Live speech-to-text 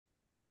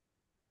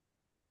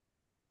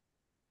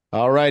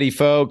All righty,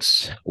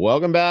 folks.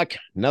 Welcome back.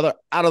 Another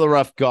Out of the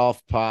Rough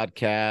Golf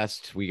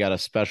podcast. We got a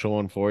special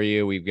one for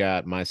you. We've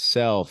got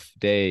myself,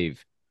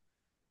 Dave,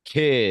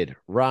 Kid,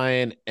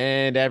 Ryan,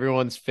 and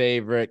everyone's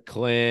favorite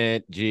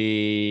Clint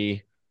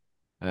G.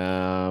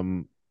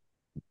 Um,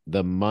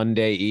 the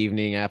Monday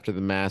evening after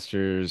the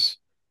Masters.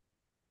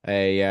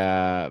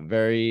 A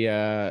very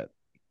I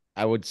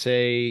would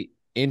say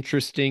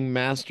interesting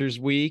Masters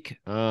week.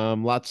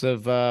 Lots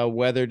of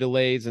weather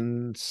delays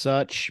and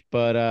such,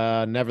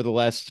 but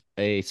nevertheless,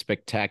 a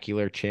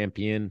spectacular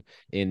champion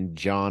in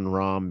John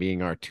Rahm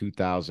being our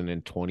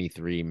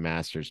 2023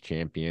 Masters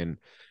champion.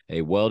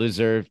 A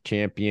well-deserved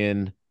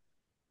champion.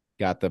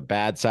 Got the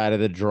bad side of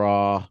the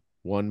draw,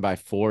 won by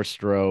 4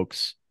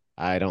 strokes.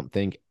 I don't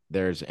think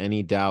there's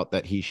any doubt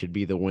that he should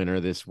be the winner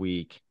this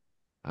week.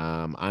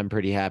 I'm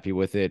pretty happy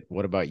with it.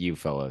 What about you,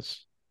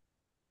 fellas?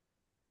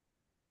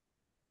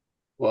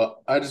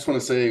 Well, I just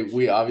want to say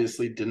we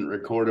obviously didn't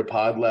record a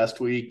pod last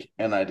week,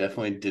 and I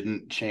definitely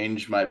didn't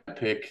change my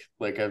pick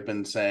like I've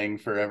been saying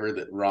forever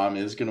that Rahm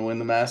is going to win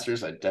the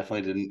Masters. I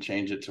definitely didn't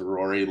change it to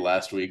Rory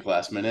last week,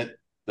 last minute.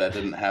 That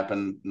didn't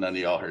happen. None of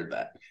y'all heard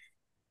that.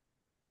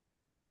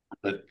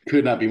 But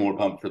could not be more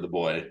pumped for the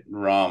boy.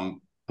 Rahm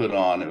put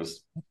on. It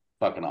was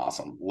fucking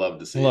awesome. Love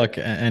to see it. Look,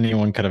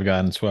 anyone could have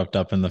gotten swept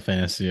up in the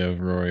fantasy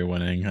of Rory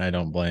winning. I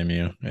don't blame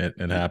you.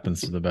 It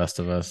happens to the best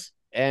of us.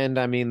 And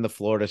I mean, the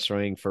Florida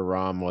swing for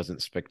Rom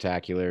wasn't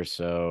spectacular.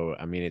 So,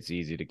 I mean, it's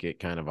easy to get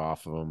kind of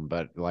off of him.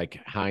 But like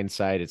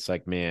hindsight, it's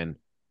like, man,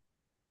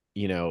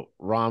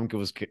 Rom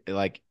was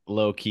like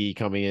low key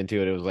coming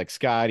into it. It was like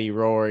Scotty,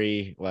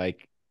 Rory,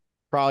 like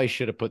probably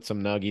should have put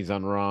some nuggies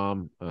on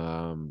Rom,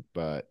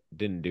 but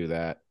didn't do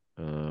that.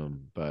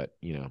 But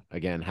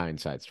again,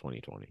 hindsight's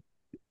 2020.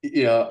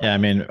 Yeah. Yeah, I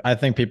mean, I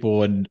think people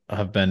would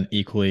have been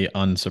equally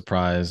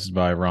unsurprised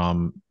by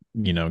Rom,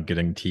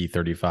 getting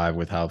T35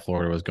 with how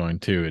Florida was going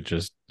too. It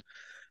just,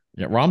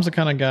 yeah, Rom's the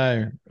kind of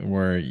guy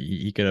where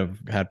he could have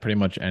had pretty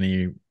much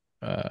any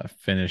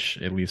finish,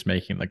 at least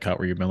making the cut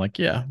where you've been like,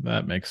 yeah,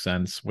 that makes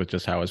sense with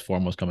just how his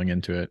form was coming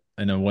into it.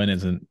 And a win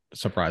isn't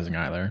surprising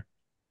either.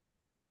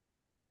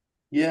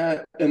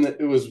 Yeah, and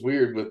it was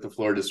weird with the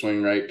Florida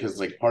swing, right? Because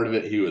like part of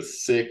it he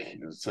was sick,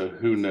 so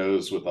who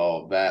knows with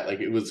all of that. Like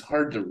it was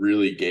hard to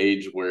really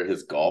gauge where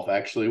his golf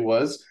actually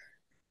was,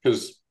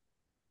 because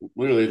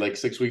literally like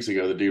 6 weeks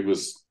ago the dude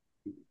was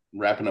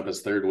wrapping up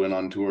his third win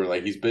on tour.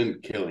 Like he's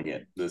been killing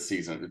it this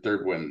season, the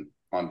third win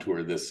on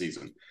tour this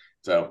season.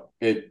 So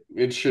it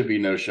should be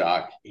no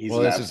shock. He's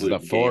Well, an this is the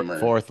absolute gamer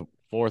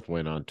fourth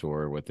win on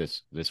tour with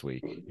this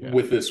week. Yeah.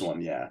 with this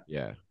one. Yeah.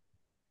 Yeah.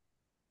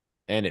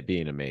 And it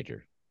being a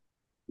major.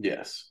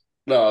 Yes.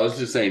 No, I was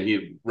just saying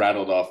he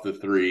rattled off the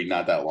three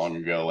not that long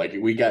ago. Like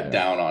we got Yeah.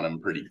 down on him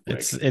pretty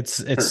It's quick. it's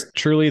it's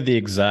truly the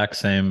exact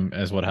same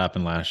as what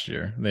happened last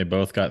year. They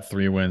both got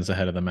 3 wins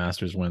ahead of the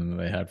Masters win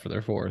they had for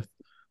their fourth.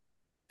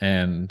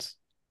 And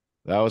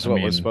That was I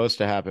what was mean, supposed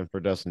to happen for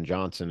Dustin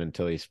Johnson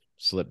until he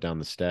slipped down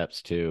the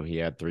steps too. He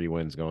had 3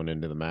 wins going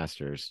into the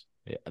Masters.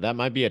 Yeah, that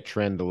might be a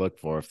trend to look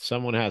for. If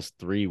someone has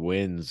 3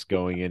 wins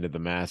going into the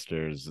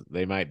Masters,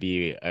 they might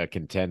be a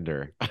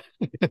contender.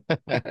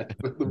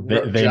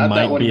 they Jot that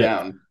might one be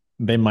down.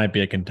 they might be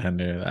a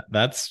contender.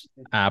 That's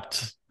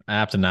apt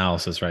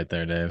analysis right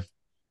there, Dave.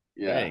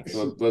 Yeah. Thanks.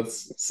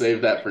 Let's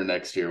save that for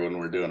next year when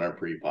we're doing our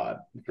pre-pod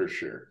for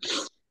sure.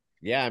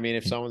 Yeah, I mean,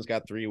 if someone's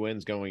got 3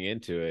 wins going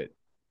into it,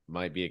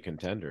 might be a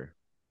contender.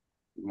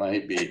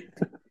 Might be.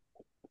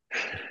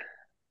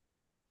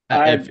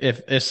 If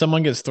I if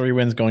someone gets 3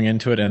 wins going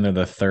into it and they're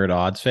the third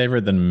odds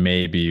favorite, then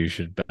maybe you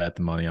should bet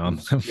the money on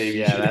them. Maybe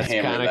you Yeah, should that's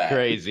hammer kind of that.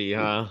 crazy,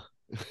 huh?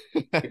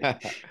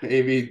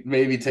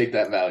 Maybe take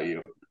that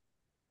value.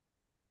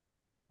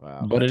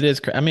 Wow. But it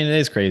is, I mean, it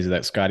is crazy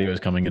that Scotty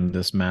was coming into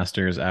this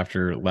Masters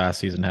after last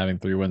season having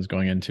 3 wins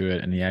going into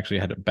it, and he actually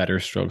had better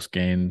strokes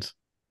gained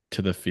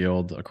to the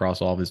field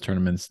across all of his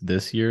tournaments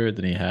this year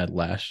than he had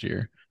last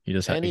year.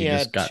 And He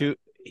just got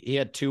he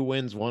had 2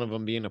 wins, one of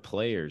them being a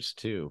players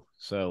too.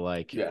 So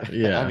like Yeah, I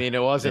yeah, mean it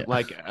yeah. wasn't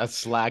like a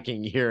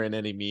slacking year in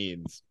any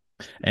means.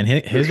 And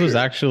for his was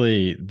sure.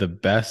 actually the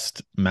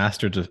best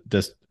Masters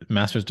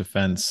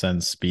defense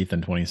since Spieth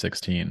in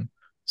 2016.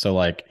 So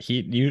like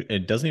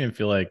it doesn't even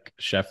feel like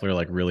Scheffler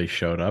like really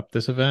showed up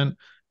this event,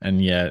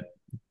 and yet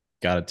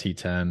got a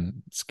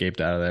T10, escaped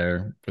out of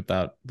there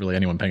without really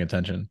anyone paying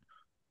attention.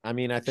 I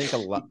mean, I think a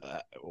lot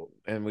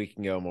and we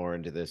can go more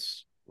into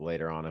this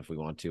later on if we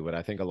want to, but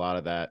I think a lot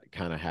of that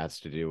kind of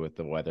has to do with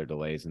the weather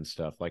delays and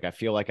stuff. Like I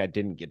feel like I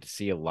didn't get to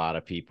see a lot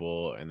of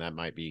people, and that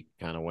might be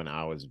kind of when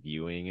I was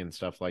viewing and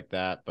stuff like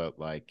that, but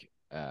like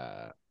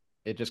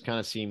it just kind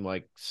of seemed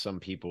like some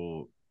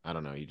people, I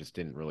don't know, you just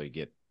didn't really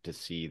get to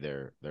see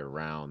their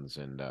rounds,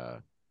 and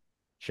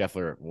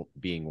Scheffler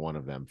being one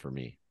of them for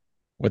me.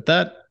 With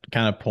that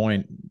kind of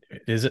point,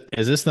 is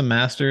this the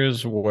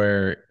Masters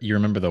where you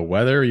remember the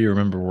weather or you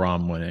remember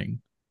Rom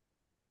winning?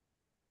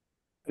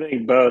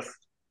 think both.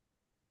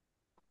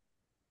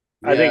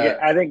 I think Yeah,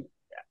 I think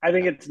I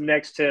think it's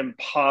next to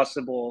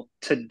impossible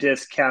to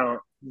discount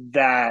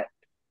that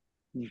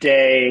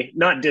day,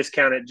 not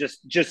discount it,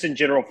 just in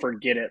general,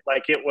 forget it.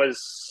 Like it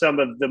was some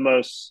of the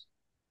most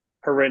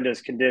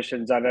horrendous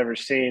conditions I've ever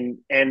seen,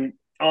 and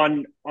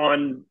on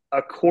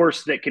a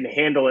course that can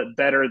handle it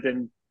better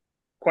than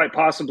quite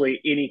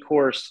possibly any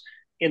course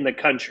in the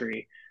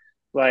country.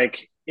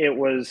 Like it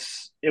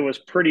was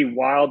pretty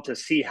wild to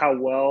see how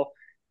well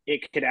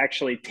it could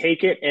actually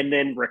take it and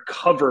then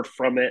recover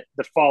from it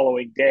the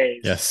following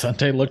Yeah, days.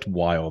 Sunday looked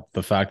wild.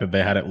 The fact that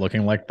they had it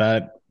looking like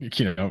that,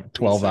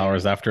 12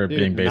 hours Insane. after it Dude,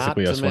 being not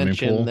basically a to swimming mention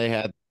pool. they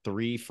had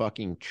 3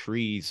 fucking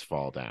trees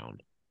fall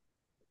down.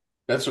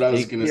 That's what I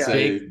was Big, gonna Yeah.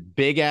 say.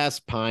 big ass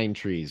pine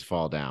trees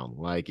fall down.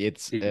 Like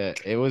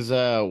it was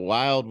a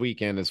wild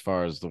weekend as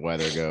far as the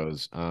weather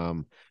goes.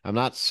 I'm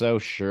not so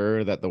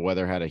sure that the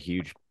weather had a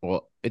huge,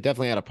 well, it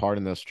definitely had a part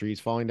in those trees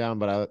falling down,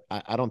 but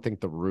I don't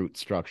think the root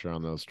structure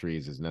on those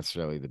trees is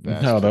necessarily the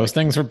No, best. those Like,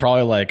 things were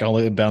probably like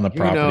only down the who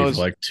property for knows?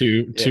 like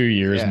two Yeah, two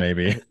years yeah,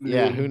 maybe.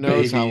 yeah. Who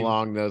knows how Baby.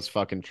 long those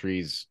fucking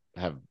trees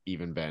have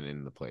even been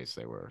in the place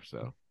they were?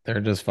 So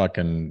They're just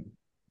fucking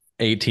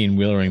 18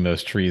 wheelering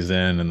those trees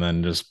in and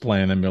then just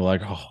playing and be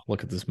like, oh,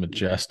 look at this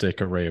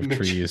majestic array of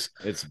trees.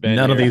 it's been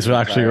None of here these its were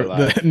entire actually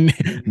life.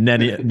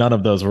 none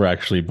of those were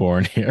actually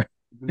born here.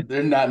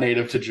 They're not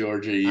native to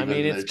Georgia I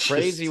mean, even. They're it's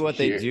crazy just what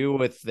they here. do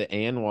with the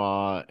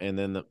Anwa and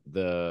then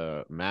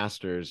the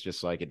Masters.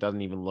 Just like it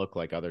doesn't even look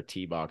like other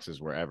tee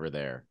boxes were ever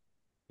there.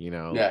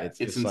 Yeah, It's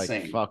it's just like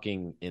insane.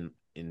 fucking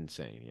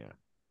insane. Yeah.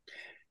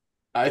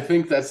 I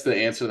think that's the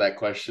answer to that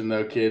question,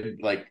 though, kid.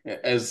 Like,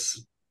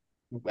 as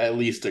at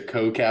least a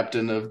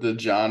co-captain of the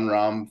John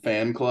Rahm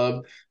fan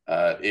club,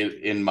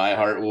 in my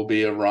heart will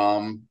be a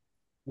Rahm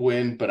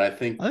win. But I I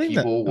think think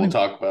that people I will think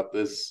talk about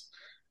this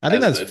I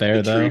think as that's the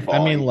fair tree though. I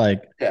mean, falling.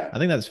 like, Yeah, I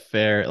think that's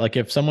fair. Like,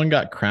 if someone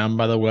got crowned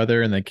by the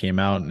weather and they came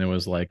out and it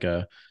was like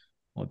a,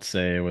 let's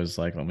say it was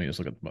like, let me just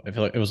look at, I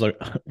feel like it was like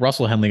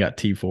Russell Henley got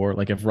T4.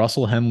 Like, if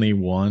Russell Henley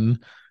won,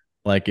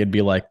 like it'd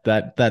be like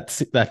that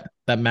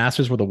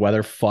Masters where the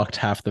weather fucked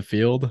half the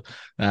field.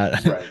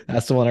 right,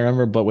 That's the one I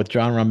remember. But with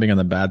John Rahm being on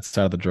the bad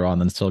side of the draw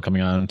and then still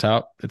coming out on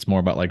top, it's more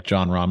about like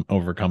John Rahm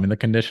overcoming the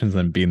conditions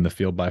than beating the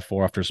field by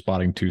 4 after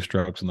spotting 2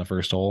 strokes in the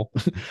first hole.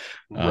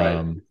 right.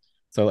 um,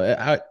 so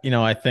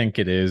I think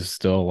it is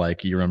still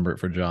like you remember it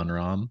for John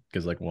Rahm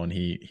because like one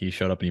he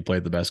showed up and he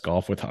played the best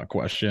golf without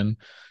question.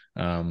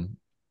 Um,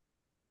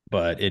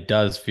 but it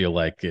does feel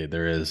like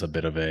there is a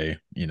bit of a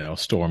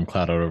storm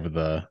cloud over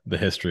the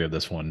history of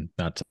this one.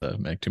 Not to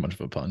make too much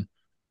of a pun.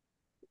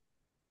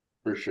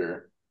 For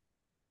sure.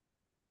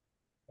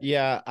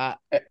 Yeah,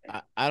 Eh,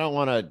 I don't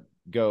want to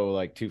go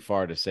like too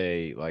far to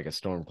say like a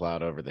storm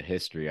cloud over the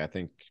history. I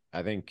think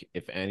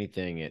if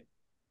anything, it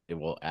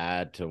will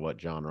add to what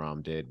John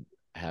Rahm did,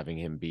 having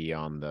him be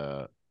on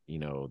the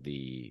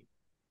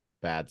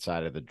bad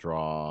side of the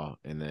draw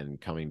and then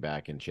coming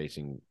back and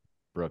chasing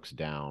Brooks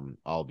down,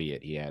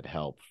 albeit he had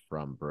help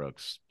from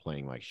Brooks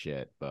playing like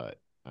shit. But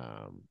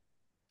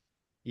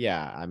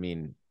yeah, I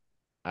mean,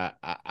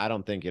 I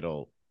don't think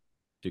it'll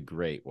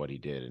degrade what he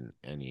did in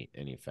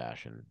any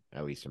fashion,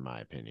 at least in my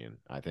opinion.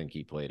 I think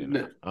he played an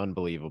n-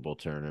 unbelievable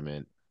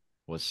tournament,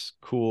 was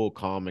cool,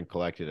 calm, and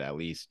collected, at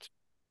least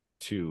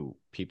to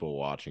people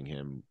watching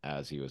him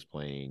as he was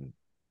playing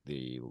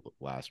the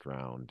last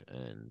round.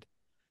 And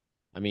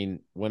I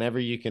mean, whenever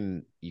you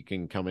can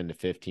come into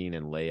 15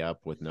 and lay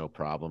up with no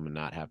problem and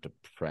not have to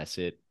press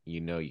it,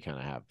 you kind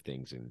of have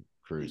things in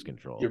cruise you're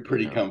control,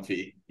 pretty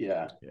comfy.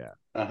 Yeah, Yeah.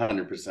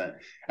 100%.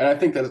 And I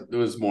think that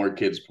was more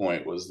kid's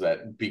point was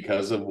that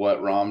because of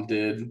what Rom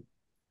did,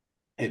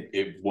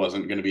 it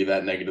wasn't going to be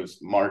that negative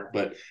mark.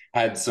 But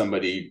had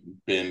somebody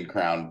been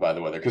crowned by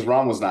the weather, because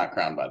Rom was not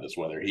crowned by this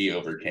weather, he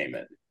overcame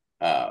it.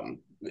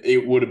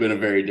 It would have been a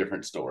very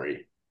different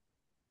story.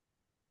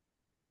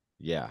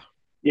 Yeah.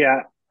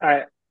 Yeah,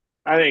 I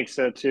think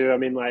so too. I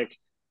mean, like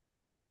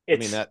I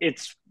mean it's that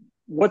it's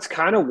what's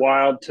kind of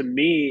wild to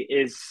me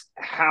is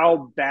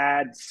how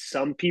bad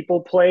some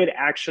people played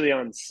actually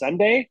on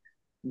Sunday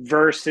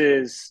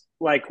versus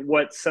like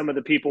what some of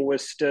the people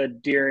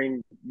withstood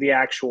during the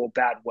actual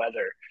bad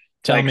weather.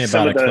 Tell Like me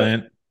some about of it, the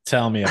Clint.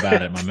 Tell me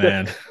about it, my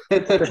man.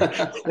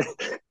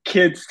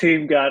 kids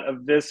team got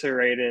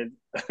eviscerated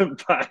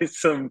by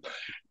some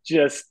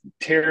just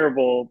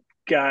terrible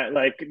guy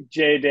like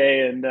J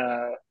Day and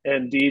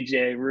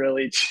DJ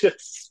really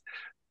just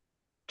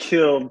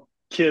killed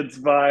kids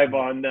vibe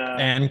on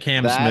And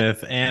Cam that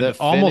Smith and the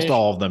almost finish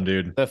all of them,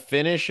 dude. the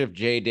finish of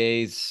J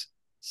Day's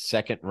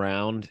second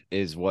round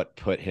is what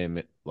put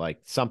him,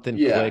 like, something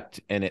Yeah,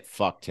 clicked and it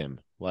fucked him.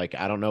 Like,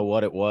 I don't know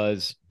what it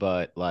was,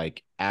 but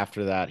like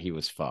after that he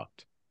was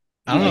fucked.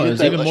 I don't he know. hit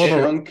that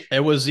chunk.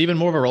 It was even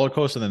more of a roller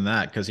coaster than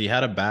that because he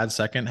had a bad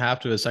second half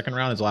to his second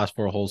round. His last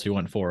 4 holes, he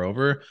went 4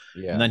 over, and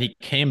Yeah. then he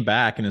came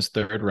back in his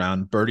third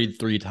round, birdied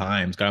 3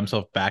 times, got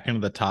himself back into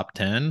the top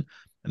 10,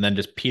 and then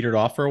just petered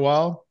off for a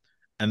while,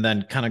 and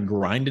then kind of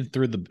grinded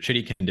through the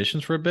shitty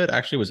conditions for a bit.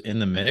 Actually, was in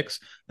the mix,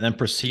 and then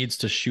proceeds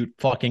to shoot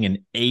fucking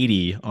an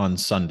 80 on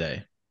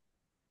Sunday.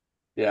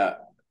 Yeah,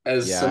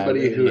 as Yeah, I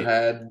somebody who really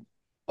had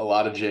a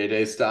lot of J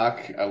Day stock,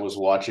 I was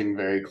watching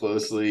very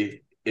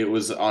closely. It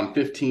was on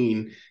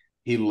 15.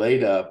 he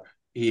laid up.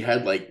 He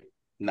had like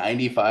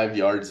 95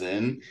 yards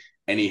in,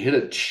 and he hit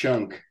a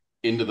chunk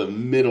into the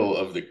middle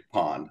of the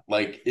pond.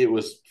 Like it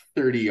was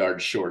 30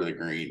 yards short of the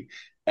green.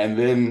 And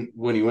then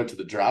when he went to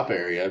the drop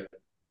area,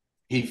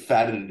 he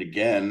fatted it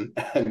again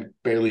and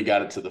barely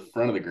got it to the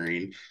front of the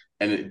green.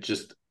 And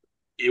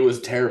it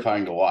was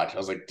terrifying to watch. I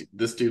was like,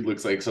 this dude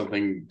looks like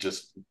something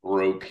just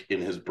broke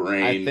in his I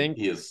brain. think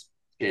He is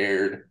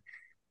scared.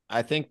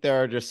 I think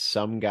there are just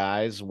some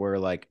guys where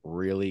like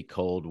really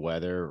cold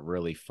weather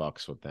really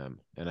fucks with them.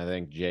 And I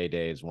think J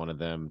Day is one of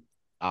them.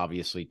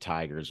 Obviously,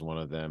 Tiger's one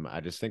of them.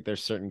 I just think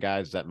there's certain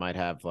guys that might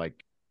have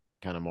like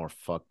kind of more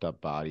fucked up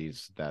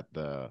bodies that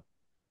the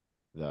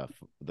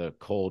the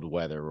cold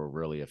weather will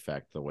really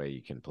affect the way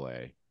you can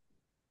play.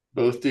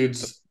 Both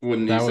dudes,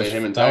 when you say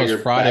him and that was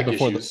Tiger, Friday back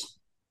before the issues.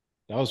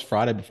 that was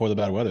Friday before the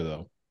bad weather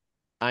though.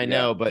 I Yeah.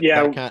 know, but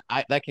Yeah,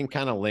 that can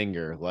kind of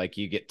linger. Like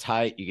you get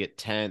tight, you get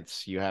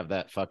tense, you have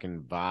that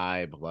fucking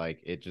vibe.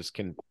 Like it just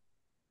can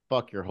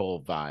fuck your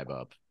whole vibe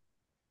up.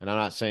 And I'm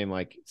not saying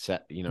like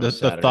The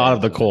Saturday thought and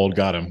of the Sunday. cold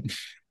got him.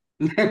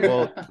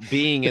 Well,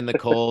 being in the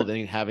cold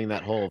and having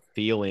that whole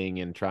feeling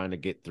and trying to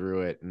get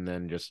through it and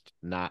then just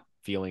not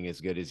feeling as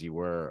good as you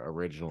were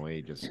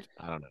originally, just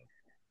I don't know.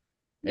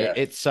 It, Yeah.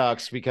 it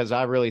sucks because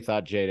I really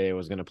thought J Day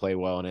was going to play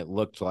well, and it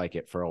looked like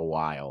it for a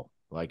while.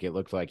 Like it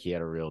looked like he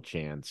had a real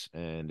chance,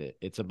 and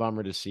it's a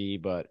bummer to see.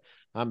 But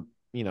I'm,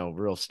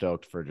 real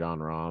stoked for John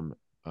Rahm.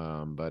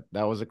 But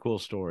that was a cool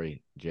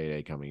story, J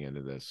Day coming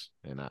into this,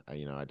 and I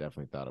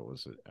definitely thought it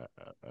was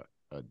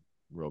a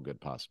real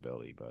good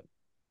possibility. But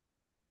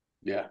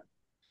Yeah.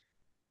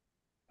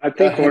 I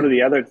think one of And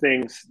the other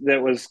things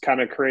that was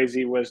kind of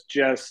crazy was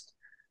just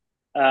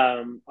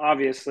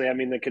obviously, I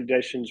mean, the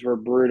conditions were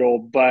brutal,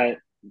 but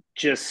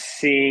just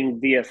seeing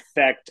the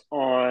effect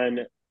on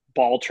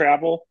ball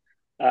travel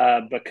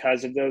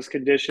because of those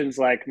conditions.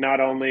 Like, not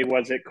only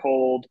was it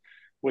cold,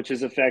 which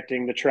is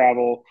affecting the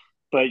travel,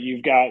 but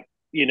you've got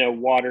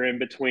water in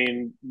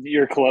between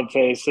your club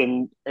face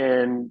and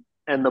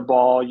the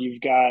ball.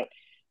 You've got,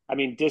 I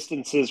mean,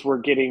 distances were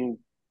getting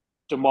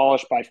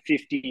demolished by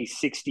 50,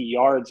 60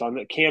 yards on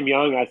the Cam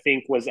Young, I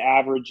think, was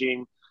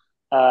averaging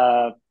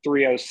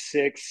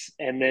 306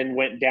 and then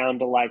went down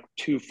to like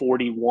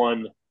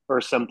 241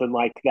 or something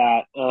like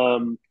that.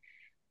 well,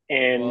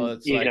 And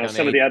it's like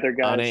some of the other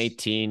on guys,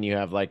 18, you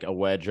have like a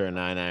wedge or a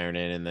 9 iron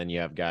in, and then you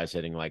have guys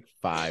hitting like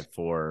 5,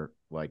 4,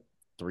 like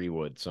 3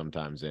 wood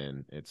sometimes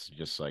in. It's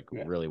just like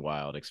yeah. really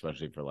wild,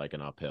 especially for like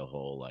an uphill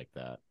hole like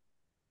that.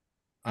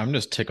 I'm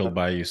just tickled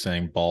by you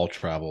saying ball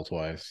travel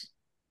twice.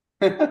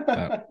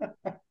 That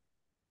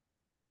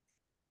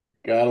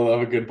Gotta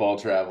love a good ball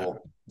travel.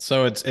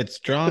 so it's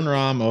John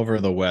Rahm over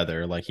the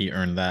weather, like he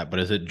earned that, but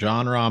is it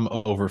John Rahm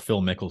over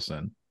Phil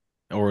Mickelson?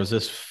 Or is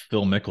this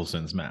Phil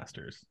Mickelson's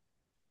Masters?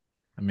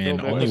 I Phil mean,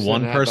 Mickelson had the only Phil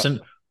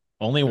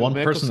one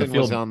person in the Mickelson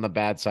was field, on the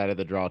bad side of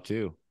the draw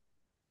too.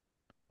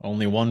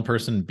 only one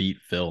person beat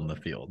Phil in the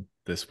field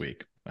this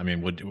week. I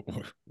mean,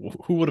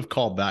 who would have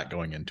called that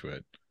going into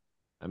it?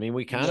 I mean,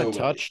 we kind of Nobody.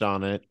 touched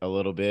on it a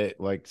little bit,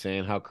 like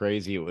saying how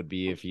crazy it would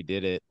be if he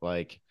did it.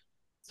 Like,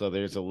 so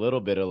there's a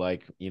little bit of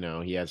like,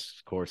 he has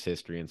course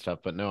history and stuff,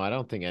 but no, I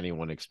don't think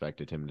anyone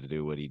expected him to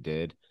do what he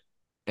did.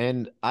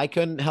 And I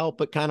couldn't help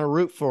but kind of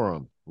root for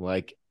him.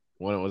 Like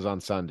when it was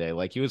on Sunday,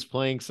 like he was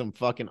playing some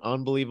fucking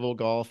unbelievable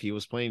golf. He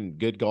was playing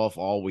good golf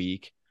all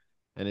week.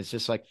 And it's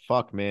just like,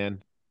 fuck,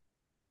 man.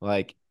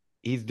 Like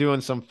he's doing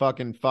some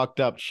fucking fucked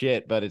up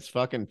shit, but it's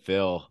fucking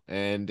Phil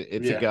and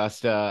it's Yeah.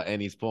 Augusta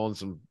and he's pulling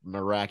some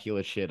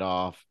miraculous shit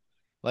off.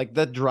 Like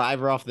the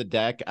driver off the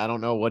deck, I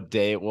don't know what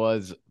day it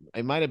was.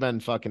 It might have been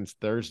fucking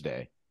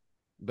Thursday,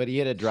 but he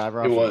had a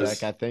driver It off the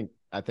deck. was.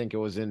 I think it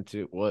was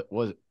into what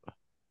was it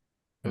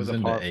It was was a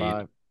into par eight.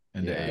 five.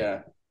 Into Yeah. eight.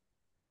 Yeah.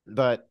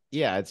 But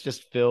yeah, it's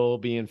just Phil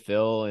being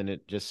Phil, and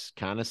it just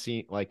kind of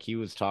seemed like he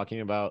was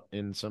talking about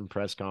in some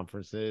press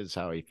conferences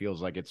how he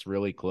feels like it's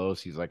really close.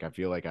 He's like, I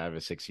feel like I have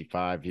a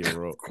 65 Of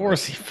year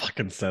course he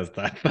fucking says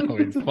that though.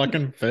 He's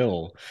fucking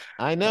Phil.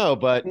 I know,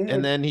 but Yeah.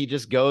 and then he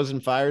just goes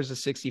and fires a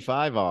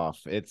 65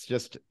 off. It's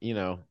just,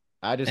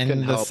 I just couldn't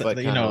And help but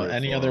kind of root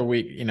any for other him.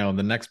 week,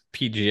 the next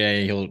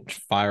PGA, he'll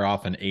fire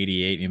off an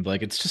 88 and he'll be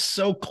like, it's just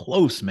so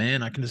close,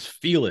 man. I can just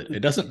feel it.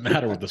 It doesn't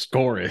matter what the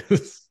score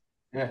is.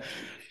 Yeah.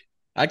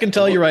 I can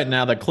tell you right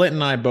now that Clinton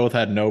and I both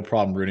had no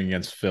problem rooting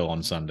against Phil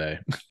on Sunday.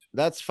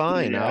 That's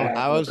fine. yeah,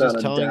 I was without just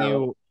a telling doubt.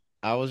 you,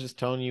 I was just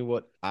telling you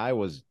what I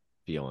was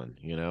feeling.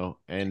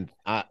 And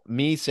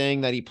me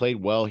saying that he played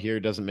well here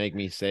doesn't make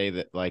me say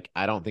that like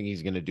I don't think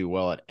he's going to do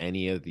well at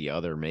any of the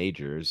other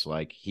majors.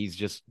 Like he's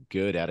just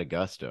good at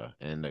Augusta,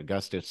 and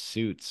Augusta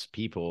suits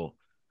people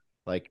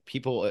like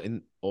people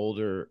in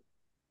older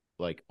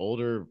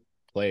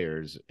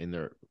players in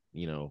their,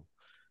 you know,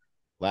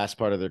 last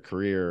part of their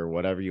career or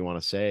whatever you want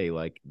to say,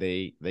 like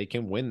they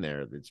can win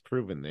there. It's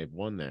proven they've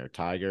won there.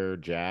 Tiger,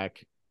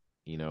 Jack,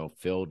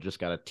 Phil just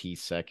got a T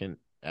second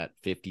at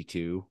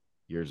 52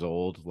 years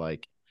old.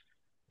 Like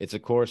it's a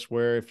course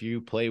where if you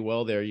play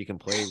well there, you can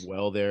play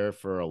well there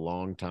for a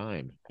long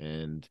time.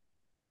 And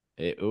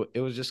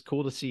it was just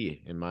cool to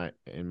see in my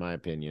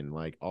opinion.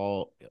 Like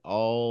all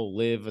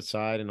live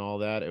aside and all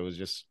that, it was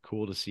just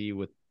cool to see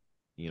with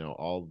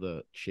all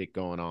the shit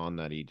going on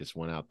that he just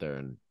went out there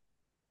and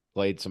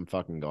played some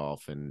fucking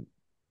golf and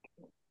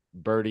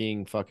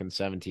birdieing fucking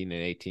 17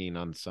 and 18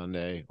 on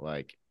Sunday.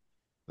 Like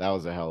that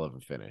was a hell of a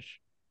finish.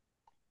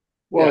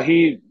 Well,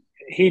 Yeah.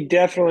 he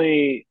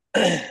definitely.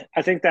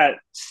 I think that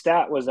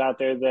stat was out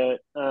there that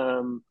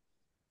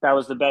that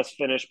was the best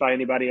finish by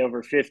anybody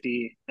over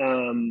 50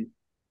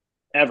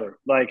 ever.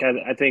 Like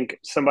I think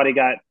somebody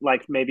got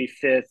like maybe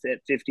fifth at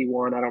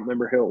 51. I don't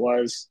remember who it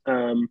was.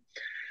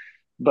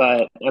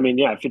 But I mean,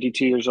 yeah,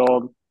 52 years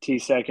old, T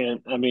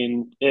second. I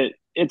mean,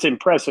 it's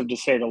impressive to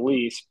say the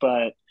least.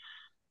 But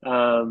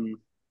um,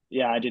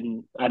 yeah, I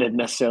didn't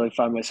necessarily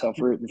find myself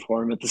rooting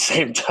for him at the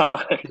same time.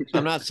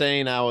 I'm not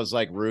saying I was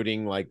like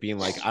rooting, like being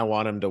like, I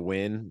want him to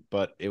win,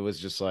 but it was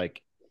just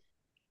like,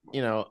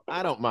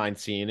 I don't mind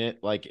seeing it.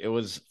 Like it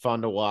was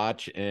fun to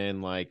watch.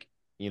 And like,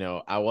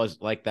 I was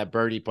like that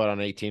birdie put on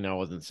 18. I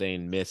wasn't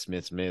saying miss,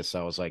 miss, miss.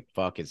 I was like,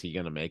 fuck, is he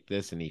going to make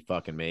this? And he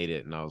fucking made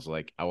it. And I was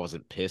like, I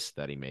wasn't pissed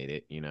that he made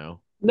it.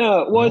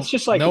 No, well, it's No,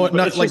 just like no, it's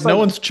like just no like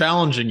one's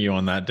challenging you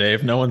on that,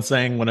 Dave. No one's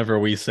saying whenever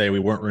we say we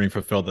weren't rooting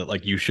for Phil that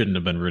like you shouldn't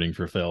have been rooting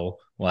for Phil.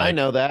 I Like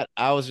know that.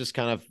 I was just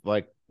kind of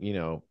like,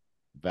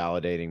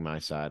 validating my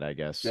side, I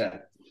guess. Yeah.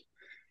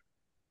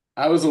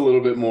 I was a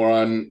little bit more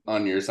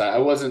on your side. I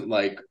wasn't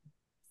like,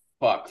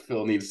 fuck,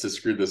 Phil needs to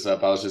screw this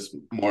up. I was just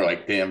more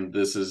like, damn,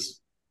 this is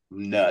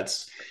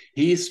nuts.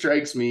 He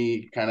strikes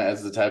me kind of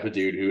as the type of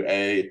dude who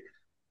A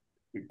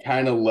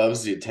kind of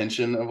loves the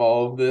attention of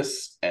all of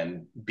this,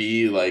 and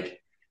B, like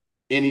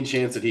any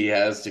chance that he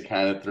has to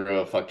kind of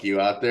throw a fuck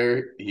you out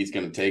there, he's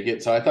going to take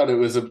it. So I thought it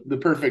was the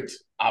perfect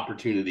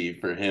opportunity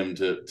for him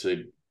to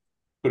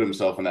put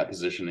himself in that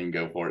position and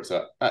go for it.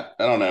 So I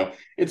don't know.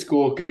 It's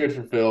cool. Good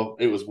for Phil.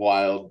 It was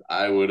wild.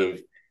 I would have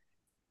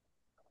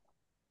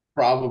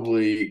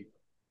probably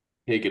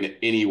taken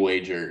any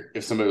wager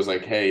if somebody was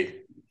like, hey,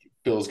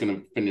 Phil's going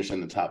to finish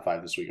in the top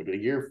 5 this week. I'd be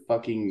like, you're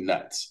fucking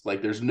nuts.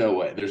 Like, there's no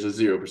way. There's a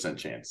 0%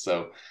 chance.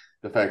 So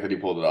the fact that he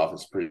pulled it off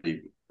is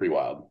pretty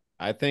wild.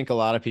 I think a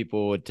lot of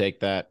people would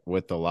take that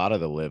with a lot of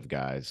the live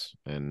guys.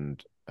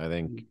 And I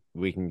think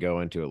we can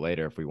go into it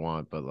later if we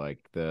want, but like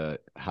the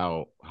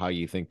how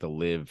you think the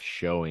live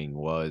showing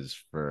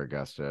was for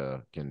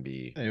Augusta can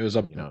be, it was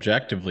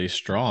objectively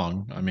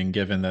strong. I mean,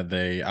 given that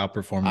they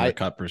outperformed the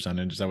cut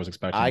percentage that was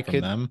expected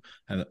from them.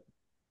 And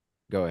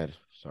go ahead.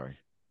 Sorry.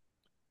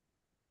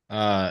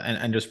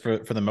 And just for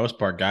the most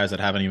part, guys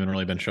that haven't even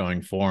really been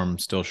showing form,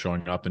 still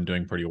showing up and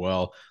doing pretty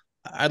well.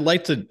 I'd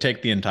like to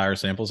take the entire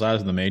sample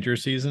size of the major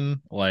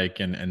season,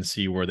 like, and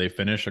see where they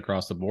finish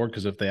across the board.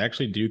 Because if they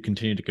actually do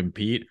continue to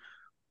compete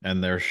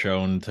and they're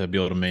shown to be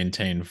able to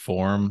maintain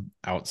form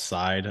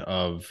outside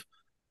of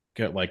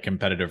get like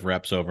competitive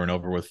reps over and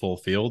over with full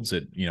fields,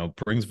 it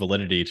brings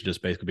validity to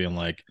just basically being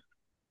like,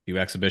 do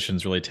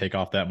exhibitions really take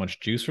off that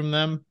much juice from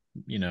them?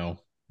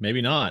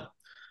 Maybe not.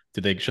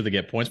 Should they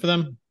get points for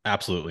them?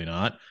 Absolutely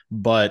not.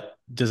 But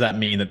does that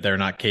mean that they're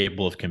not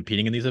capable of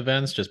competing in these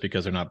events just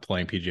because they're not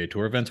playing PGA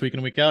Tour events week in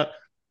and week out?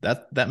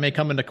 That may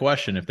come into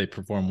question if they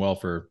perform well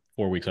for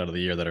 4 weeks out of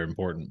the year that are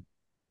important.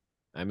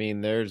 I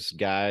mean, there's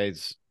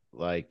guys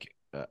like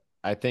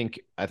I think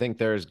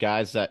there's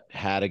guys that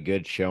had a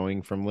good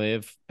showing from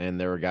live, and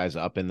there were guys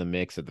up in the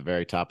mix at the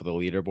very top of the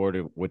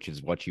leaderboard, which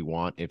is what you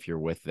want if you're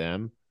with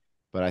them.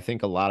 But I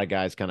think a lot of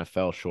guys kind of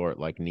fell short.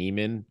 Like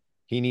Neiman,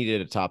 he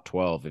needed a top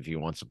 12 if he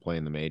wants to play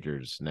in the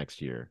majors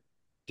next year.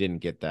 Didn't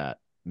get that.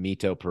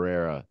 Mito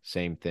Pereira,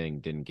 same thing,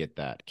 didn't get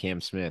that.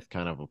 Cam Smith,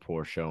 kind of a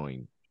poor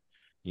showing.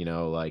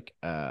 Like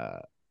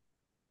I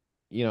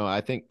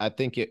think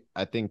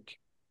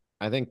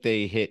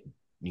they hit,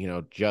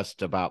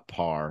 just about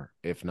par,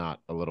 if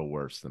not a little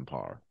worse than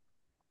par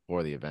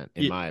for the event,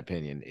 in my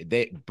opinion.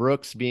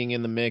 Brooks being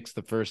in the mix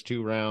the first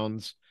 2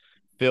 rounds,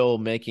 Phil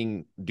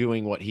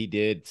doing what he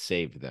did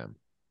saved them.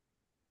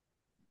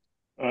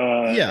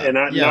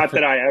 Not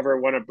that I ever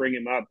want to bring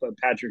him up, but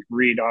Patrick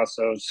Reed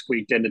also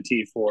squeaked into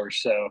T4.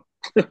 So,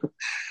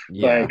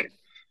 yeah,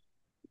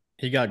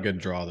 he got good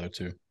draw though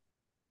too.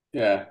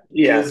 Yeah.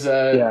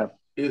 Yeah.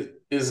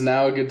 Is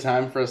now a good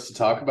time for us to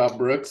talk about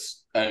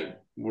Brooks?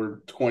 We're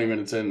 20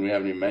 minutes in. We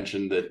haven't even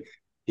mentioned that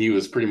he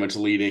was pretty much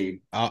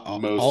leading most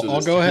of this.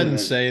 I'll go ahead and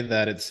say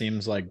that it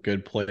seems like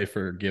good play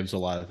forgives a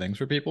lot of things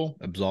for people,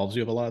 absolves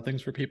you of a lot of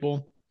things for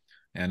people.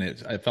 And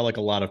I felt like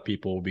a lot of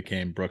people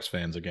became Brooks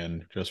fans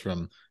again, just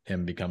from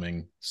him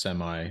becoming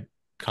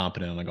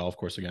semi-competent on a golf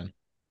course again.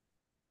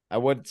 I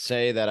would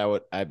say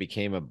that I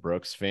became a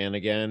Brooks fan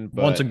again,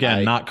 but once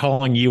again, not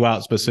calling you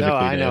out specifically. No,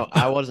 I know.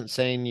 Dave. I wasn't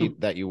saying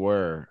that you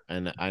were,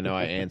 and I know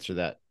I answered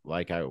that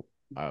like I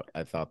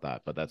thought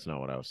that, but that's not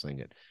what I was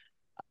thinking.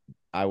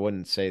 I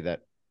wouldn't say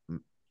that.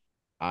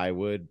 I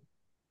would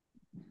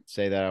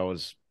say that I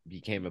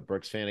became a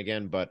Brooks fan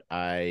again, but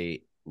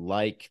I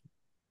liked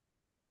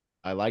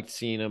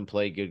seeing him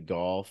play good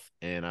golf,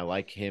 and I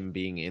like him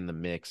being in the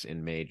mix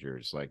in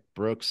majors. Like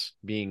Brooks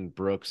being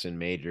Brooks in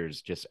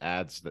majors just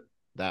adds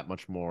that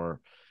much more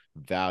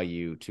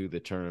value to the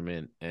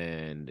tournament,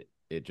 and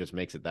it just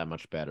makes it that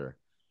much better.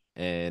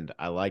 And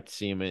I liked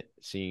seeing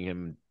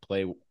him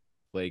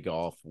play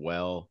golf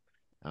well.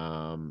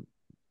 Um,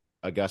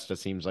 Augusta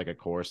seems like a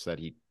course that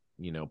he,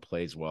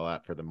 plays well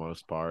at for the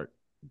most part,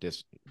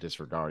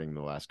 disregarding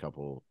the last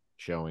couple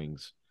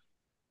showings.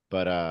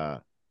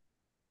 But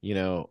you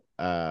know,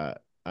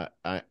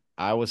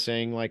 I was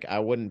saying like I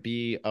wouldn't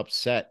be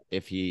upset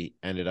if he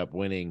ended up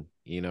winning.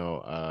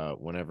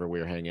 Whenever we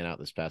were hanging out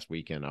this past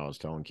weekend, I was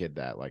telling Kid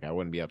that like I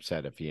wouldn't be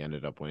upset if he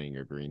ended up winning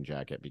your green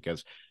jacket,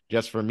 because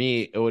just for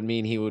me, it would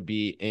mean he would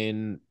be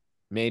in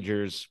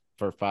majors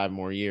for 5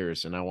 more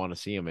years, and I want to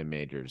see him in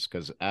majors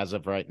because as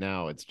of right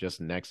now, it's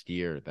just next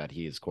year that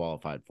he is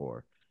qualified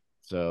for.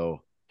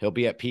 So he'll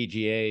be at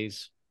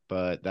PGAs,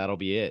 but that'll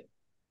be it.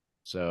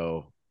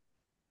 So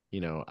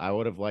I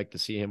would have liked to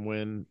see him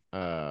win.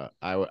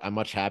 I'm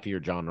much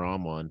happier John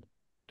Rahm won.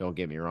 Don't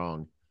get me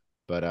wrong,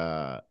 but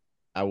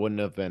I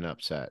wouldn't have been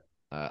upset.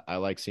 I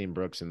like seeing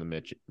Brooks in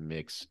the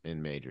mix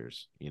in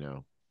majors.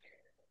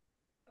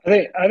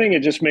 I think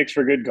it just makes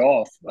for good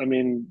golf. I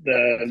mean,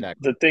 the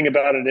Exactly. thing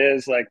about it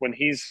is like when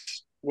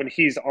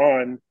he's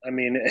on, I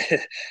mean,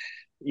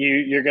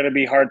 you're going to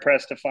be hard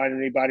pressed to find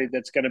anybody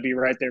that's going to be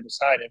right there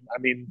beside him. I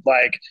mean,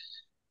 like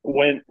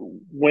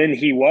when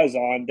he was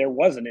on, there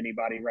wasn't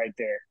anybody right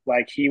there.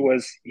 Like he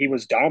was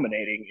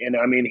dominating, and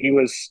I mean, he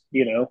was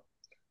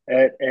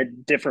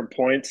at different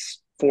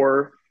points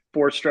four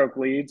stroke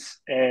leads,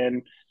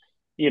 and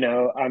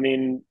I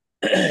mean,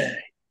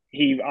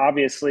 he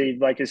obviously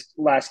like his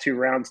last 2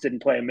 rounds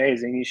didn't play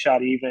amazing. He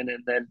shot even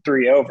and then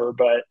 3 over,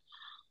 but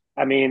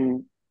I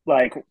mean,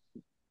 like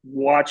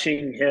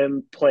watching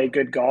him play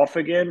good golf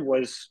again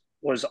was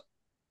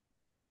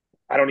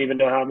I don't even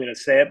know how I'm going to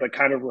say it, but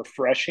kind of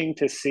refreshing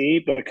to see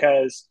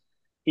because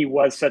he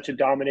was such a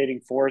dominating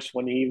force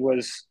when he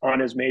was on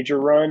his major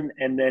run,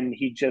 and then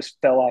he just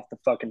fell off the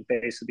fucking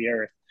face of the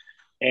earth.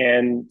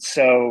 And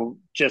so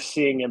just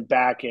seeing him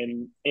back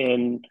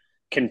in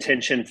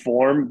contention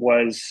form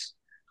was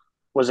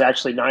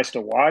actually nice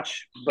to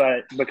watch.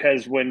 But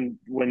because when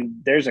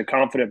there's a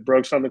confident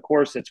Brooks on the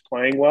course that's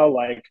playing well,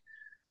 like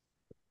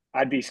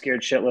I'd be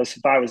scared shitless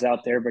if I was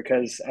out there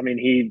because I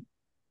mean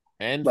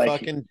And like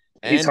fucking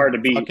he's hard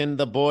and to beat. fucking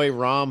the boy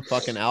Rom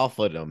fucking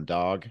alphaed him,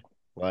 dog.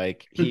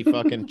 Like he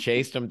fucking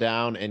chased him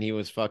down, and he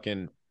was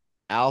fucking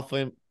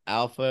alpha.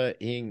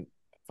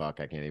 Fuck,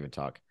 I can't even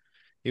talk.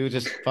 He was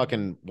just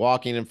fucking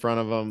walking in front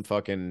of him,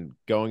 fucking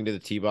going to the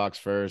tee box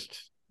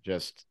first,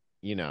 just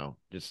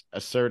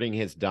asserting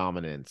his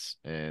dominance.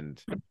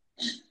 And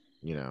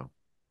you know,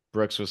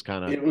 Brooks was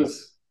kind of It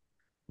was,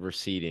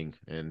 receding,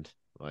 and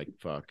like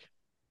fuck,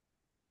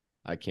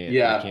 I can't, I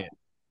yeah, can't,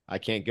 I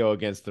can't go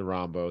against the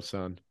Rombo,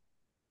 son.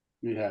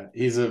 yeah.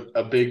 He's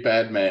a big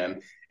bad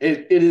man.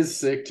 It is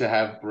sick to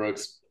have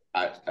Brooks.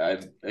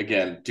 I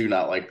again do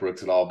not like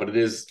Brooks at all, but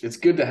it's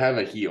good to have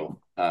a heel.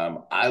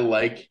 I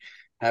like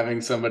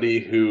having somebody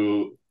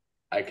who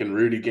I can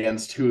root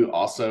against who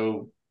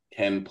also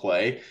can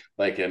play,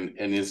 like and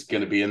is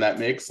going to be in that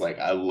mix. Like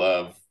I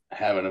love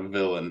having a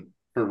villain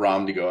for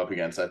Rom to go up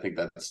against. I think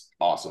that's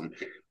awesome.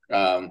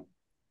 Um,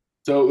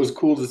 So it was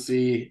cool to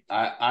see.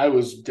 I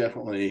was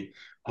definitely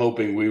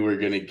hoping we were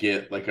going to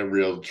get like a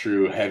real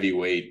true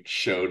heavyweight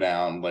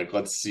showdown. Like,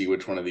 let's see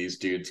which one of these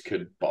dudes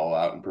could ball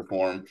out and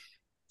perform.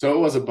 So it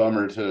was a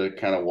bummer to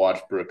kind of watch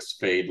Brooks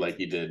fade like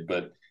he did,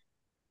 but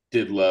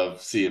did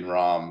love seeing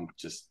Rom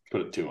just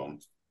put it to him.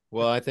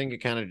 Well, I think it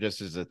kind of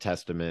just is a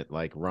testament.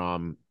 Like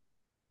Rom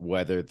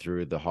weathered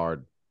through the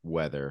hard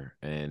weather,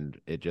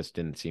 and it just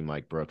didn't seem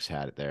like Brooks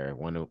had it there.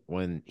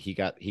 When he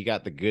got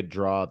the good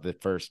draw the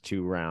first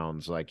 2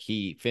 rounds. Like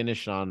he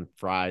finished on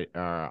Friday.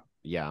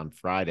 Yeah, on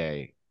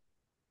Friday.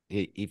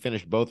 He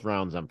finished both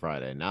rounds on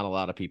Friday. Not a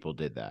lot of people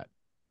did that,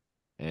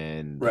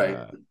 and Right.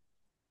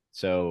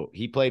 so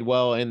he played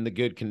well in the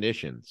good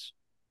conditions.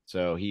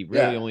 So he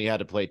really Yeah. only had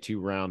to play 2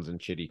 rounds in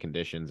shitty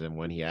conditions, and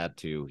when he had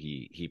to,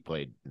 he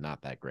played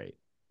not that great.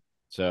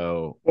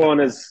 So Well, in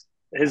his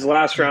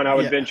last round, I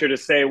would Yeah. venture to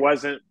say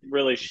wasn't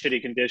really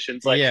shitty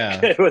conditions. Like Yeah.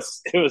 it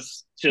was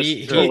just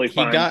He he totally he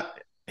fine. got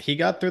he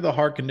got through the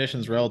hard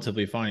conditions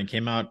relatively fine. He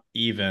came out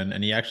even,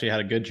 and he actually had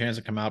a good chance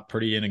to come out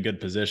pretty in a good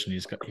position.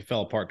 He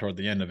fell apart toward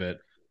the end of it,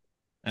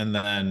 and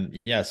then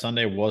yeah,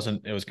 Sunday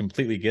wasn't. It was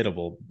completely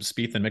gettable.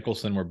 Spieth and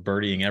Mickelson were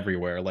birdieing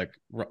everywhere. Like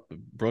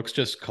Brooks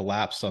just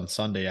collapsed on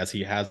Sunday as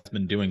he has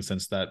been doing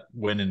since that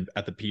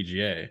at the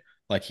PGA.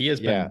 Like he has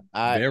yeah, been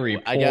I very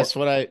I poor. guess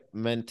what I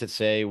meant to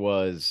say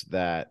was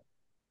that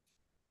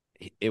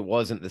it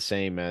wasn't the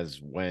same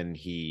as when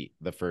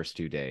the first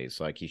 2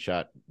 days. Like he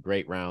shot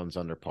great rounds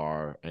under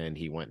par, and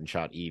he went and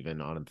shot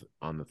even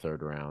on the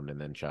third round, and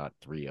then shot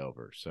 3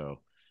 over. So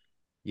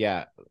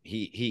yeah,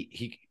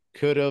 he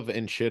could have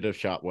and should have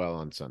shot well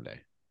on Sunday.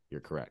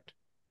 You're correct.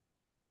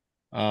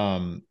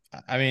 I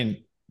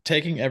mean,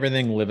 taking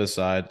everything live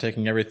aside,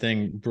 taking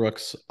everything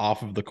Brooks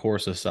off of the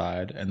course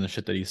aside, and the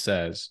shit that he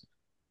says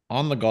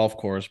on the golf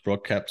course,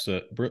 Brooks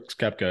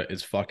Koepka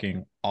is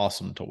fucking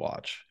awesome to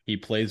watch. He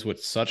plays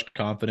with such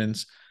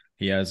confidence.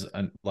 He has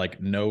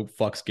no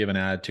fucks given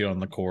attitude on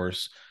the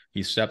course.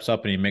 He steps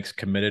up and he makes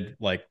committed,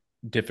 like,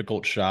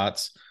 difficult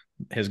shots.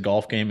 His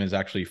golf game is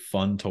actually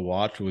fun to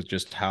watch with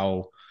just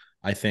how,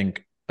 I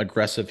think,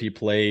 aggressive he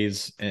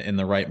plays in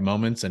the right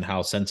moments and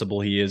how sensible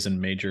he is in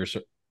major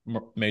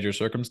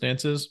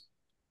circumstances.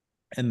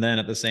 And then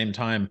at the same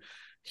time,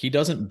 he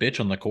doesn't bitch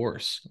on the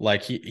course.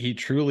 Like, he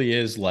truly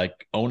is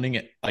like owning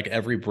it. Like,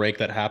 every break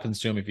that happens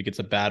to him, if he gets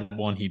a bad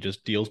one, he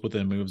just deals with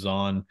it and moves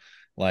on.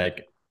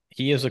 Like,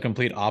 he is a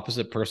complete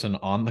opposite person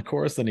on the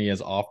course than he is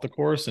off the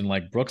course. And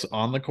like, Brooks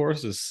on the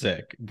course is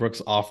sick.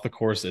 Brooks off the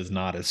course is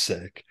not as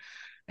sick.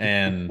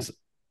 And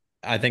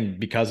I think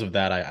because of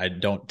that, I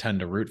don't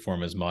tend to root for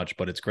him as much,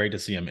 but it's great to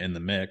see him in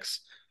the mix.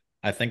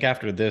 I think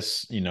after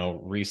this,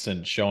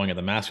 recent showing at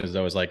the Masters,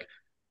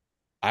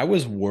 I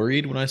was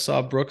worried when I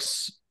saw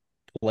Brooks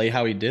play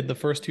how he did the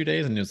first 2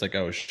 days, and it was like,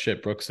 oh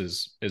shit, Brooks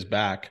is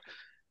back.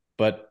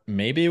 But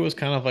maybe it was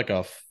kind of like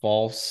a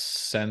false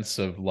sense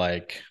of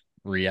like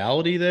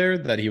reality there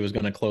that he was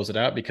going to close it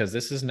out, because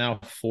this is now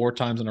 4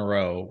 times in a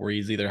row where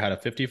he's either had a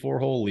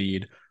 54-hole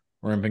lead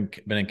or been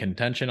in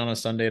contention on a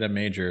Sunday at a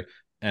major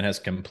and has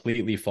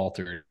completely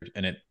faltered.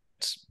 And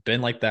it's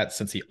been like that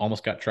since he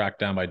almost got tracked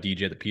down by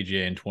DJ at the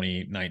PGA in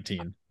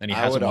 2019, and he I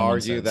would hasn't won one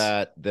argue since.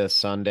 that the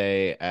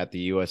Sunday at the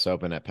U.S.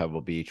 Open at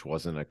Pebble Beach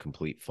wasn't a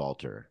complete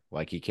falter.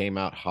 Like, he came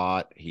out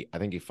hot. I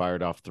think he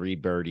fired off 3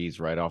 birdies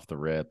right off the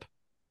rip,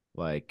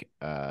 like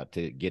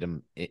to get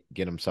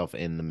himself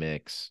in the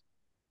mix.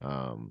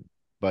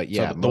 But So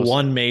yeah, the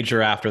one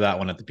major after that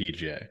one at the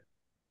PGA.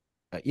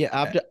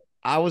 yeah,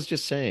 I was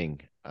just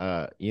saying,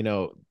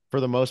 for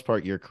the most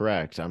part, you're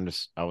correct. I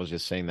was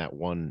just saying that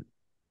one,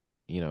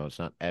 it's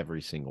not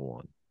every single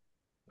one.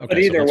 But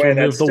Okay, so either let's way,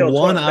 remove that's the still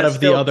one out that's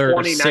of the still other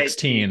 2019.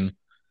 16.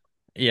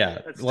 Yeah,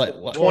 That's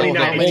Well, how many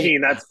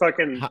 2019.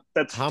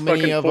 That's how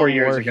many fucking of 4 them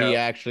years were he ago.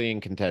 actually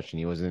in contention?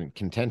 He was in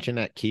contention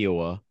at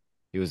Kiowa.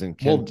 He was in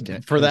well,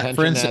 for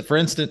contention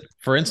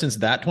instance,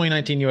 at that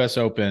 2019 U.S.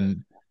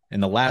 Open, in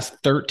the last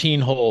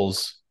 13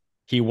 holes,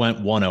 he went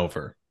one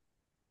over.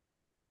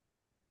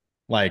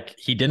 Like,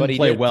 he but didn't he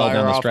play did well fire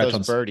down the off stretch those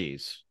on.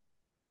 birdies.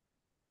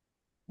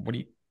 What do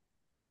you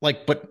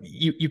like? But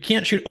you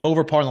can't shoot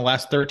over par in the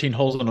last 13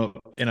 holes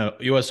in a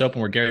U.S. Open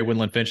where Gary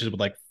Woodland finishes with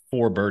like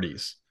 4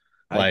 birdies.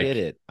 I get Like,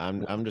 it.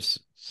 I'm just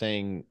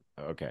saying,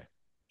 okay,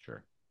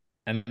 sure.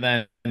 and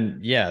then,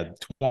 yeah,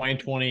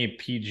 2020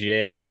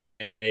 PGA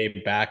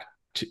back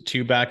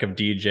two back of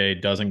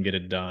DJ doesn't get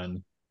it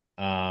done.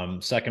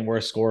 Second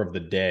worst score of the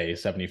day,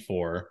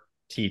 74.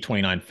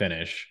 T29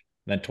 finish.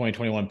 Then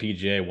 2021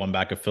 PGA one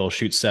back of Phil,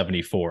 shoots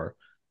 74,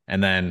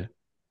 and then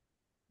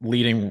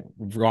leading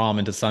Rahm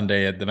into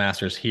Sunday at the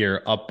Masters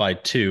here, up by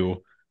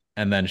 2,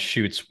 and then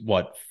shoots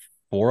what,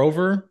 4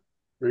 over,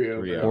 Three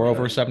Three over. 4 over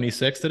over.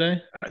 76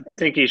 today. I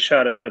think he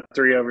shot a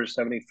 3 over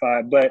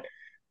 75. But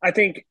I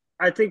think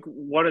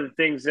one of the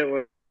things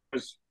that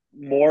was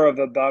more of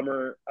a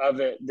bummer of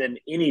it than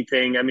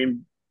anything, I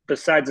mean,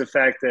 besides the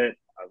fact that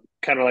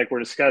kind of like we're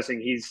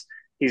discussing, he's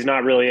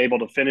not really able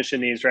to finish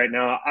in these right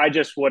now. I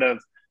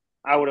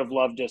would have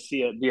loved to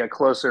see it be a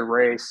closer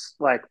race,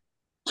 like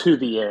to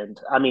the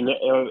end. I mean,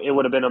 it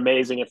would have been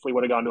amazing if we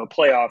would have gone to a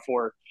playoff,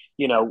 or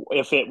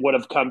if it would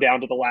have come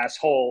down to the last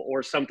hole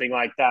or something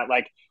like that.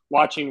 Like,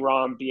 watching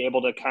Rahm be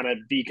able to kind of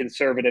be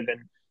conservative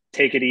and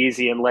take it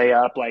easy and lay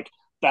up like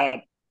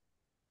that.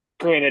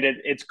 Granted,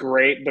 it's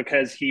great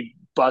because he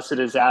busted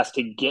his ass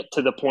to get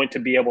to the point to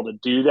be able to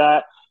do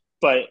that.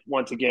 But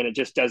once again, it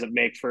just doesn't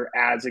make for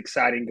as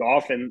exciting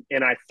golf. And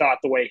I thought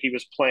the way he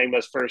was playing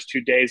those first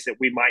 2 days that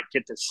we might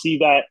get to see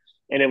that.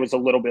 And it was a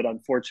little bit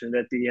unfortunate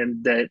at the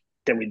end that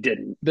we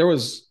didn't. There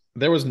was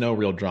no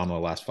real drama the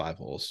last 5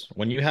 holes.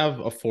 When you have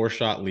a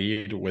 4-shot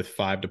lead with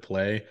 5 to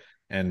play,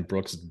 and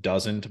Brooks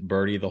doesn't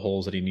birdie the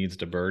holes that he needs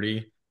to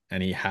birdie,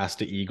 and he has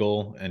to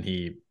eagle, and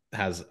he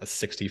has a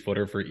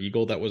 60-footer for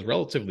eagle that was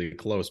relatively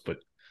close, but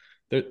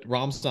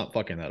Rahm's not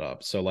fucking that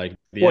up. So like,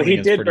 the Well, he ending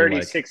is did pretty birdie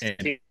like,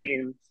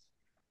 16,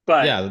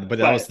 but yeah, but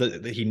that was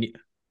he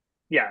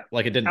yeah,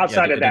 like, it didn't, yeah,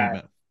 outside it of didn't that,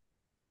 matter.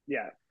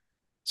 yeah.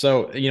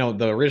 So,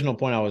 the original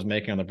point I was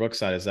making on the Brooks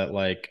side is that,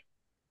 like,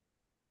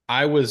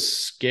 I was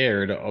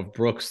scared of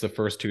Brooks the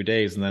first 2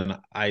 days, and then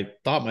I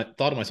thought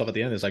to myself at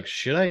the end, is like,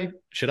 should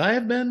I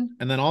have been?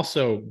 And then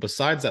also,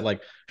 besides that,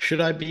 like,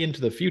 should I be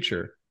into the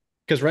future?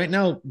 Because right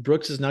now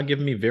Brooks is now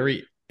giving me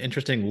very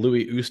interesting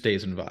Louis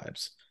Oosthuizen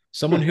vibes.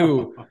 Someone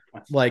who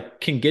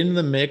like can get in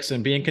the mix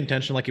and be in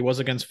contention, like he was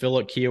against Phil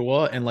at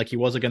Kiowa and like he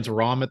was against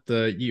Rahm at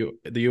the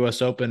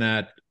U.S. Open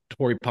at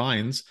Torrey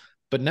Pines,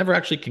 but never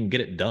actually can get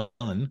it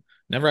done.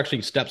 Never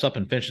actually steps up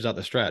and finishes out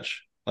the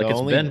stretch. The Like, it's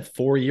only been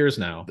 4 years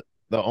now.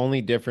 the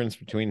only difference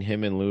between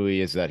him and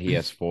Louis is that he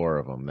has 4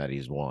 of them that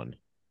he's won.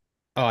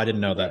 Oh, I didn't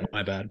know that.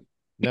 My bad.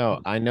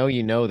 No, I know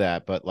you know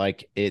that, but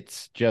like,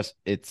 it's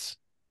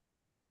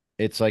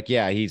like,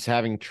 yeah, he's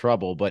having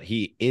trouble, but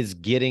he is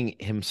getting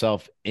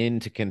himself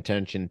into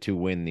contention to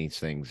win these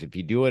things. If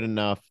you do it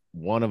enough,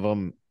 one of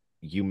them,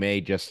 you may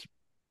just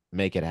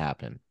make it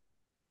happen.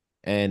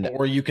 And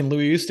Or you can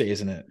Louis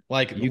stays in it.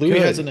 Like you could.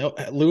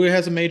 Louis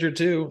has a major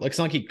too. Like it's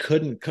not like he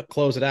couldn't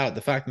close it out.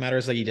 The fact of the matter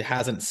is that he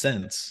hasn't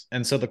since.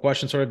 And so the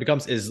question sort of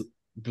becomes: is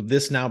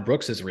this now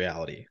Brooks's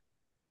reality?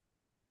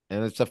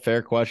 And it's a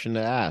fair question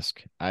to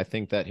ask. I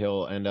think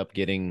he'll end up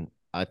getting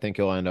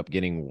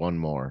one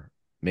more,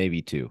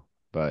 maybe two,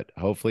 but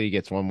hopefully he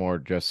gets one more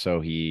just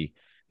so he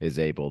is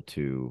able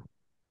to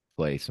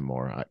play some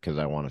more because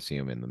I want to see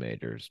him in the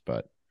majors.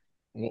 But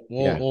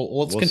yeah,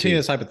 Let's we'll continue see.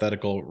 this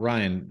hypothetical.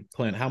 Ryan,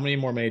 Clint, how many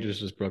more majors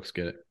does Brooks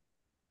get?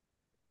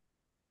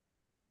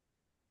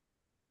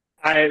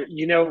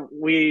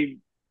 We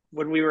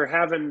when we were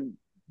having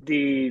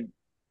the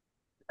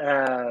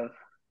uh,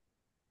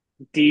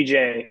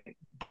 DJ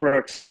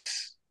Brooks,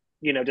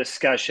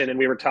 discussion, and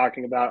we were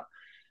talking about,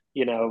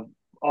 you know,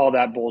 all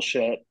that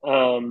bullshit.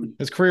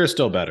 His career is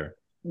still better.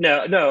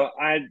 No, no,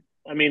 I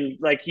mean,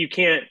 like, you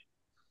can't.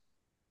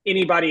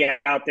 Anybody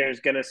out there is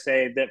going to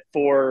say that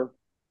four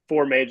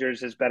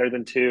majors is better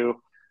than two.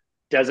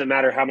 Doesn't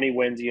matter how many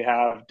wins you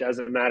have.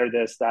 Doesn't matter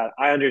this, that.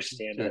 I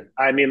understand it. Okay.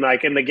 I mean,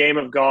 like, in the game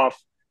of golf,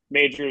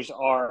 majors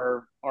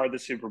are the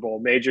Super Bowl.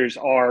 Majors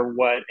are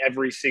what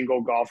every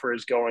single golfer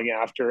is going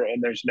after,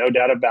 and there's no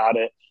doubt about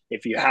it.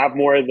 If you have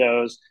more of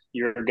those,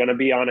 you're going to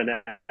be on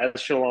an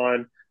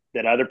echelon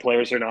that other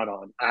players are not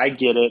on. I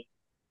get it.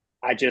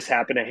 I just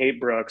happen to hate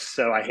Brooks,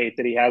 so I hate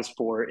that he has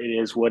four. It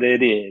is what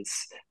it is.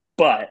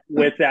 But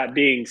with that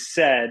being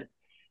said,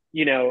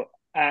 you know,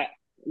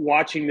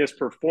 watching this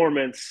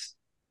performance,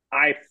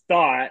 I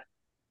thought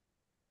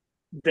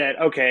that,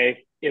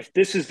 okay, if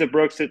this is the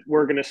Brooks that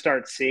we're going to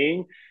start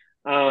seeing,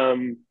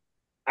 um,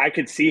 I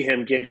could see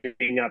him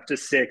getting up to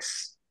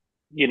six,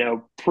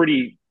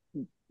 pretty.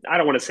 I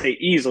don't want to say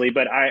easily,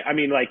 but I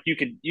mean, like,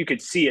 you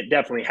could see it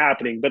definitely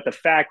happening. But the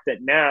fact that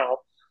now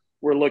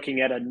we're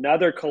looking at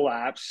another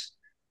collapse,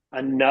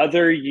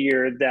 another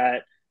year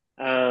that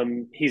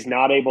he's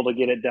not able to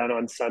get it done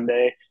on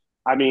Sunday.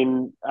 I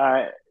mean,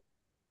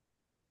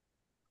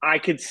 I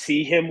could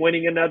see him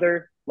winning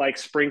another, like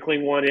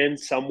sprinkling one in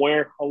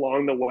somewhere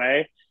along the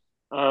way.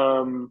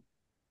 Um,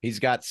 He's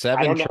got I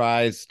seven don't know.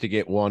 tries to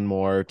get one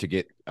more to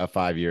get a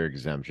 5-year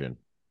exemption.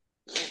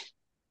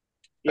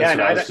 Yeah, That's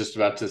and what I was just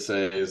about to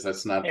say. Is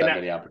that's not and that I,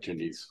 many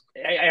opportunities.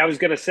 I was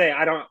gonna say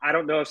I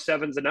don't know if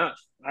seven's enough.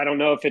 I don't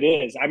know if it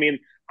is. I mean,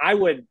 I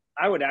would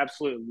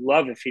absolutely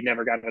love if he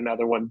never got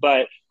another one,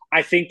 but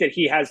I think that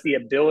he has the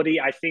ability.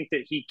 I think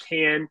that he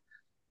can,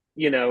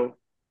 you know,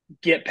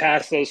 get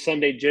past those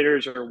Sunday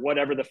jitters or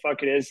whatever the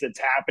fuck it is that's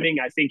happening.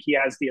 I think he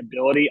has the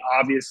ability.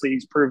 Obviously,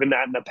 he's proven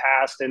that in the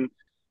past, and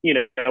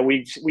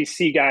we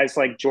see guys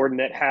like Jordan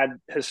that had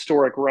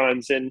historic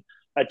runs in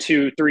a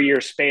 2-3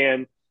 year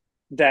span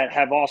that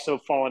have also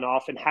fallen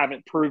off and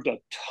haven't proved a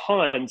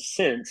ton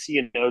since.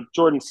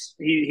 Jordan's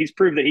he's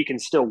proved that he can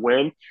still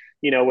win.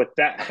 With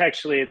that,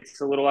 actually,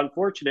 it's a little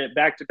unfortunate.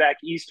 Back to back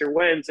Easter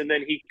wins, and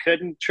then he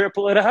couldn't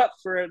triple it up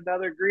for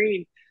another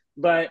green.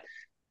 But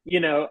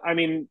I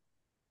mean,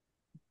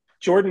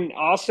 Jordan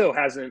also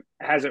hasn't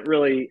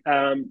really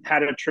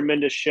had a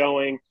tremendous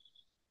showing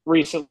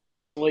recently,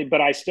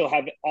 but I still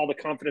have all the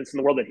confidence in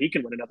the world that he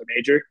can win another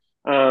major.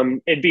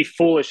 It'd be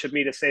foolish of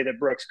me to say that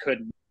Brooks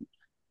couldn't,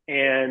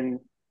 and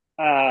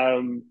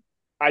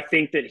I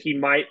think that he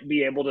might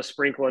be able to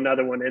sprinkle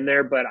another one in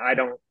there, but I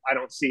don't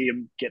see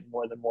him getting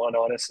more than one,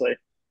 honestly.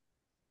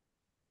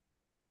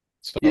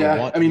 So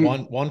Yeah, I mean,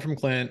 one from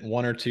Clint,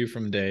 one or two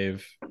from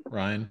Dave.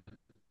 Ryan.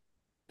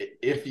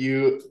 if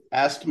you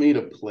asked me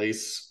to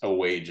place a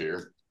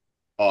wager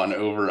on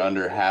over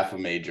under half a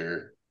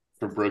major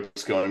for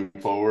Brooks going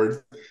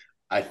forward,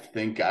 I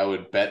think I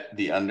would bet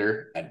the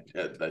under.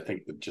 I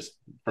think that just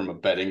from a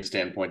betting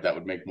standpoint, that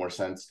would make more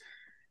sense.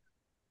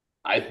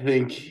 I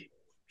think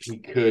he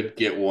could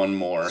get one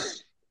more.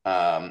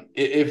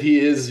 If he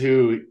is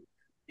who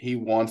he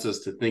wants us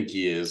to think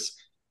he is,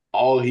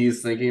 all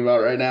he's thinking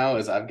about right now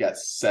is I've got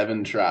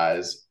 7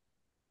 tries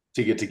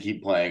to get to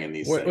keep playing in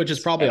these Which is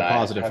things, probably and a I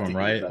positive have for to him,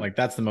 get it right? done. Like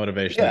that's the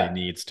motivation that he Yeah,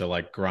 needs to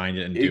like grind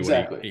it and do what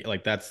exactly.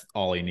 like that's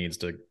all he needs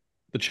to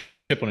the chip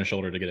on his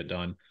shoulder to get it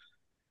done.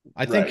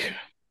 I Right. think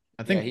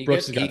I Yeah, think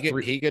Brooks has got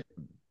three.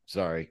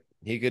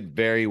 he could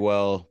very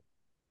well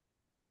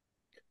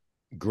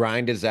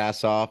grind his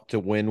ass off to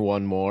win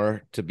one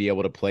more to be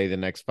able to play the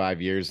next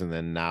 5 years and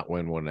then not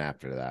win one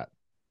after that.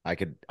 I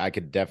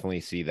could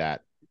definitely see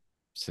that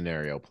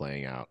scenario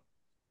playing out.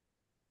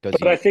 Does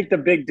But I he think the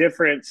big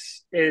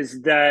difference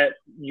is that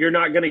you're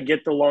not going to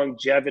get the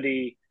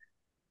longevity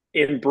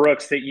in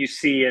Brooks that you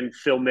see in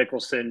Phil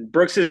Mickelson.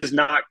 Brooks is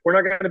not. We're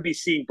not going to be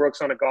seeing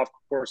Brooks on a golf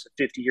course at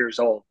 50 years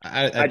old.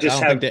 I I just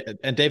don't think have. that,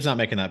 and Dave's not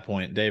making that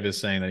point. Dave is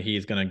saying that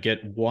he's going to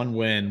get one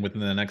win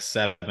within the next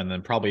 7, and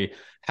then probably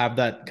have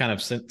that kind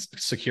of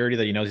security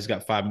that he knows he's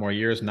got 5 more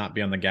years, not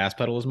be on the gas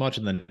pedal as much,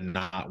 and then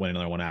not win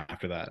another one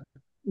after that.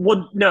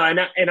 Well, no,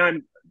 and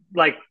I'm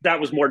like, that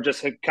was more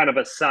just a kind of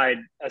a side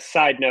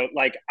note.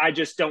 Like, I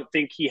just don't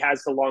think he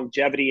has the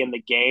longevity in the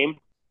game,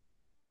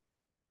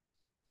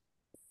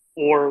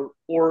 or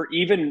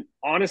even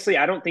honestly,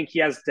 I don't think he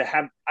has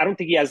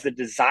the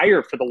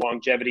desire for the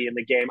longevity in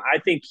the game. I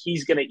think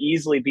he's going to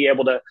easily be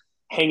able to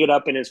hang it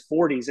up in his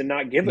 40s and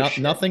not give a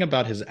shit. Nothing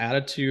about his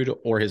attitude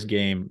or his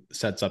game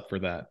sets up for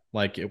that.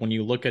 Like when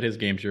you look at his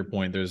game, to your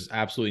point, there's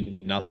absolutely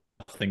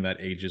nothing that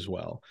ages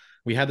well.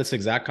 We had this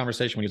exact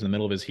conversation when he was in the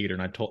middle of his heater,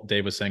 and I told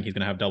Dave was saying he's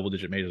going to have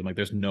double-digit majors. I'm like,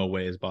 there's no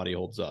way his body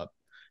holds up.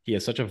 He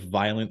has such a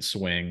violent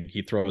swing.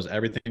 He throws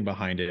everything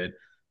behind it.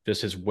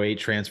 Just his weight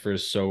transfer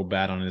is so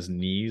bad on his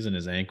knees and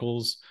his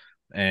ankles,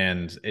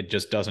 and it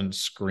just doesn't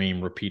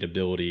scream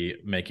repeatability.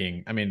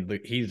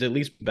 He's at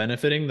least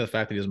benefiting the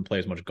fact that he doesn't play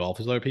as much golf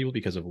as other people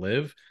because of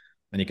live,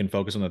 and he can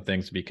focus on the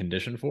things to be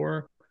conditioned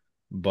for.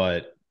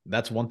 But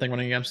that's one thing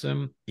running against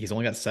him. He's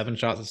only got 7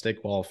 shots to stay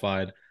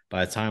qualified.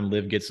 By the time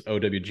Liv gets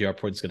OWGR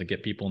points, it's going to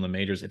get people in the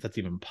majors, if that's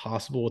even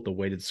possible with the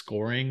weighted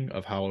scoring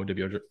of how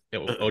OWR,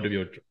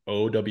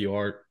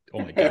 oh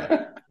my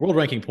God, world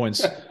ranking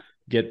points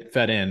get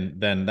fed in,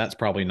 then that's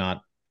probably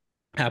not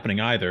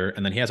happening either.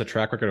 And then he has a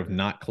track record of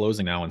not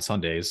closing now on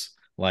Sundays.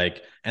 And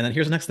then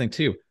here's the next thing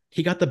too.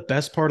 He got the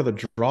best part of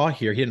the draw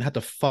here. He didn't have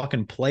to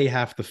fucking play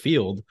half the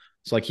field.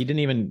 So he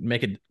didn't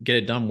even get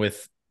it done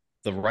with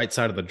the right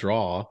side of the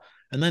draw.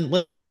 And then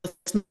let's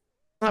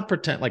not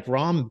pretend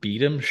Rahm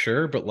beat him,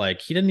 sure, but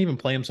he didn't even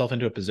play himself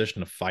into a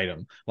position to fight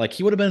him.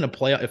 He would have been in a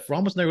playoff. If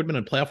Rahm was there, would have been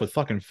in a playoff with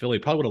fucking Philly,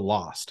 probably would have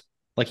lost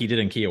like he did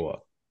in Kiowa.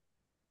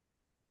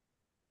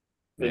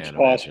 It's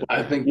possible.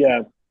 I think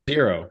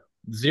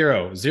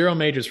Zero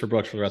majors for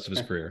Brooks for the rest of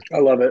his career. I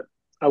love it.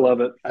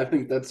 I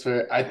think that's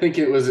fair. I think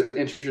it was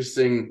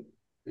interesting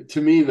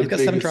to me. The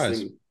biggest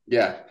thing,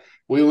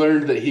 we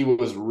learned that he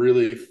was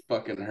really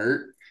fucking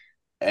hurt,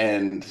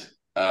 and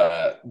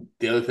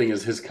the other thing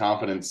is his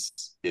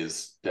confidence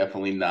is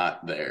definitely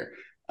not there.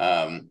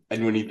 And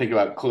when you think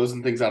about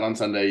closing things out on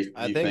Sunday,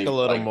 I think a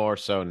little more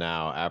so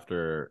now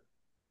after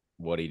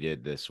what he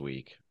did this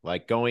week,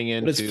 going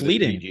into the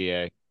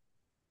PGA.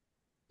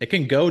 It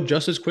can go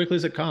just as quickly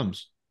as it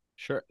comes.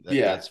 Sure.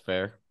 That's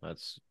fair.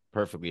 That's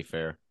perfectly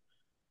fair.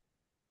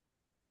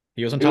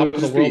 He was on top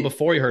of the world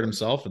before he hurt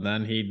himself, and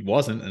then he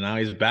wasn't, and now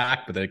he's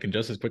back, but it can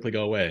just as quickly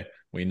go away.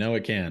 We know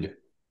it can.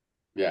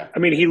 Yeah. I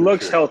mean, he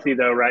looks healthy,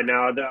 though, right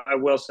now. I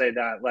will say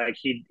that.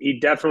 He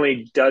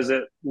definitely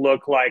doesn't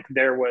look like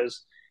there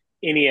was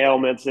any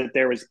ailments, that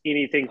there was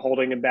anything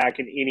holding him back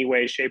in any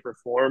way, shape, or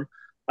form,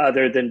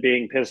 other than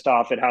being pissed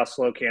off at how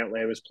slow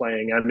Cantlay was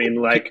playing. I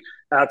mean,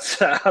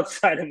 outside of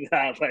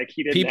that,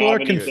 he didn't.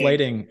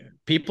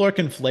 People are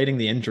conflating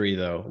the injury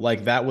though.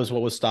 That was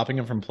what was stopping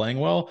him from playing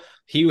well.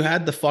 He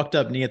had the fucked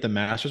up knee at the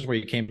Masters where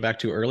he came back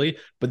too early,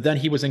 but then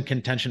he was in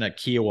contention at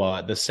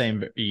Kiowa the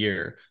same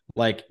year.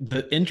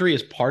 The injury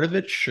is part of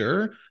it,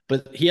 sure,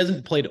 but he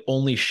hasn't played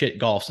only shit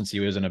golf since he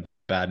was in a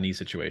bad knee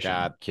situation.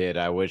 God, kid,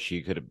 I wish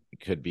you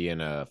could be in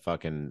a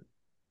fucking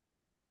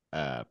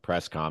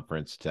press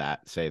conference to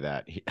say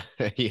that.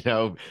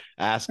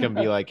 Ask him,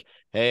 be like,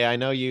 hey, I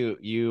know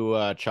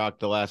you chalked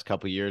the last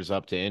couple years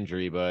up to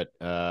injury, but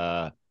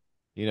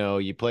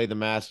you played the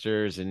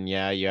Masters and you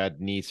had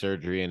knee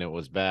surgery and it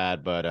was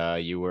bad,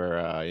 but you were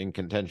in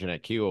contention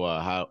at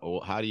Kiowa.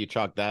 How do you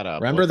chalk that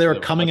up? Remember, they were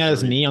coming at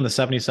his knee on the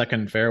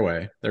 72nd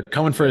fairway. They're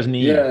coming for his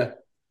knee.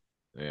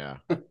 Yeah.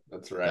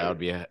 That's right. That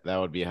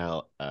would be a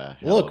hell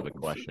of a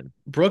question.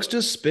 Brooks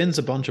just spins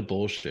a bunch of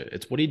bullshit.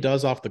 It's what he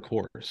does off the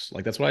course.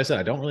 That's what I said.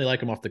 I don't really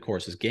like him off the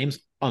course. His game's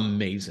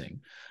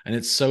amazing, and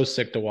it's so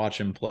sick to watch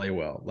him play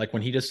well.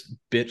 When he just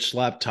bitch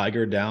slapped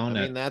Tiger down.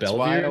 That's Bellevue.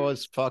 Why I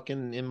was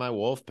fucking in my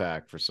wolf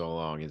pack for so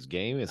long. His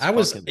game is.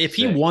 If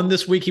he won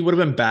this week, he would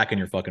have been back in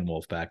your fucking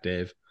wolf pack,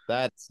 Dave.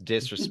 That's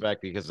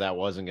disrespect because that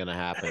wasn't going to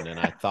happen, and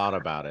I thought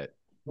about it.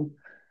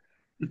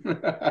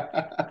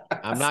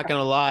 I'm not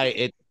gonna lie,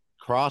 it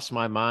crossed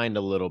my mind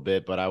a little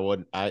bit, but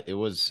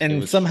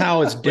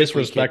somehow it's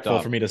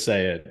disrespectful for me to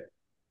say it.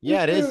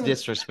 Yeah, it is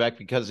disrespect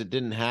because it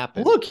didn't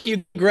happen. Look,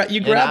 you grab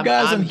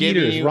guys on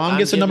heaters. Rahm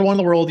gets the number one in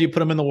the world. You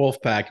put him in the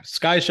wolf pack.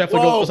 Sky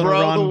Scheffler goes on a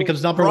run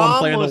because number one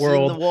player in the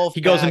world.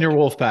 He goes in your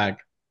wolf pack.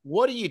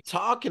 What are you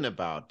talking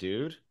about,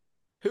 dude?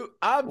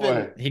 I've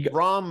been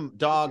Rahm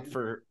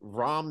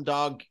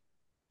dog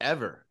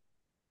ever.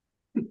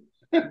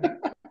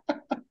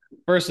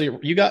 Firstly,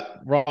 you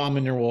got Rahm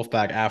in your wolf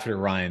pack after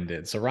Ryan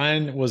did. So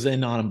Ryan was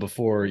in on him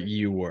before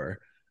you were.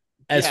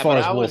 As far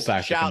as wolf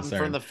packs are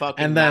concerned, from the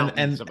fucking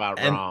mountains about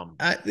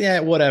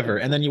Rahm. Whatever.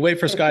 And then you wait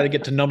for Sky to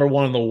get to number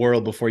one in the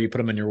world before you put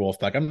him in your wolf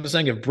pack. I'm just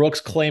saying, if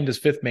Brooks claimed his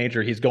 5th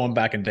major, he's going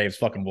back in Dave's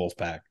fucking wolf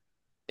pack.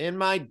 In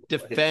my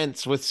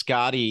defense with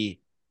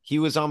Scotty, he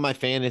was on my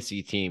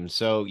fantasy team,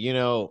 so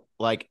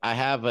I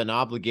have an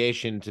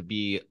obligation to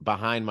be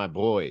behind my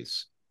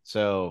boys.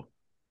 So,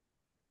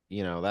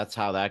 that's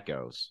how that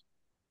goes.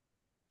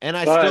 And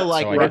I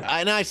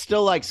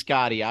still like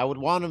Scotty. I would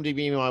want him to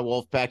be in my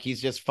wolf pack. He's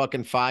just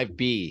fucking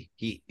 5B.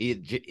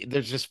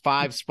 There's just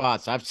 5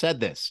 spots. I've said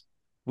this.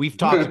 We've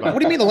talked about. What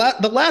do you mean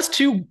the last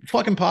 2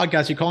 fucking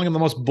podcasts? You're calling him the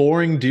most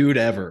boring dude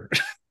ever.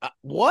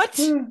 What?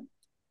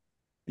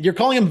 You're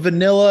calling him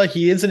vanilla.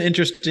 He isn't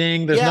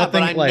interesting. There's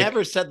nothing. But I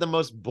never said the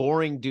most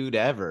boring dude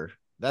ever.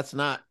 That's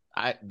not.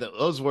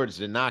 Those words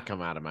did not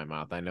come out of my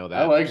mouth. I know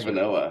that. I like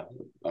vanilla.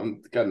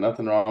 I'm got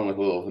nothing wrong with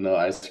a little vanilla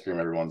ice cream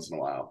every once in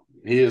a while.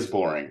 He is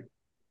boring.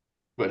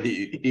 but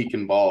he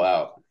can ball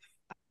out.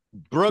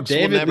 Brooks will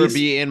Dave, at never least-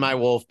 be in my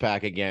wolf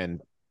pack again,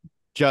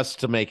 just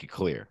to make it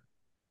clear.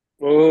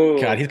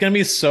 God, he's gonna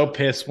be so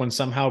pissed when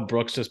somehow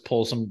Brooks just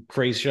pulls some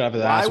crazy shit out of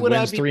his Why ass, would I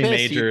wins be 3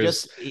 pissed?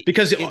 majors.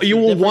 Because it's you a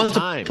will different want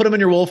time. to put him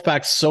in your wolf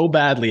pack so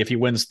badly if he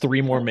wins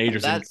 3 more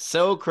majors. That's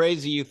so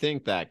crazy you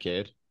think that,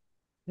 kid.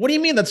 What do you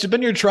mean? That's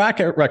been your track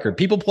record.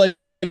 People play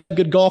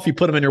good golf, you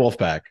put them in your wolf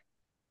pack.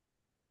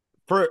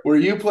 Were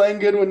you playing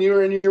good when you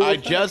were in your wolf I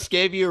pack? just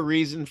gave you a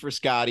reason for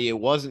Scotty. It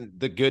wasn't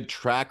the good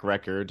track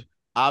record.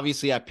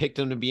 Obviously, I picked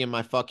him to be in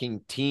my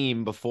fucking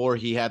team before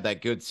he had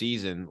that good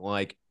season.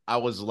 Like, I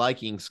was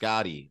liking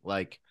Scotty.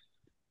 Like,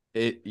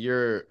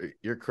 you're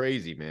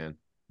crazy, man.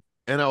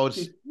 And I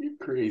was You're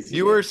crazy.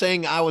 you were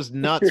saying I was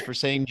nuts for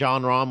saying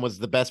John Rahm was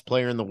the best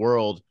player in the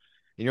world.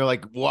 And you're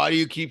like, why do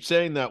you keep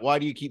saying that? Why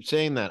do you keep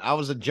saying that? I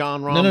was a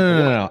John Rahm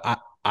No.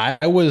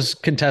 I was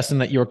contesting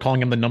that you were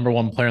calling him the number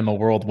 1 player in the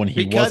world when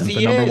he because wasn't the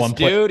he number is, 1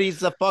 player. dude. He's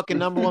the fucking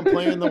number 1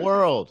 player in the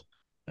world.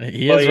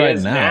 He is right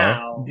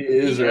now. He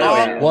is He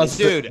right now.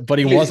 dude, But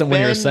he he's wasn't when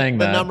you were been saying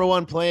the that. number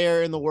 1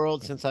 player in the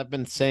world since I've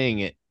been saying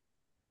it.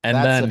 And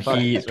That's then a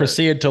fucking he dessert.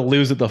 proceeded to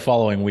lose it the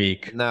following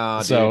week.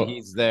 No, So dude,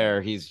 he's there.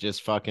 He's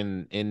just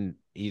fucking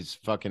he's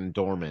fucking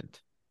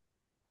dormant.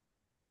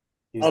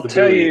 I'll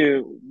tell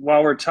you,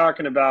 while we're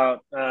talking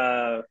about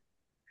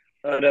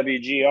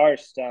OWGR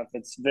stuff,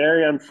 it's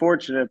very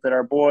unfortunate that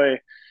our boy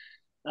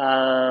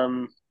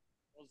Zalatoris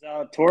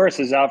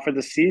is out for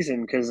the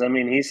season because I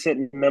mean he's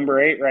sitting number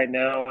 8 right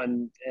now,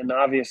 and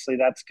obviously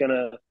that's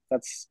gonna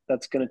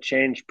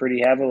change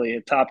pretty heavily.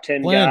 A top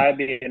 10 Glenn, guy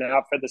being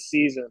out for the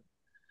season.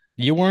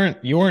 you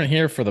weren't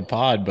here for the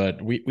pod,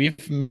 but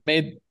we've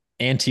made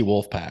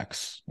anti-wolf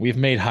packs. We've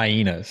made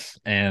hyenas,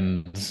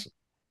 and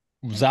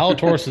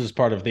Zalatoris is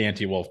part of the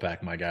anti-wolf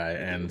pack, my guy,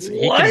 and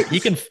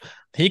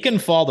he can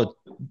fall to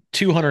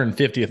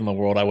 250th in the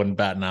world. I wouldn't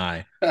bat an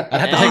eye. I'd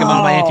have to take him out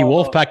of my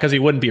anti-wolf pack because he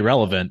wouldn't be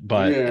relevant.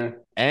 But yeah.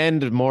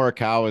 And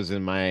Morikawa's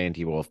in my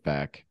anti-wolf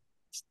pack.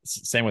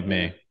 Same with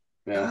me.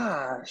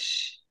 Yeah.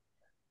 Gosh,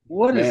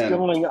 what is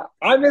going on?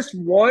 I missed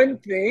one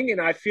thing,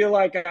 and I feel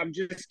like I'm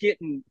just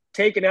getting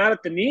taken out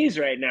at the knees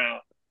right now.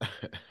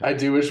 I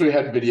do wish we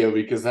had video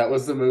because that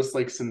was the most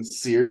like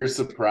sincere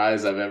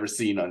surprise I've ever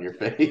seen on your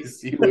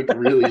face. You look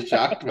really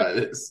shocked by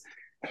this.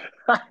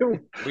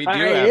 We do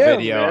have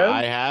video. Man.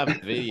 I have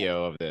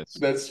video of this.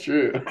 That's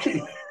true.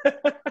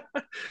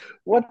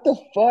 What the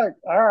fuck?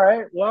 All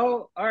right.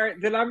 Well, all right.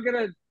 Then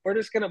we're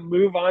just gonna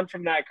move on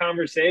from that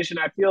conversation.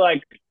 I feel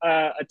like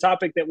a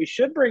topic that we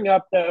should bring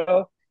up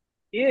though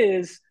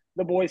is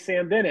the boy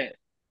Sam Bennett.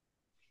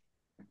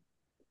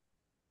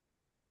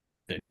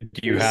 Do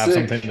you have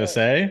something to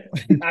say?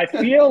 I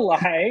feel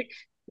like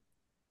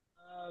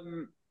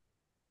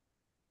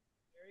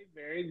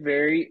very,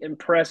 very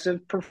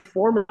impressive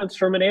performance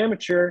from an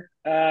amateur,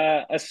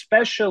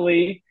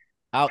 especially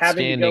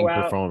outstanding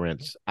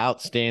performance.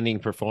 Outstanding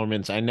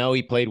performance. I know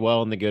he played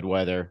well in the good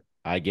weather.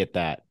 I get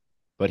that.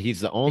 But he's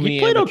the only he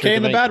played okay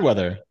in the bad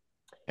weather.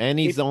 And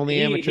he's the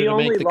only amateur to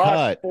make the cut. He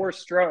only lost 4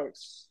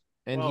 strokes.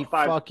 And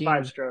well, he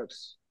 5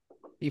 strokes.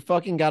 He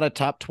fucking got a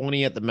top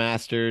 20 at the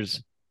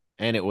Masters.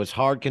 And it was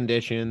hard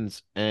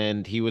conditions,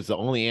 and he was the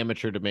only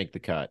amateur to make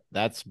the cut.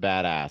 That's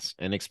badass.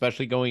 And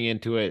especially going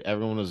into it,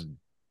 everyone was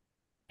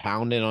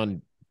pounding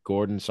on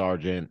Gordon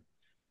Sargent.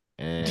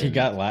 And he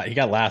got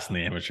last in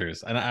the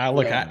amateurs. And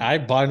I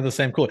bought into the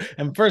same cool.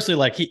 And firstly,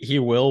 like he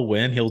will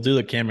win. He'll do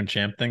the Cameron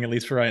Champ thing, at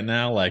least for right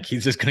now. Like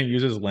he's just going to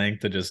use his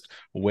length to just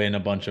win a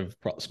bunch of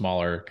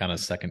smaller kind of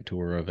second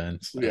tour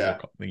events. Yeah.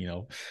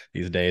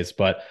 These days.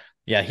 But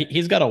yeah,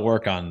 he's got to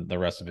work on the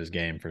rest of his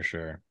game for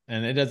sure.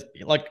 And it does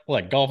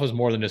like golf is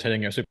more than just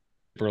hitting it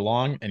super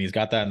long, and he's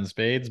got that in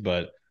spades,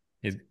 but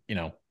he's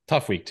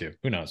tough week too.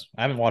 Who knows?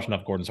 I haven't watched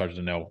enough Gordon Sargent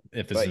to know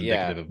if this is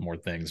indicative of more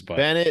things. But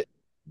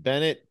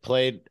Bennett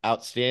played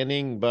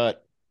outstanding,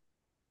 but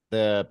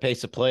the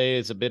pace of play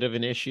is a bit of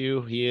an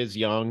issue. He is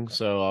young,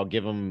 so I'll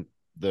give him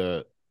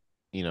the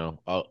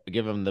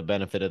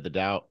benefit of the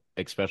doubt.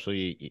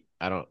 Especially,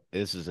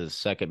 this is his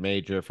second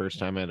major, first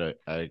time at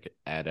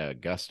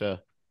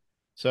Augusta.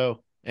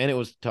 So, and it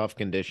was tough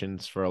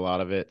conditions for a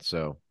lot of it.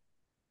 So,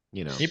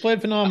 he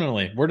played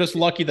phenomenally. We're just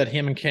lucky that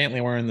him and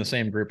Cantley were in the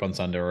same group on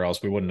Sunday, or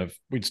else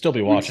we'd still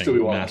be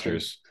watching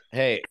Masters.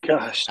 Hey,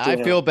 gosh,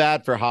 I feel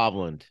bad for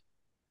Hovland.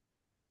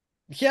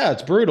 Yeah,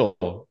 it's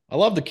brutal. I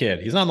love the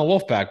kid. He's not in the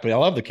wolf pack, but I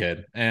love the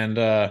kid. And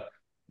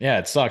yeah,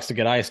 it sucks to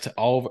get iced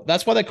all over.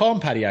 That's why they call him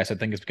Patty Ice, I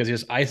think, is because he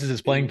just ices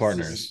his playing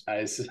partners.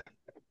 Ice.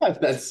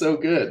 That's so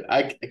good.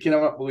 I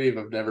cannot believe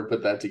I've never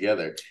put that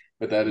together.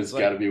 But that has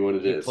got to be what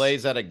it is. He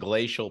plays at a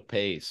glacial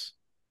pace.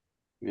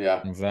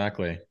 Yeah.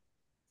 Exactly.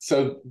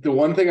 So the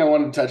one thing I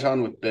wanted to touch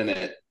on with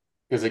Bennett,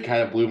 because it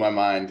kind of blew my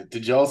mind.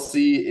 Did y'all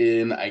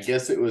see I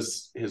guess it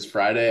was his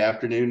Friday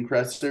afternoon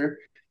presser,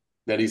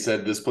 that he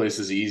said this place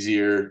is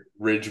easier,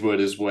 Ridgewood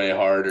is way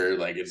harder,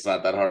 like it's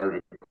not that hard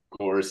of a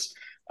course.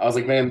 I was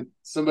like, man,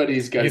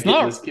 somebody's got to get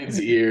in this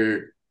kid's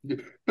ear.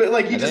 But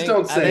like,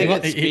 don't say I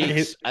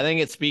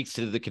think it speaks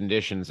to the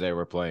conditions they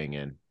were playing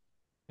in.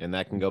 and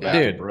that can go back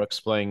to Dude. Brooks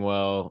playing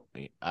well.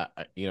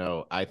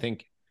 I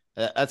think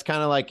that's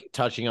kind of like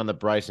touching on the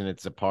Bryson.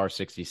 It's a par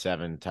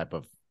 67 type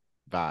of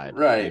vibe,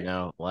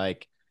 Right.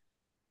 like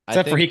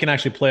Except for he can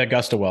actually play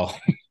Augusta well.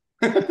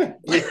 Yeah,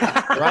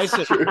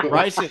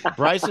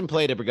 Bryson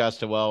played at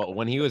Augusta well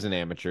when he was an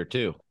amateur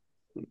too.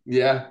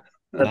 Yeah,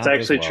 That's Not this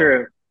actually well.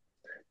 true.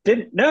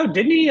 Didn't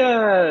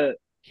he?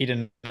 He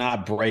did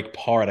not break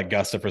par at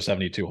Augusta for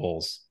 72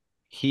 holes.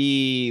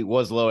 He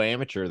was low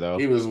amateur though.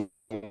 he was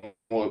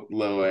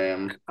low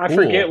am. I Cool.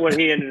 forget what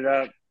he ended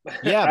up.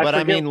 Yeah, but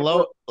I mean,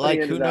 low. what he Like,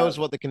 who ended knows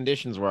up. what the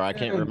conditions were? I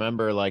can't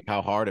remember like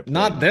how hard it played.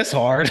 Not this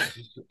hard.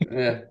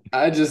 Yeah,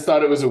 I just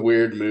thought it was a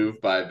weird move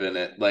by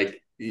Bennett.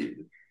 Like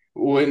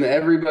when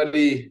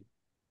everybody,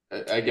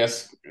 I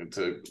guess it's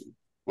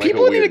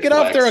People need to get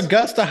off their flex.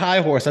 Augusta high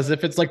horse as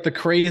if it's like the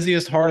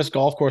craziest, hardest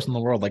golf course in the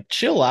world. Like,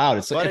 chill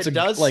out. But it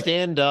does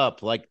stand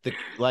up. Like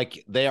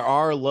they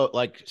are low,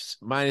 like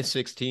minus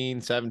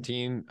 16,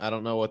 17. I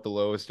don't know what the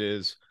lowest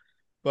is,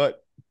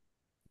 but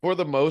for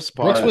the most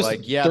part, Brooks was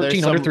like, yeah,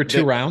 1,300 through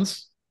 2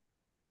 rounds.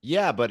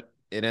 Yeah, but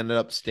it ended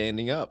up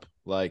standing up.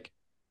 Like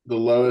The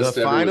lowest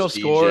the ever final was DJ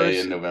scores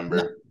in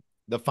November.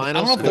 The I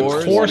final don't know if the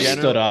scores course gener-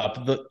 stood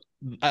up.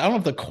 I don't know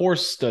if the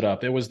course stood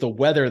up. It was the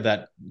weather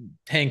that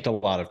tanked a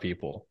lot of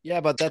people. Yeah,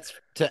 but that's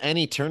to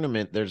any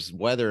tournament. There's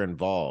weather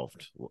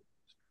involved.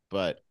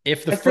 But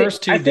If the I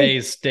first think- 2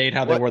 days stayed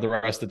how they were the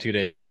rest of the 2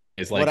 days,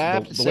 like what I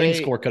have to the winning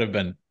say- score could have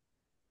been.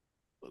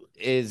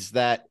 is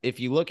that if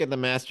you look at the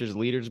Masters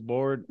leaders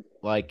board,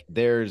 like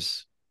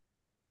there's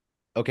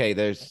a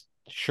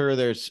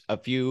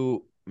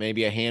few,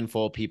 maybe a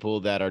handful of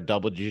people that are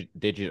double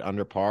digit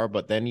under par,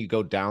 but then you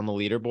go down the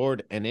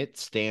leaderboard and it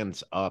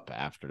stands up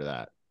after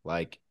that.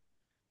 Like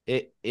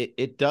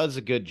it does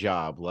a good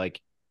job.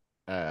 Like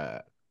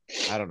I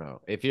don't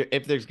know.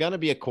 If there's gonna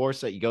be a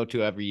course that you go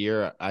to every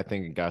year, I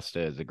think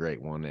Augusta is a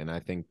great one, and I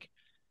think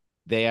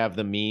they have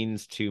the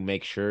means to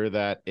make sure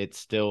that it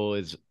still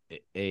is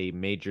a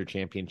major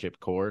championship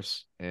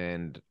course,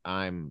 and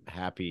I'm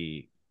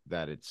happy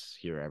that it's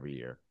here every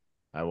year.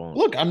 I won't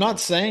Look, I'm not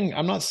saying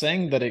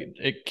that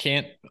it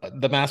can't,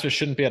 the Masters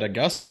shouldn't be at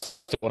Augusta.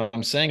 What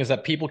I'm saying is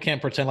that people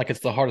can't pretend like it's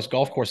the hardest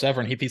golf course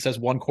ever. And if he says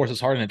one course is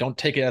hard, and don't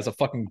take it as a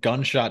fucking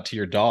gunshot to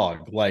your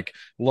dog. Like,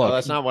 look, No,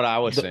 that's not what I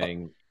was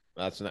saying.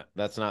 That's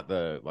not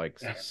the like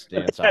stance I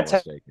That's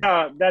was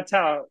taking. that's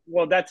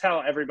how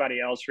everybody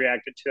else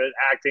reacted to it,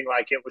 acting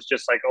like it was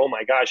just like, oh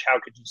my gosh,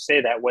 how could you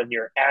say that when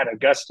you're at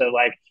Augusta?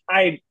 Like,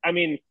 I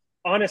mean,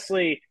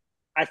 honestly,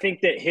 I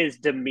think that his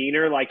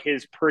demeanor, like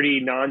his pretty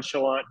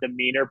nonchalant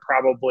demeanor,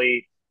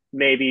 probably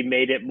maybe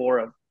made it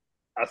more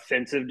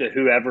offensive to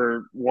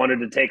whoever wanted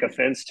to take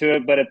offense to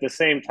it. But at the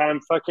same time,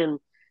 fucking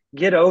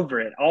get over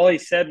it. All he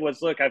said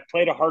was, look, I've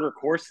played a harder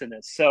course than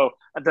this. So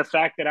the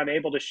fact that I'm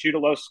able to shoot a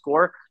low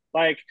score,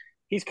 like,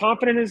 he's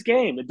confident in his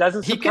game. It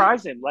doesn't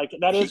surprise him. Like,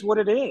 that is what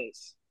it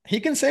is.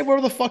 He can say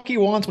whatever the fuck he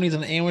wants when he's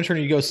an amateur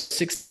and he goes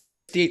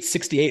 68,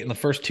 68 in the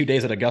first 2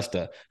 days at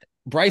Augusta.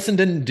 Bryson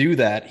didn't do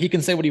that. He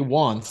can say what he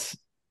wants.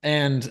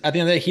 And at the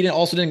end of the day, he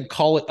also didn't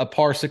call it a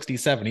par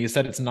 67. He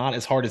said it's not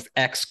as hard as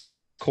X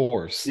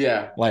course.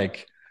 Yeah.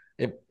 Like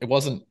it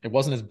wasn't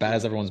as bad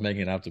as everyone's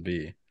making it out to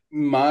be.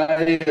 My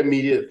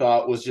immediate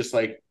thought was just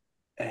like,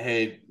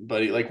 hey,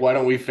 buddy, like, why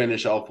don't we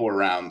finish all 4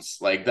 rounds?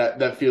 Like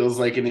that feels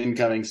like an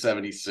incoming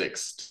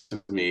 76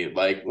 to me.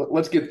 Like,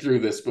 let's get through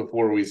this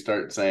before we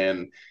start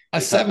saying a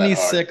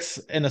 76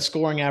 in a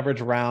scoring average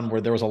round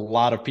where there was a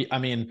lot of people. I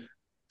mean,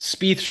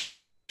 Spieth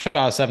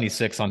shot a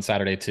 76 on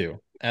Saturday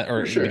too,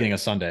 or the beginning of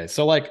Sunday.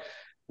 So like,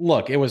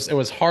 look, it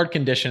was hard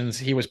conditions.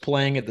 He was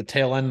playing at the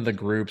tail end of the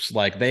groups.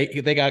 Like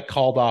they got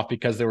called off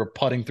because they were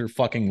putting through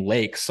fucking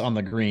lakes on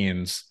the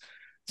greens.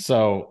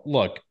 So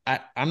look,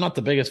 I'm not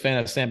the biggest fan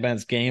of Sam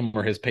Bennett's game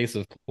or his pace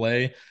of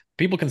play.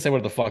 People can say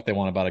what the fuck they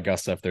want about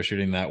Augusta if they're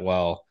shooting that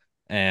well,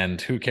 and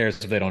who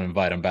cares if they don't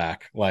invite him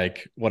back?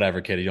 Like,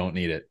 whatever, kid, you don't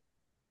need it.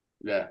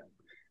 Yeah.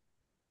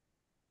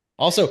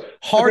 Also,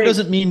 hard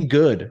doesn't mean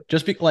good.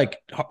 Just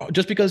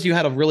because you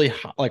had a really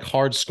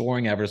hard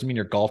scoring average doesn't mean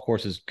your golf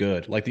course is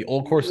good. Like the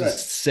old course is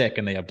sick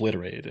and they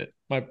obliterated it.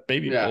 My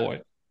baby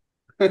boy.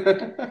 That's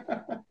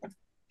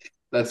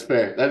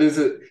fair. That is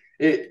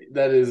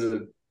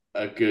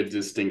a good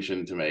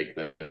distinction to make,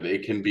 that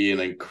it can be an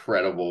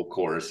incredible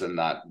course and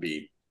not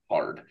be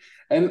hard.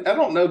 And I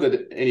don't know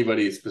that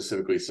anybody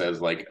specifically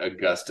says like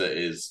Augusta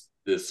is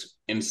this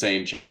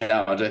insane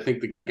challenge. I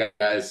think the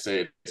guys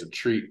say it's a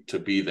treat to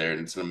be there, and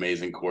it's an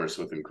amazing course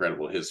with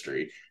incredible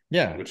history.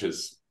 Yeah, which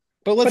is.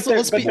 But let's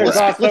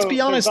be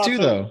honest too,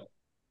 though.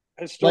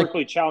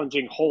 Historically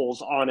challenging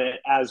holes on it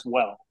as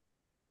well.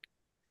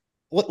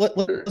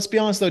 Let's be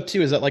honest though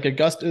too, is that like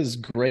Augusta is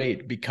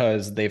great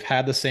because they've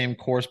had the same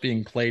course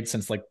being played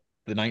since like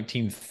the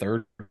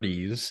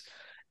 1930s,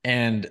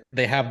 and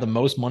they have the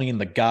most money in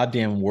the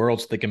goddamn world,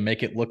 so they can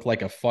make it look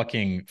like a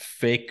fucking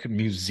fake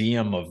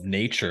museum of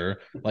nature.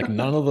 Like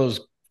none of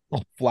those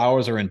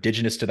flowers are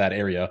indigenous to that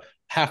area.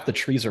 Half the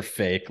trees are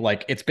fake.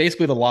 Like it's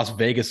basically the Las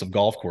Vegas of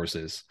golf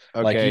courses.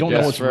 Okay, like you don't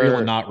know what's real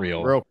and not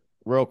real.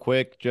 real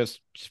quick, just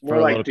for More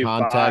a like little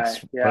Dubai.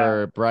 context Yeah.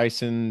 for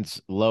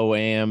Bryson's low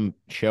am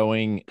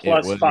showing,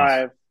 Plus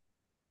five.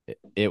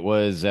 it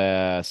was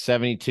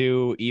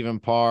 72 even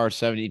par,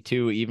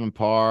 72 even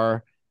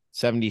par,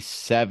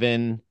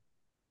 77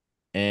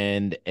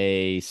 and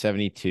a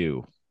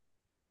 72.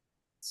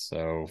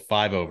 So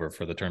 5 over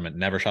for the tournament.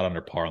 Never shot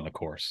under par on the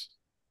course.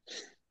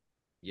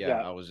 Yeah,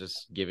 Yeah. I was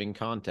just giving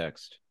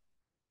context.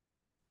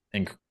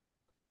 Inc-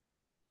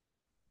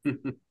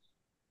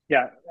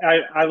 Yeah,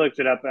 I looked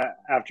it up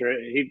after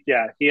it.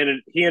 He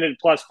ended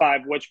plus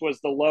five, which was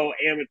the low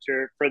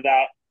amateur for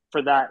that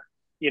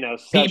People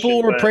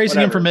session. were But praising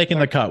him for whatever. making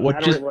the cut, I which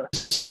don't is even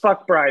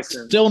fuck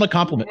Bryson. still an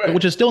accomplishment, Right.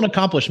 which is still an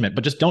accomplishment,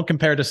 but just don't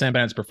compare it to Sam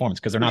Bennett's performance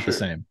because they're For not the sure.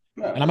 same.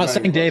 No, And I'm not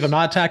saying even Dave, I'm close.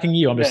 not attacking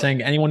you. I'm just Yeah.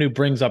 saying anyone who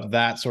brings up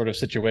that sort of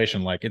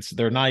situation, like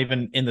they're not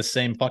even in the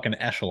same fucking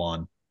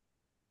echelon.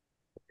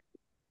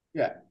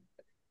 Yeah.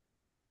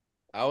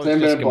 I was Sam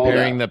just Bennett balled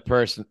comparing out.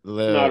 Not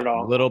the at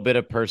all. little bit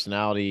of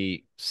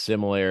personality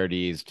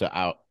similarities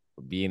to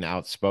being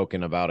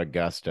outspoken about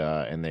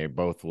Augusta, and they're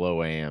both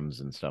low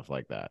AMs and stuff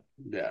like that.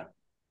 Yeah.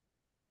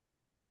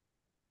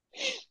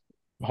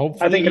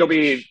 Hopefully, I think it'll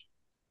be.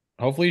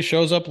 hopefully he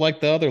shows up like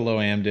the other low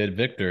am did,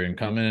 Victor, and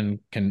come in and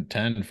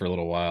contend for a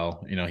little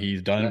while.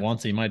 He's done it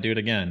once, he might do it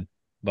again,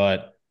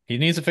 but he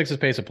needs to fix his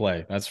pace of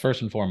play. That's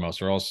first and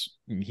foremost, or else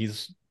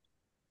he's.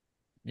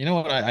 You know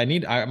what? I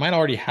might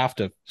already have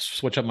to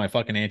switch up my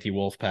fucking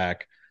anti-wolf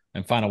pack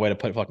and find a way to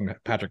put fucking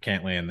Patrick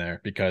Cantlay in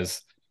there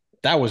because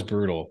that was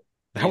brutal.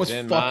 That He's was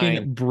in fucking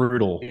mine.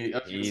 brutal.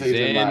 He's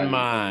in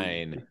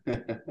mine.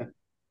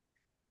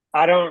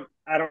 I don't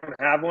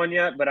have one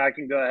yet, but I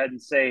can go ahead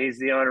and say he's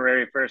the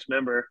honorary first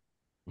member.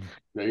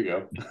 There you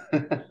go.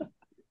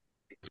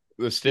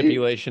 The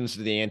stipulations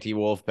to the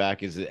anti-wolf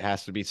pack is it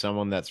has to be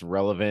someone that's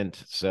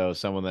relevant, so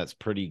someone that's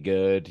pretty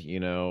good,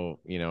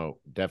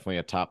 definitely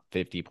a top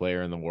 50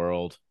 player in the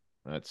world.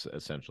 That's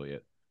essentially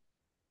it.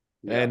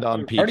 Yeah. And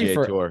on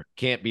PGA Tour,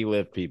 can't be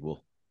live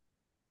people.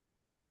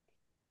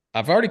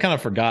 I've already kind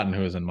of forgotten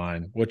who is in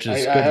mine, which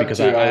is I good have because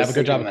too. I I have was a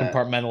good job of thinking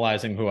that.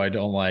 compartmentalizing who I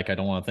don't like. I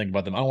don't want to think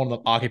about them. I don't want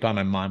to occupy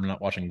my mind when I'm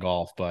not watching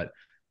golf, but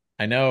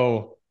I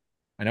know,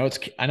 I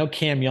know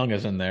Cam Young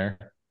is in there.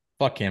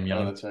 Fuck Cam Oh,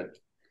 Young. that's right.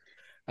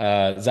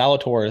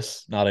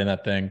 Zalatoris, not in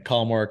that thing.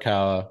 Colin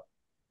Morikawa,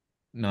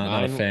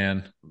 not a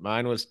fan.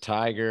 Mine was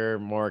Tiger,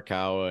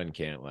 Morikawa, and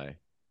Cantlay.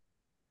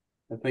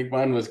 I think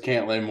mine was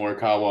Cantlay,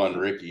 Morikawa,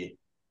 and Ricky.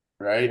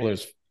 Right?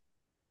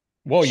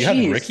 Whoa, you had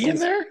Jeez. Ricky in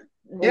there?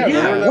 Yeah,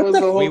 remember that what was the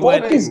the whole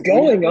fuck thing. is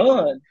going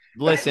on?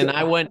 Listen,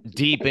 I went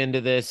deep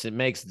into this. It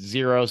makes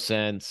zero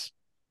sense.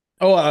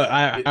 Oh,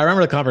 I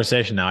remember the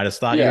conversation now. I just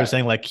thought you were Yeah.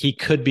 saying like he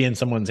could be in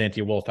someone's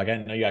anti-wolf. I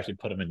didn't know you actually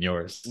put him in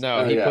yours. No,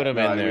 Oh, he yeah. put him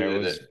No, in I there. It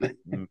muted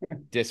was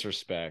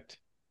disrespect.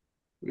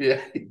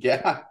 Yeah,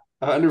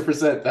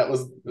 100%.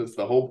 That's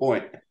the whole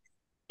point.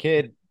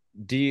 Kid,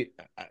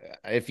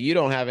 if you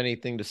don't have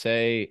anything to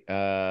say,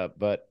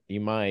 but you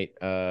might,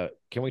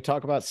 can we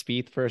talk about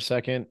Spieth for a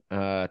second?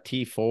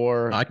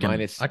 T4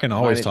 I can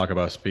always talk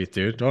about Spieth,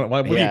 dude.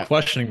 What are you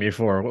questioning me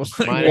for? What?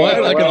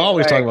 I can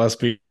always talk about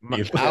Spieth.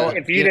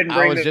 If you didn't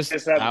bring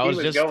this up, I he was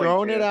was just going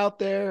throwing to. it out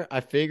there. I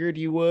figured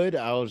you would.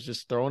 I was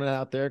just throwing it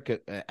out there.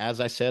 As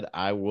I said,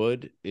 I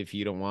would if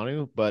you don't want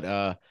to.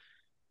 But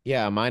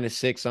yeah,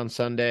 -6 on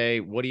Sunday.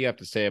 What do you have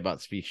to say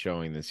about Spieth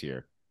showing this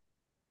year?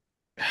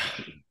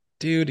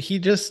 Dude,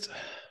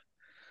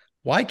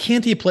 why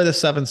can't he play the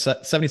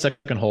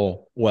 72nd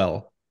hole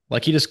well?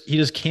 Like he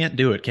just can't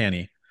do it, can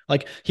he?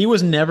 Like he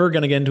was never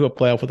going to get into a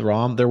playoff with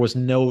Rahm. There was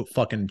no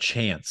fucking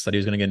chance that he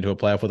was going to get into a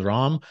playoff with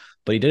Rahm,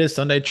 but he did his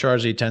Sunday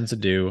charge that he tends to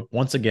do.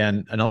 Once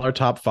again, another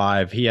top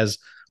five. He has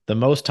the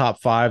most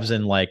top fives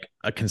in like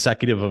a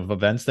consecutive of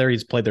events there.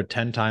 He's played there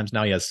 10 times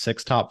now. He has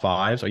 6 top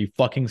fives. Are you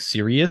fucking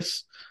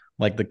serious?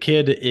 Like the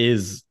kid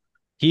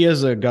he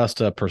is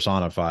Augusta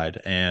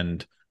personified,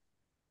 and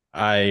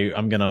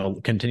I'm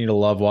gonna continue to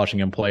love watching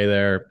him play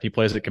there. He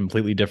plays it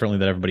completely differently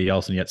than everybody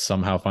else, and yet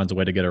somehow finds a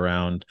way to get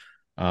around.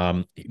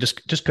 He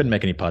just couldn't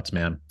make any putts,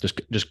 man.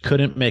 Just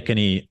couldn't make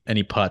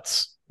any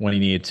putts when he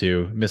needed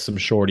to. Missed some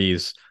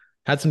shorties,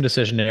 had some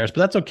decision errors,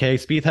 but that's okay.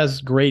 Spieth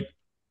has great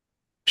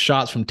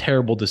shots from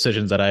terrible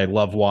decisions that I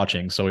love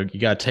watching. So you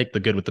gotta take the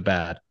good with the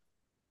bad.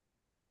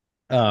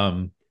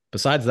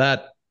 Besides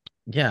that,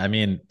 yeah, I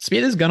mean,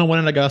 Spieth is gonna win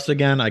in Augusta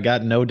again. I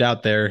got no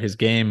doubt there. His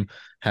game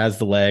has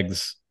the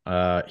legs.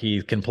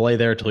 He can play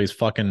there till he's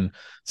fucking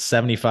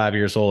 75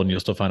 years old, and you'll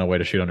still find a way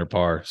to shoot under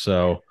par.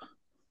 So,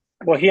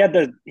 well, he had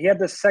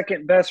the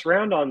second best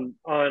round on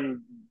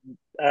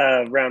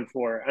round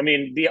 4. I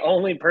mean, the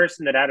only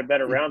person that had a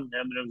better round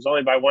than him, and it was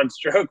only by 1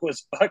 stroke,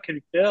 was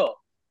fucking Phil.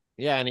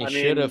 Yeah, and he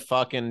should have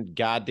fucking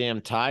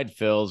goddamn tied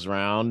Phil's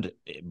round,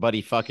 but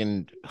he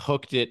fucking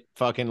hooked it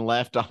fucking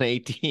left on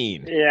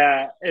 18.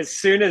 Yeah, as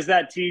soon as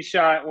that tee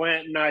shot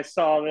went and I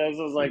saw this,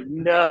 I was like,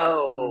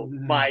 no,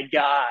 my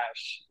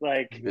gosh.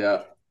 Like,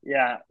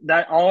 yeah,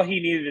 that all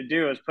he needed to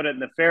do was put it in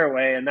the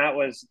fairway, and that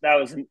was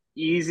an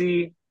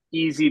easy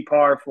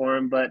par for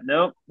him. But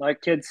nope,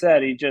 like Kid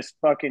said, he just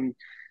fucking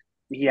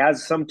he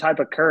has some type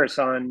of curse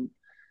on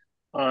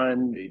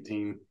on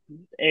 18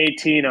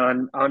 18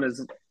 on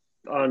his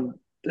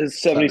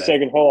Sunday.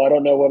 72nd hole. I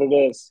don't know what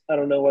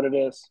it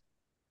is.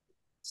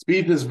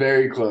 Spieth is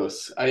very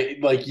close. I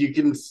like you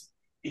can.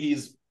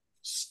 He's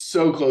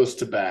so close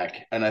to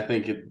back, and I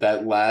think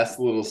that last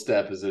little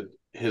step is that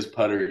his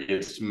putter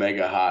gets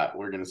mega hot.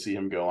 We're gonna see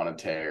him go on a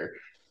tear.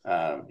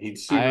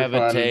 He's I super have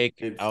a fun.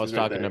 take. I It's was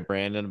right talking to there.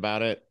 Brandon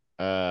about it.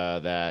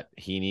 That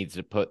he needs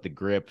to put the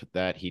grip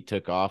that he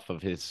took off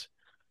of his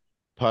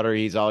putter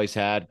he's always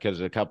had,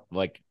 because a couple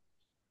like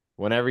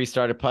whenever he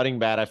started putting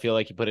bad, I feel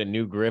like he put a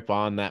new grip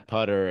on that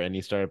putter and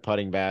he started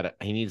putting bad.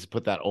 He needs to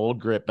put that old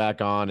grip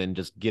back on and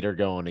just get her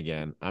going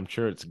again. I'm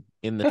sure it's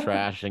in the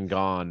trash and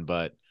gone,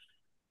 but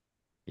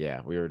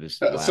yeah, we were just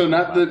So laughing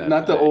about that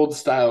not the today. old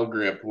style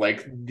grip,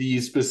 like the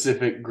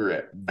specific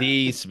grip.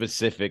 The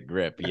specific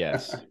grip,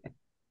 yes.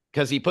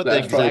 Because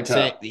That's probably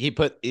tough. he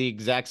put the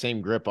exact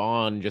same grip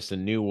on, just a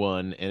new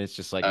one, and it's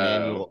just like,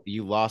 man, Oh,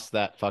 you lost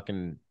that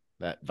fucking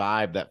that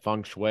vibe, that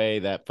feng shui,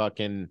 that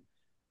fucking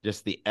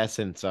just the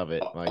essence of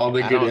it. all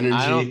Like the good energy,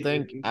 I the don't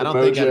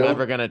think I'm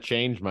ever mojo. gonna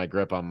change my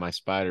grip on my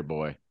Spider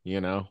Boy, you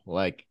know?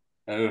 Like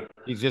Oh,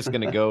 he's just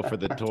gonna go for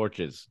the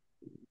torches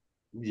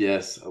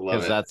yes, I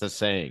love because it. that's a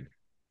saying.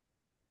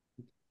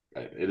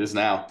 It is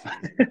now.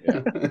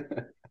 Yeah.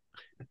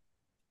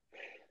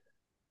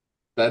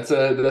 That's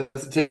a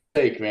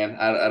take, man.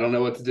 I don't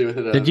know what to do with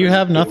it other Did you than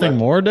have good nothing luck.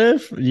 more,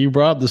 Dave? You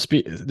brought up the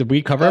speed. Did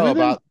we cover Oh,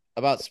 everything?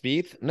 about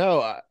Spieth?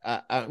 No,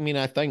 I mean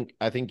I think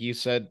you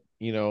said,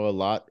 a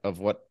lot of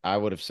what I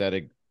would have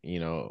said,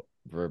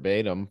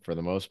 verbatim for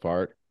the most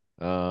part.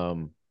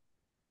 Um,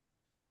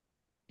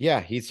 yeah,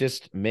 he's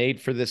just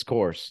made for this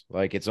course.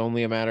 Like it's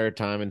only a matter of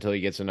time until he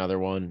gets another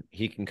one.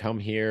 He can come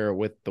here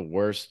with the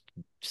worst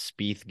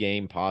Spieth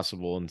game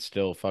possible and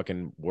still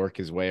fucking work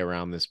his way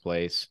around this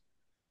place.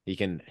 He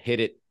can hit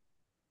it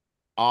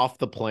off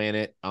the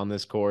planet on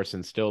this course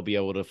and still be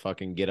able to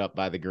fucking get up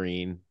by the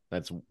green.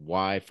 That's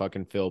why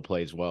fucking Phil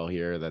plays well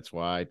here. That's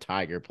why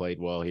Tiger played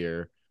well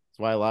here. That's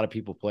why a lot of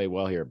people play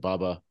well here.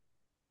 Bubba,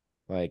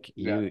 like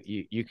Yeah.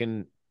 you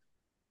can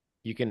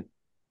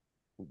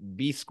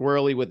be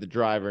squirrely with the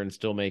driver and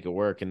still make it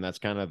work, and that's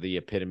kind of the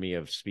epitome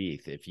of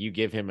Spieth. If you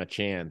give him a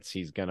chance,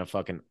 he's gonna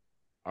fucking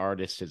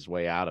artist his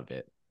way out of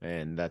it,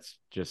 and that's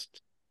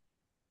just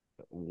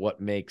what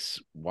makes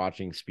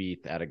watching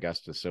Spieth at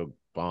Augusta so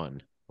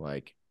fun.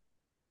 Like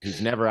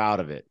he's never out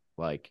of it.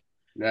 Like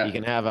he Yeah.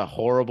 can have a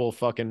horrible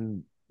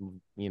fucking,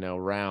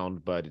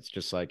 round, but it's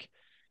just like,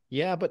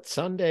 yeah, but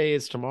Sunday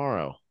is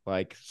tomorrow.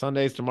 Like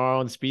Sunday's tomorrow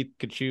and Spieth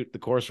could shoot the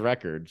course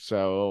record.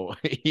 So,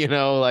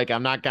 like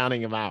I'm not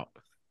counting him out.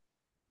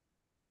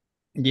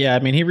 Yeah, I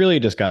mean, he really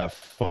just got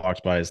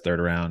fucked by his third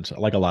round,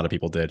 like a lot of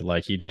people did.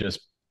 Like he just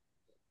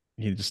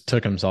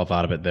took himself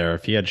out of it there.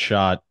 If he had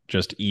shot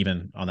just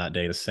even on that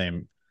day, the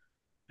same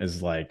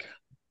as like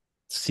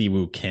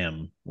Siwoo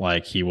Kim,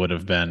 like he would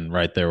have been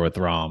right there with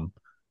Rahm.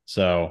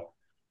 So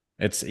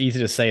it's easy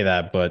to say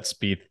that, but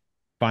Spieth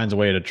finds a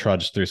way to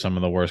trudge through some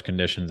of the worst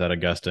conditions at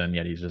Augusta, and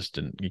yet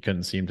he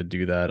couldn't seem to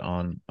do that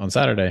on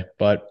Saturday,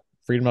 but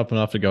freed him up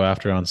enough to go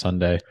after it on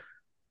Sunday.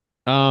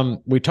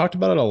 We talked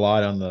about it a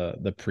lot on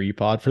the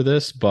pre-pod for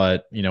this,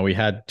 but we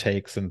had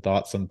takes and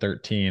thoughts on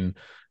 13.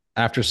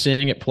 After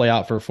seeing it play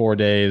out for 4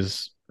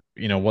 days,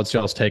 what's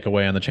y'all's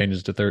takeaway on the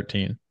changes to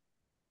 13?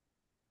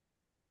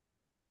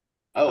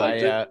 I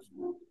liked I it.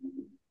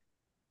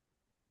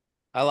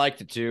 I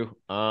liked it too.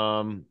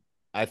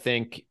 I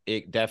think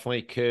it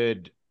definitely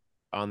could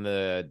on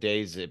the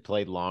days it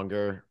played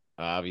longer,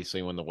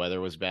 obviously when the weather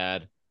was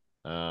bad.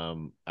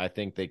 I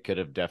think they could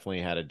have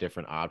definitely had a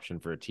different option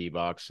for a tee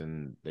box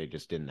and they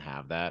just didn't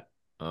have that.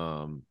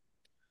 Um,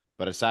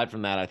 but aside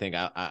from that, I think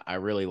I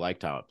really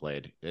liked how it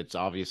played. It's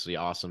obviously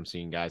awesome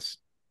seeing guys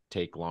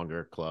take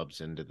longer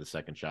clubs into the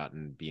second shot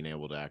and being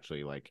able to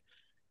actually like,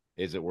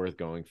 is it worth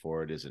going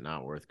for it? Is it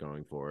not worth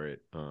going for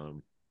it?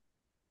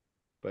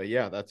 But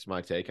yeah, that's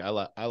my take. I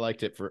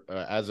liked it for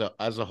as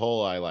a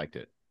whole. I liked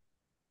it.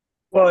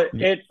 Well,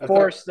 Yeah. it I thought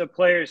forced the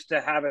players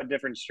to have a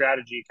different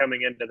strategy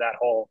coming into that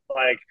hole.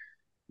 Like,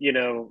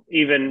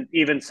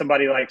 even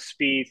somebody like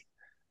Spieth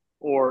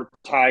or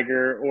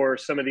Tiger or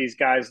some of these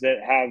guys that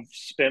have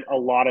spent a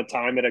lot of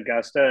time at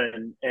Augusta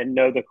and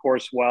know the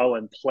course well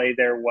and play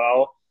there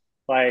well,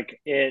 like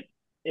it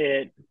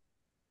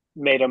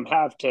made them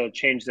have to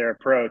change their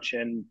approach,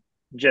 and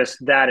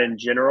just that in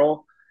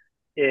general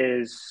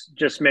is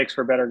just makes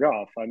for better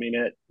golf. I mean,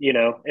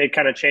 it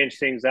kind of changed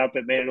things up.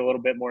 It made it a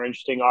little bit more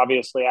interesting.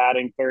 Obviously,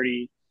 adding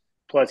 30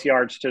 plus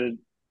yards to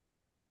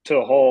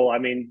a hole. I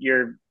mean,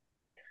 your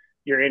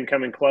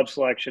incoming club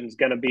selection is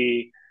going to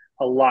be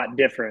a lot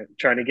different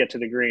trying to get to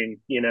the green.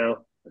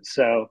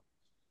 So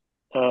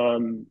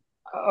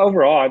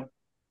overall,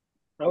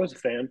 I was a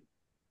fan.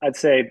 I'd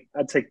say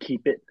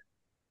keep it.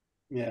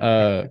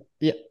 yeah.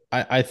 Yeah,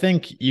 I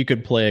think you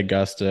could play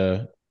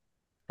Augusta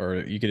or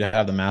you could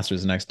have the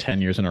Masters the next 10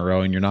 years in a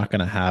row, and you're not going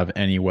to have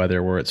any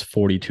weather where it's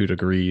 42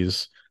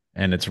 degrees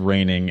and it's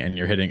raining and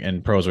you're hitting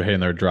and pros are hitting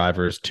their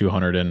drivers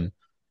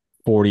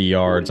 240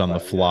 yards on the 45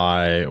 yards.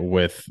 fly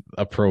with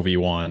a Pro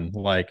V1.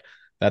 Like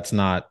that's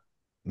not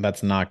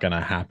that's not going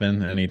to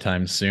happen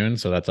anytime soon.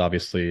 So that's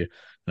obviously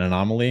an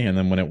anomaly. And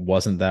then when it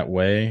wasn't that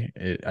way,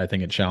 I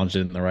think it challenged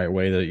it in the right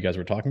way that you guys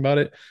were talking about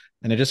it.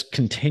 And it just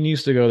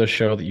continues to go to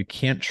show that you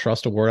can't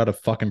trust a word out of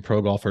fucking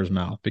pro golfers'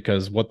 mouth,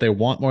 because what they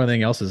want more than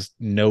anything else is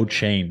no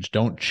change.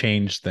 Don't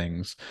change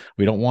things.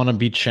 We don't want to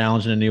be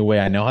challenged in a new way.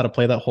 I know how to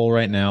play that hole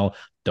right now.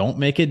 Don't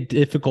make it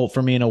difficult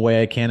for me in a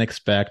way I can't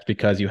expect,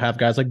 because you have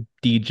guys like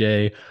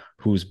DJ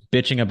who's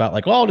bitching about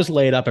like, well, I'll just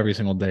lay it up every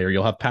single day. Or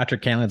you'll have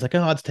Patrick Cantlin. It's like,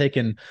 oh, it's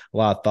taken a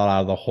lot of thought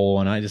out of the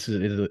hole. And it's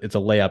a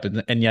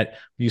layup. And yet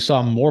you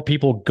saw more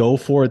people go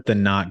for it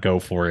than not go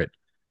for it.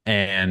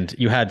 And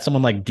you had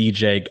someone like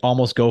DJ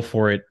almost go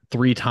for it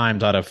 3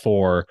 times out of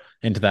 4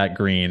 into that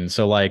green.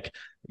 So like,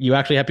 you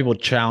actually have people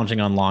challenging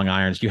on long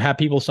irons. You have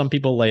some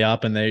people lay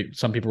up and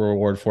some people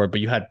reward for it, but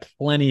you had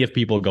plenty of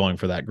people going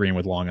for that green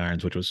with long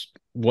irons, which was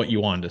what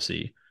you wanted to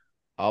see.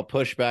 I'll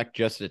push back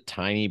just a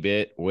tiny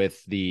bit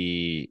with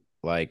the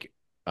like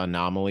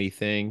anomaly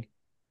thing.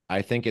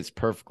 I think it's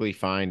perfectly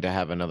fine to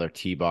have another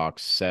tee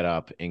box set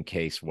up in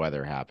case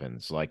weather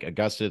happens. Like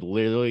Augusta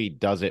literally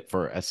does it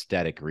for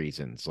aesthetic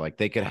reasons. Like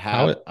they could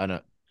have How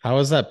an how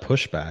is that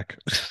pushback?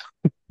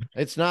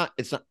 it's not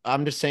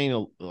I'm just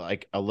saying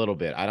like a little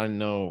bit. I don't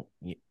know.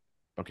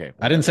 Okay,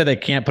 I didn't say whatever. they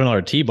can't put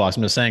another tee box.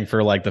 I'm just saying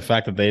for like the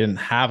fact that they didn't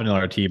have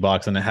another tee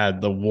box and it had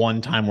the one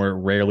time where it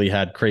rarely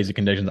had crazy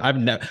conditions.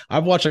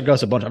 I've watched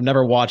Augusta a bunch. I've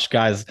never watched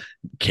guys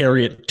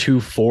carry it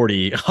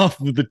 240 off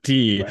of the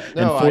tee Right. and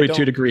No, I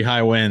 42-degree don't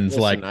high winds.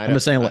 listen, Like I'm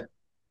just saying, like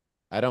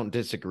I don't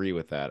disagree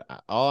with that.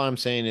 All I'm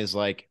saying is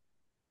like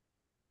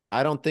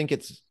I don't think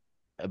it's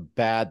a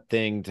bad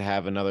thing to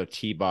have another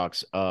tee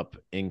box up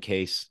in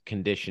case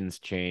conditions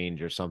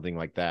change or something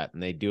like that.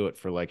 And they do it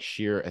for like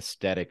sheer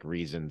aesthetic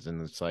reasons.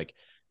 And it's like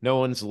no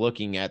one's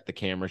looking at the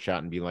camera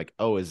shot and being like,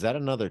 oh, is that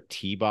another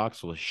tee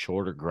box with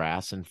shorter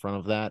grass in front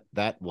of that?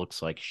 That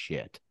looks like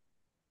shit.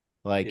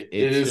 Like It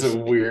it's is a just,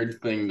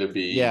 weird thing to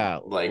be yeah,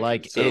 like.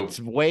 like So it's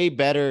way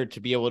better to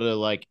be able to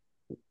like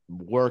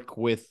work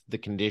with the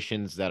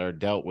conditions that are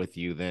dealt with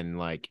you than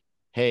like,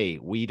 hey,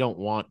 we don't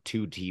want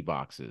 2 tee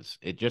boxes.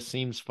 It just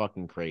seems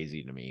fucking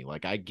crazy to me.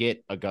 Like I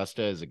get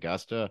Augusta is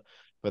Augusta,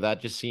 but that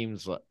just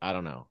seems like I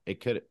don't know. It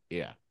could,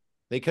 yeah,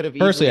 they could have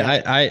easily personally,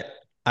 had.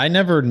 I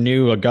never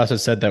knew Augusta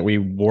said that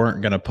we're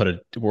not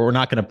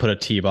gonna put a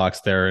tee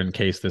box there in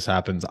case this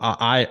happens.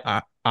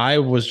 I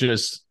was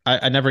just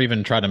I never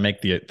even tried to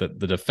make the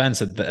defense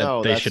that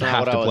No, they that's should not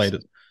what have I to play was.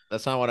 this.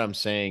 That's not what I'm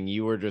saying.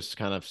 You were just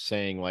kind of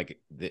saying like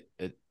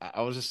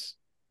I was just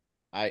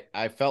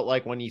I felt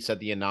like when you said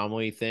the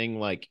anomaly thing,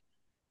 like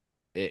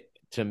it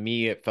to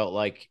me it felt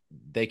like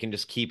they can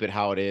just keep it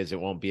how it is. It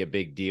won't be a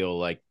big deal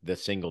like the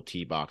single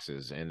tee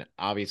boxes. And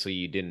obviously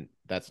you didn't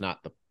that's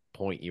not the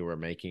point you were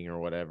making or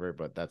whatever,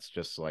 but that's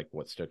just like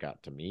what stuck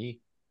out to me.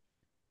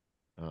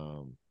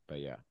 But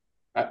yeah.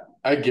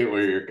 I get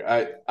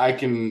where I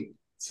can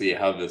see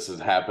how this is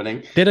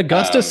happening. Did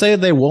Augusta Um, say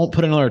they won't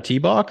put another tee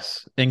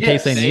box in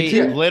case they need They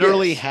yeah, to?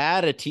 literally yes.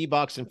 had a tee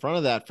box in front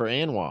of that for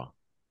Anwa.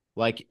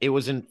 Like it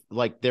was in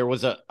like there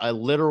was a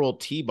literal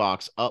tee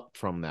box up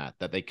from that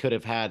they could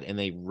have had and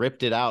they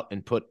ripped it out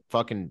and put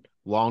fucking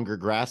longer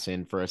grass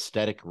in for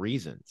aesthetic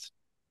reasons.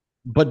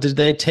 But did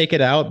they take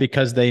it out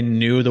because they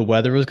knew the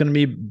weather was going to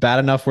be bad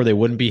enough where they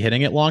wouldn't be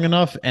hitting it long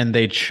enough and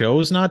they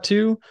chose not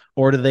to?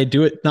 Or did they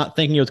do it not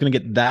thinking it was going to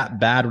get that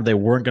bad where they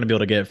weren't going to be able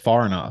to get it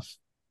far enough?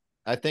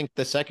 I think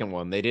the second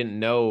one, they didn't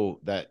know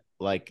that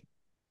like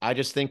I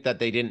just think that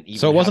they didn't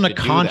So even it have wasn't a to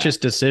do conscious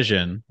that.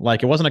 decision.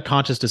 Like it wasn't a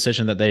conscious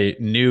decision that they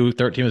knew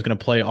 13 was going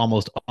to play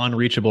almost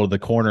unreachable to the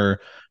corner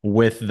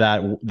with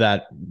that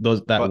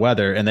But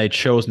weather, and they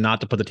chose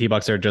not to put the tee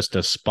box there just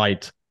to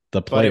spite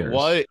the but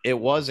players. it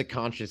was a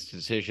conscious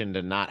decision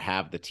to not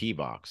have the tee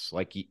box.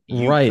 Like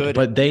Right,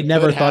 but they you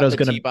never could thought it have was the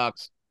going tee to.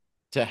 box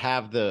to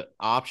have the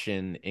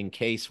option in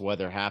case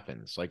weather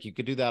happens. Like you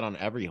could do that on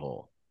every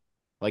hole.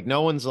 Like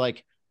no one's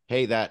like,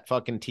 hey, that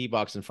fucking tee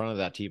box in front of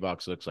that tee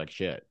box looks like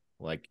shit.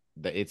 Like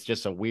it's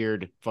just a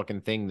weird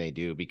fucking thing they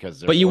do because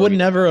they're But you would worried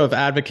never about have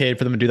advocated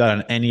for them to do that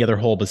on any other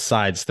hole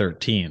besides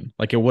 13.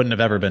 Like it wouldn't have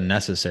ever been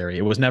necessary.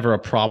 It was never a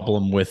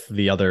problem with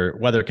the other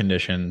weather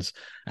conditions.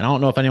 And I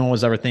don't know if anyone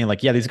was ever thinking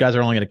like, yeah, these guys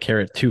are only going to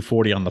carry it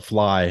 240 on the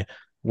fly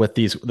with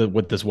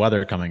with this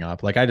weather coming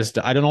up. Like I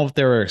don't know if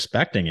they were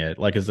expecting it.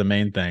 Like is the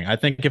main thing. I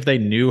think if they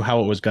knew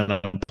how it was going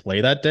to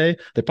play that day,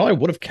 they probably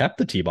would have kept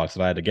the tee box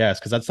if I had to guess,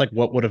 because that's like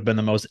what would have been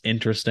the most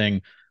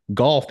interesting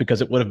golf,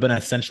 because it would have been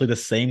essentially the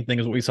same thing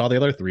as what we saw the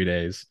other 3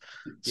 days.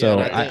 Yeah, and So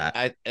I think I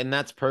I and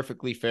that's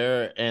perfectly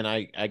fair. And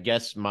I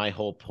guess my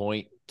whole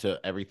point to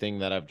everything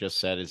that I've just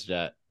said is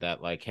that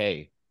like,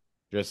 hey,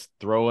 just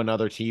throw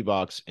another tee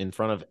box in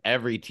front of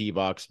every tee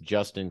box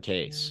just in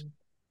case.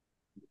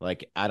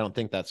 Like, I don't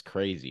think that's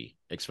crazy,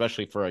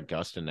 especially for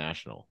Augusta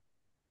National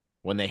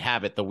when they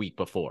have it the week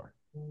before,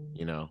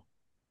 you know.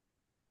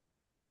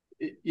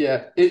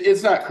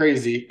 It's not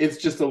crazy. It's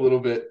just a little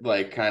bit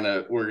like kind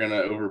of we're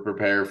gonna over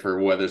prepare for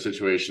weather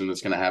situation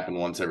that's gonna happen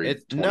once every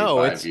It no,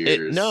 25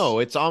 years.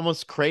 it's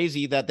almost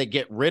crazy that they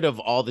get rid of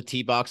all the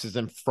tee boxes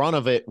in front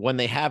of it when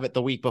they have it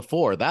the week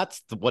before.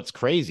 What's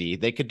crazy.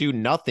 They could do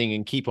nothing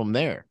and keep them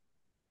there.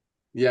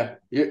 Yeah,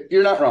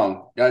 you're not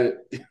wrong.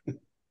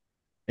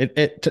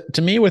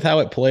 To me, with how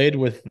it played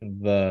with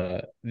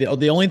the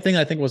only thing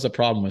I think was a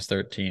problem was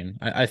 13.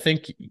 I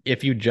think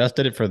if you just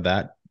did it for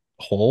that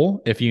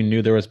hole, if you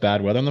knew there was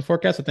bad weather in the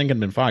forecast, I think it'd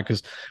been fine.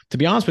 Because to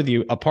be honest with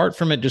you, apart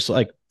from it just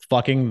like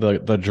fucking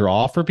the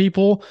draw for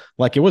people,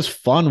 like it was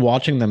fun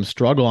watching them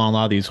struggle on a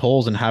lot of these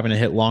holes and having to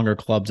hit longer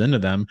clubs into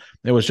them.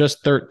 It was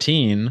just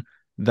 13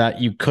 that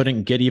you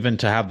couldn't get even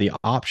to have the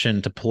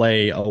option to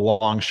play a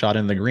long shot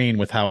in the green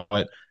with how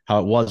it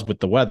was with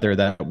the weather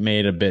that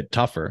made it a bit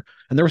tougher.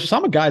 And there were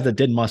some guys that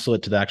did muscle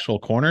it to the actual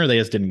corner. They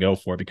just didn't go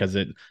for it because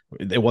it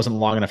wasn't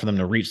long enough for them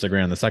to reach the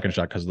green on the second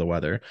shot because of the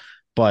weather.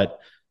 But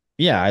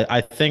yeah,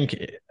 I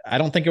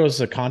don't think it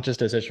was a conscious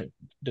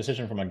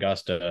decision from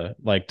Augusta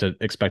like to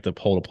expect the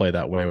hole to play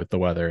that way with the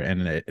weather.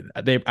 And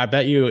I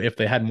bet you if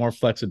they had more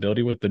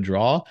flexibility with the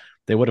draw,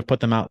 they would have put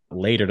them out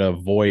later to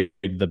avoid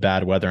the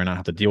bad weather and not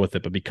have to deal with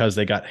it. But because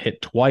they got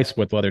hit twice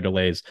with weather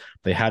delays,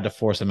 they had to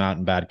force them out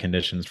in bad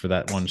conditions for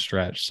that one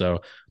stretch.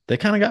 So they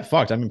kind of got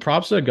fucked. I mean,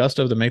 props to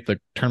Augusta to make the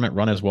tournament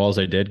run as well as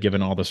they did,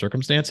 given all the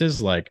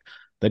circumstances. Like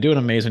they do an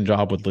amazing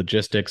job with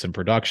logistics and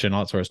production,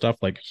 all that sort of stuff.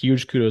 Like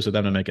huge kudos to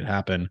them to make it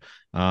happen.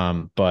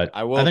 But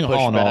I will I think push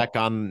all in back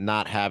all, on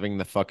not having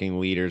the fucking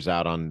leaders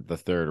out on the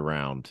third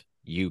round.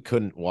 You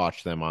couldn't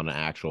watch them on an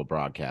actual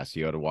broadcast.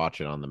 You had to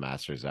watch it on the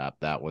Masters app.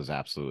 That was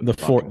absolute the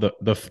fourth, fucking.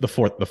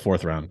 the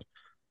fourth round.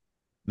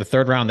 The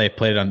third round they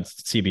played it on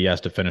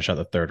CBS to finish out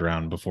the third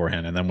round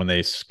beforehand, and then when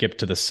they skipped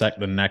to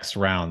the next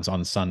rounds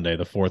on Sunday,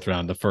 the fourth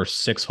round, the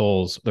first 6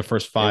 holes, the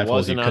first It 5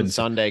 holes you wasn't on couldn't see.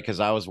 Sunday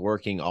because I was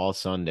working all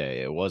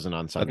Sunday. It wasn't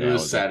on It Sunday. I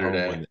was was at home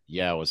Saturday.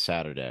 yeah, it was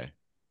Saturday.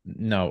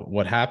 No,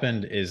 what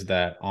happened is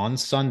that on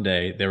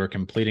Sunday they were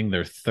completing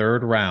their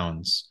third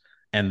rounds,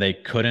 and they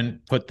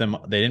couldn't put them.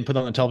 They didn't put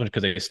them on the television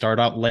because they start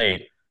out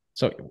late.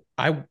 So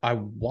I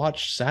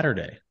watched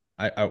Saturday.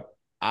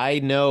 I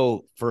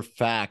know for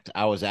fact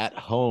I was at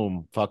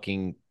home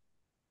fucking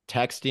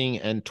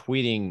texting and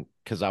tweeting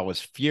because I was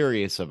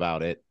furious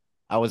about it.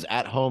 I was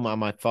at home on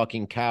my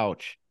fucking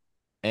couch,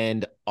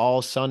 and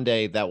all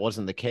Sunday that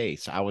wasn't the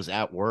case. I was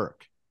at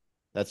work.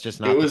 That's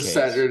just It not the was case.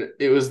 Saturday.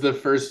 It was the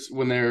first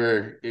when they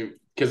were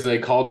because they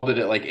called it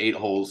at like 8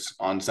 holes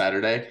on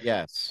Saturday.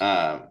 Yes.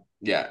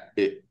 Yeah,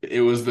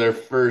 it was their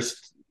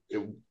first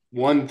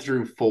 1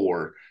 through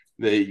 4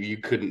 that you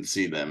couldn't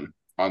see them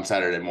on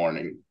Saturday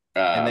morning,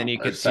 And then you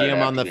or could see Saturday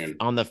them afternoon.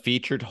 on the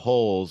featured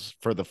holes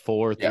for the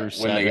four Yeah,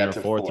 through when they seven got or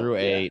to four through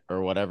yeah, eight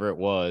or whatever it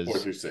four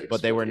was, through six,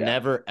 but they were yeah.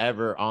 never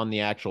ever on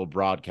the actual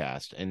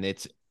broadcast. And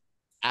it's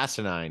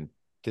asinine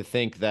to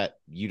think that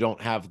you don't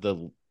have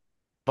the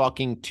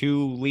fucking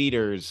two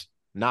leaders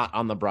not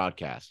on the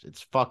broadcast.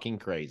 It's fucking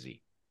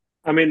crazy.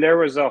 I mean, there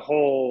was a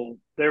whole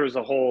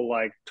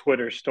like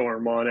Twitter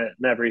storm on it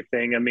and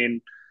everything. I mean,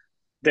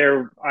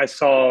 I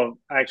saw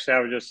actually I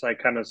was just like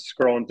kind of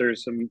scrolling through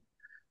some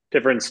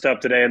different stuff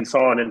today and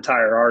saw an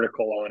entire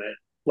article on it.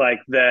 Like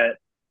that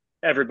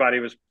everybody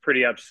was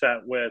pretty upset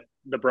with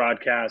the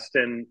broadcast,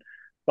 and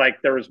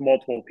like there was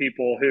multiple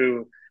people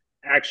who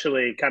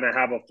actually kind of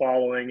have a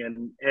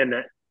following and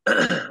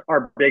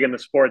are big in the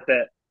sport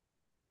that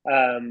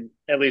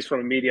at least from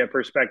a media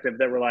perspective,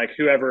 that were like,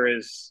 whoever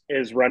is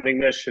running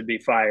this should be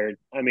fired.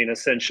 I mean,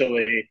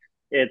 essentially,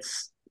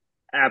 it's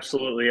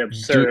absolutely do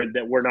absurd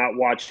that we're not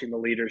watching the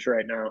leaders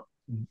right now.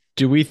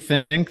 do we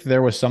think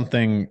there was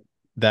something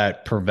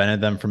that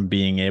prevented them from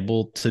being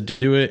able to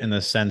do it in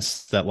the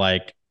sense that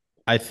like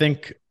I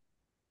think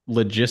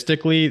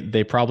logistically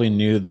they probably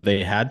knew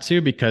they had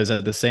to because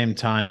at the same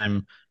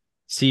time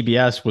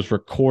CBS was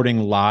recording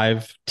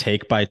live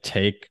take by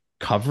take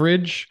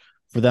coverage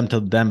for them to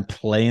then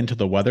play into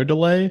the weather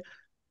delay.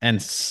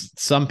 And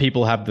some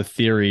people have the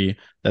theory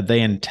that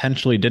they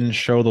intentionally didn't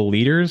show the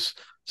leaders.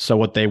 So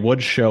what they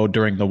would show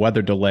during the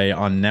weather delay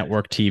on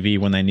network TV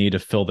when they need to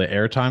fill the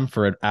airtime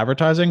for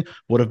advertising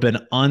would have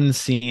been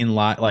unseen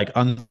like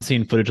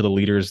unseen footage of the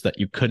leaders that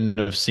you couldn't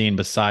have seen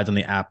besides on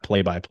the app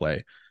play by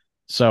play.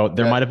 So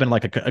there might That have been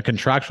like a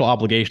contractual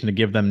obligation to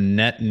give them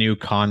net new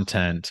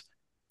content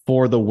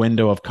for the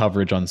window of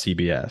coverage on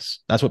CBS.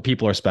 That's what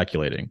people are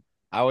speculating.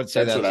 I would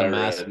say that's what that's a I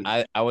mass.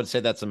 read. I would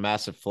say that's a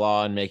massive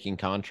flaw in making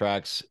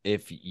contracts.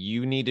 If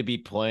you need to be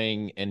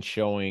playing and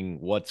showing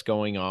what's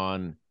going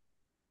on,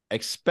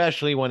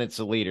 especially when it's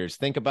the leaders.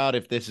 Think about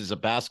if this is a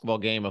basketball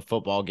game, a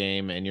football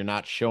game, and you're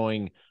not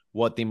showing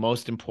what the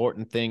most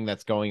important thing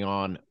that's going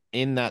on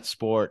in that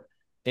sport,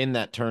 in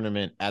that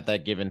tournament at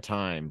that given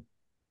time.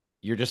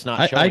 You're just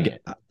not showing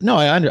it. No,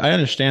 I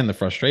understand the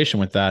frustration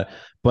with that,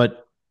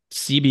 but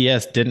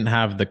CBS didn't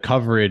have the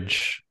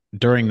coverage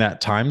during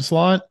that time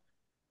slot.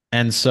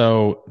 And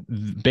so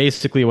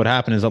basically what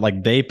happened is that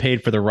like they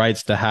paid for the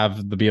rights to have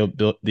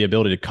the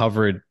ability to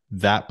cover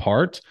that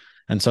part.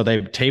 And so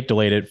they tape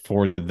delayed it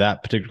for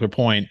that particular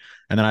point.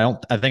 And then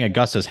I think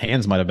Augusta's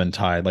hands might have been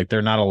tied. Like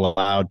they're not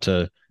allowed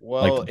to,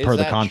 Well, like is per the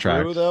that true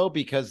contract. though?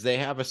 Because they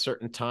have a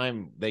certain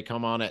time they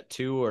come on at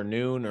 2 or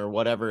noon or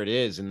whatever it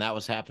is, and that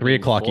was 3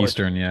 o'clock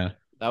Eastern. Yeah.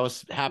 that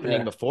was happening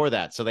Yeah. before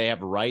that. So they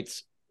have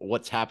rights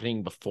what's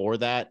happening before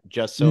that,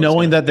 just so it's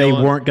Knowing gonna that they fill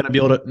in. weren't going to be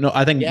able to, no,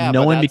 I think Yeah, but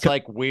knowing that's because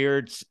like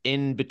weird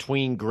in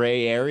between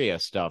gray area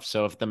stuff.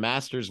 So if the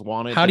Masters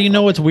wanted how to do you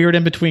know it's weird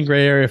in between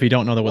gray area if you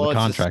don't know what the well,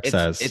 contract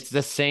says? it's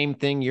the same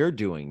thing you're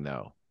doing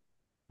though.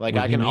 Like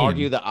What I do you can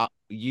argue mean? that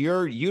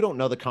you don't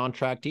know the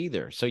contract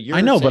either. So I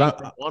you're know, but saying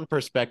from one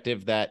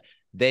perspective that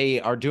they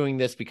are doing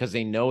this because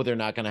they know they're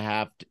not going to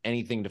have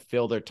anything to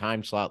fill their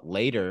time slot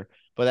later.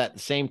 But at the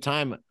same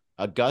time,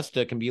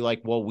 Augusta can be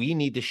like, well, we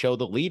need to show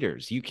the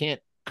leaders. You can't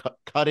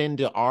cut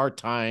into our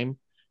time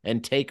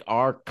and take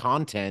our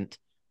content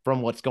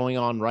from what's going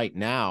on right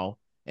now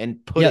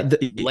and put yeah,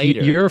 it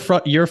later.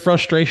 your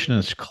frustration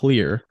is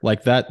clear.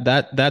 Like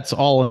that's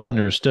all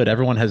understood.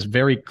 Everyone has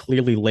very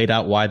clearly laid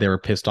out why they were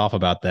pissed off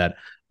about that.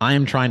 I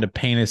am trying to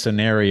paint a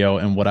scenario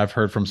and what I've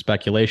heard from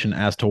speculation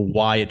as to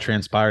why it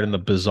transpired in the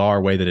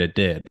bizarre way that it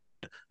did.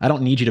 I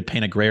don't need you to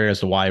paint a gray area as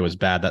to why it was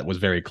bad. That was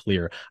very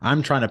clear.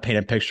 I'm trying to paint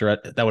a picture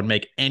that would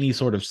make any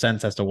sort of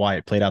sense as to why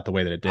it played out the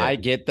way that it I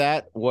did. get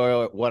that.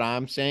 What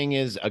I'm saying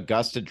is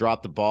Augusta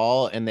dropped the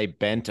ball and they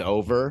bent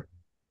over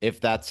if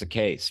that's the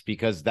case,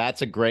 because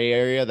that's a gray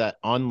area that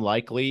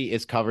unlikely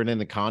is covered in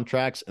the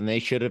contracts. And they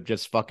should have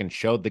just fucking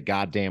showed the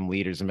goddamn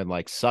leaders and been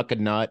like, suck a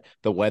nut.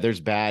 The weather's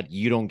bad.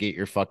 You don't get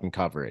your fucking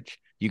coverage.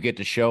 You get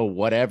to show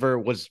whatever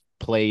was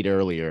played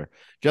earlier,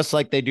 just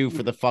like they do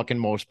for the fucking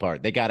most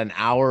part. They got an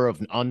hour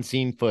of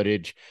unseen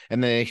footage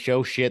and then they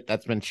show shit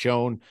that's been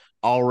shown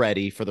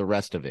already for the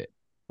rest of it.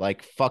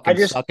 Like I fucking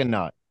just suck a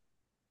nut.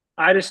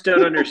 I just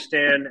don't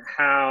understand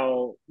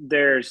how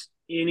there's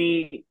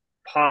any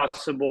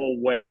possible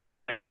way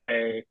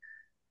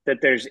that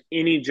there's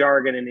any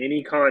jargon in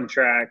any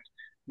contract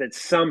that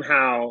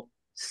somehow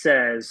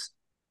says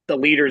the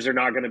leaders are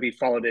not going to be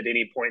followed at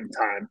any point in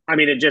time. I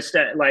mean, it just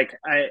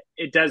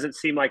it doesn't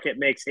seem like it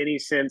makes any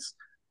sense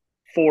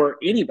for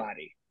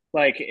anybody.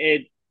 Like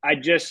it, I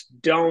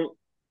just don't.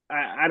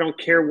 I don't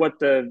care what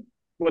the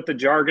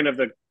jargon of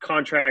the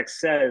contract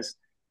says.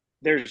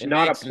 There's It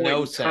not a makes point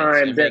no in sense.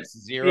 time It that makes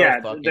zero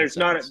yeah, fucking there's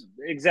not sense.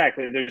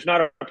 exactly there's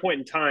not a point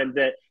in time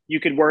that you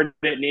could word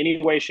it in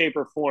any way, shape,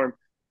 or form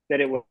that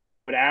it would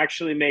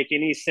actually make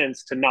any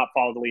sense to not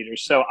follow the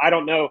leaders. So I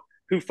don't know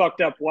who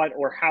fucked up what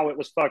or how it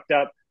was fucked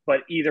up,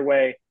 but either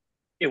way,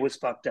 it was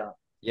fucked up.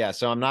 Yeah,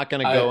 so I'm not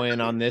going to I go in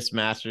on this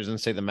Masters and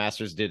say the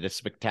Masters did a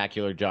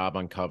spectacular job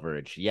on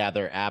coverage. Yeah,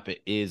 their app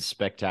is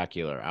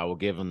spectacular. I will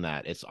give them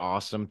that. It's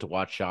awesome to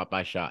watch shot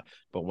by shot.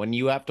 But when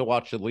you have to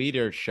watch the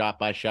leaders shot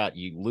by shot,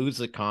 you lose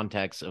the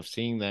context of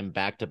seeing them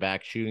back to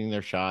back shooting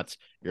their shots.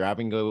 You're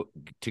having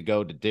to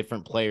go to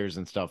different players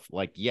and stuff.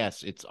 Like,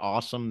 yes, it's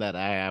awesome that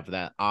I have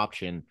that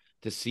option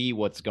to see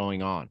what's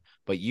going on.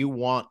 But you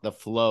want the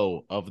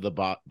flow of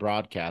the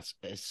broadcast,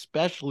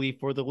 especially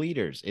for the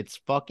leaders.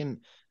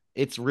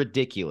 It's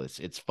ridiculous.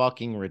 It's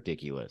fucking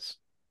ridiculous.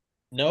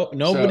 No, so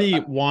nobody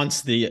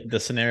wants the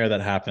scenario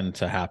that happened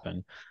to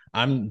happen.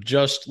 I'm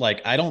just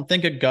like, I don't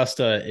think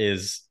Augusta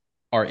is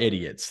are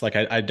idiots. Like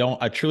I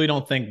truly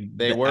don't think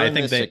They that were I in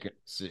think this they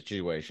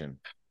situation.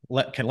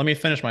 let me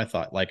finish my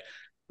thought. Like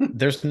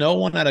there's no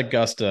one at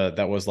Augusta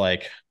that was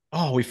like,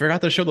 oh, we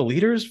forgot to show the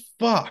leaders.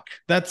 Fuck.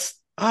 That's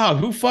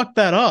who fucked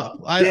that up?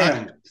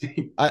 damn,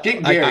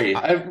 get Gary.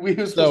 We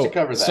were supposed to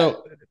cover that.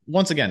 So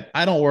once again,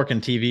 I don't work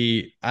in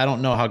TV. I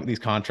don't know how these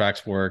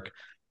contracts work.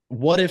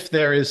 What if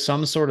there is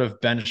some sort of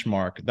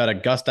benchmark that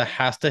Augusta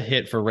has to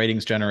hit for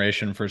ratings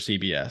generation for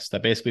CBS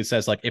that basically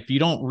says, like, if you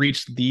don't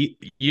reach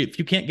if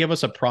you can't give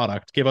us a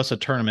product, give us a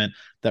tournament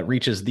that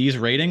reaches these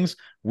ratings,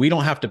 we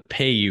don't have to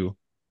pay you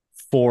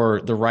for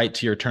the right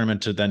to your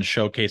tournament to then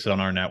showcase it on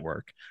our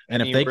network.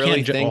 And And if you they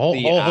really can't,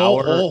 think the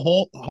hour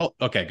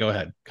okay, go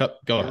ahead, go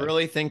you ahead.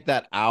 really think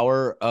that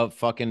hour of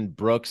fucking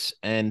Brooks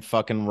and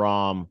fucking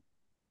Rahm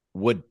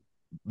would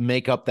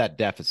make up that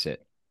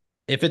deficit?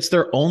 If it's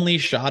their only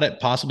shot at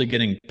possibly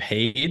getting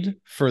paid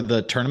for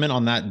the tournament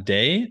on that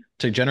day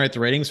to generate the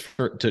ratings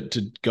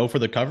to go for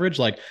the coverage,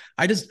 like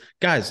I just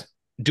guys,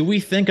 do we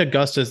think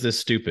Augusta is this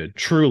stupid?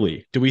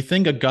 Truly, do we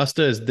think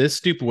Augusta is this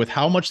stupid with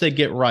how much they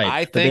get right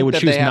I that they think would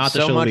that they choose have not to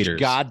so show much leaders?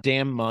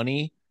 goddamn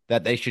money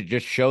that they should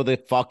just show the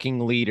fucking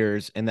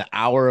leaders and the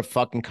hour of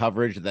fucking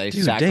coverage that they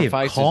Dude, Dave,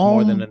 sacrifice is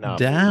more than enough.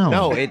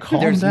 No, calm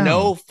there's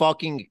no down.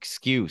 fucking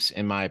excuse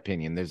in my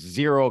opinion. There's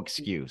zero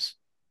excuse.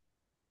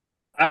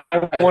 I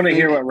I want to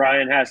hear think what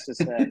Ryan has to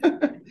say.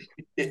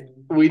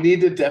 we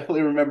need to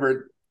definitely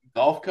remember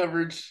golf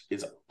coverage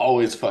is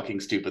always fucking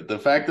stupid. The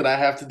fact that I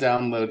have to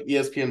download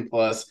ESPN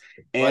Plus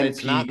But and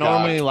it's not Peacock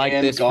normally like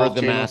and this for Golf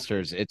the Channel,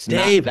 Masters. It's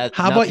not Dave, that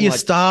how about nothing you like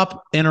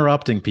stop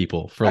interrupting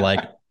people for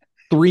like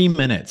 3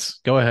 minutes?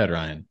 Go ahead,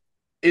 Ryan.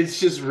 it's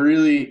just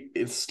really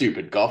it's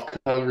stupid. Golf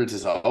coverage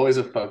is always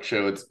a fuck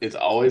show. It's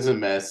always a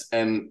mess.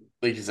 And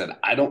like you said,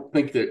 I don't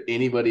think that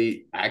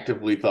anybody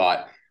actively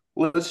thought,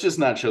 let's just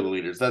not show the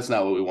leaders. That's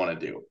not what we want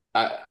to do.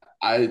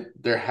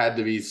 there had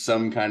to be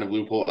some kind of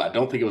loophole. I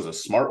don't think it was a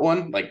smart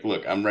one. Like,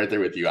 look, I'm right there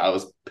with you. I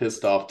was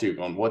pissed off too,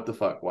 going, what the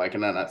fuck? Why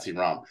can I not see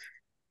Rahm?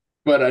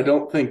 But I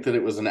don't think that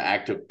it was an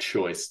active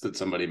choice that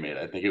somebody made.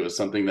 I think it was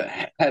something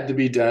that had to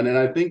be done. And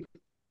I think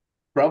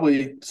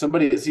probably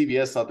somebody at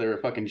CBS thought they were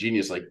a fucking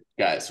genius. Like,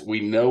 guys,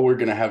 we know we're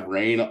going to have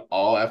rain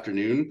all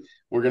afternoon.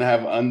 We're going to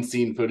have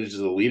unseen footage of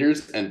the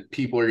leaders, and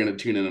people are going to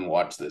tune in and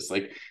watch this.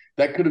 Like,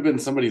 that could have been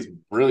somebody's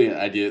brilliant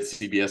idea at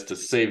CBS to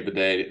save the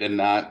day and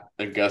not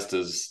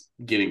Augusta's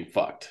getting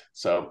fucked.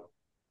 So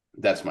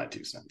that's my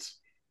 2 cents.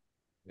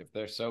 If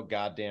they're so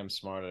goddamn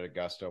smart at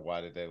Augusta,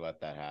 why did they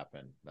let that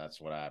happen? That's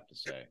what I have to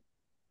say.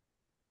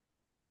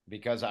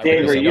 Because I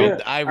Dave, really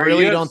don't. I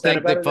really don't upset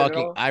think about that it at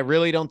fucking. all? I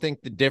really don't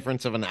think the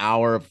difference of an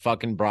hour of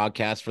fucking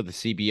broadcast for the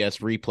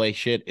CBS replay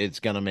shit is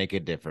gonna make a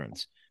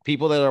difference.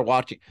 People that are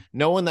watching,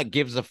 no one that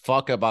gives a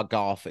fuck about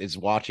golf is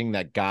watching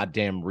that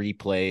goddamn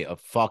replay of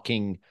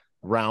fucking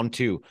round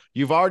 2.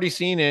 You've already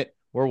seen it.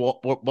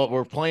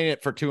 We're playing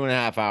it for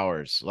 2.5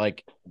 hours.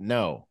 Like,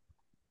 no.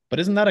 But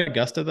isn't that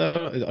Augusta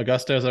though?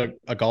 Augusta is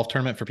a golf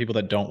tournament for people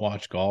that don't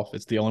watch golf.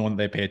 It's the only one that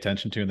they pay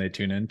attention to and they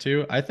tune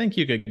into. I think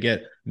you could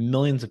get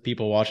millions of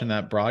people watching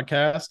that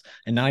broadcast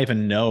and not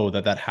even know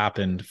that that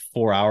happened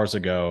 4 hours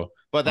ago.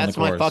 But On the that's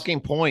my course. fucking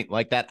point.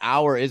 Like, that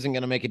hour isn't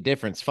going to make a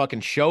difference. Fucking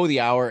show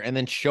the hour and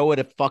then show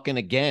it fucking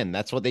again.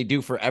 That's what they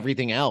do for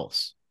everything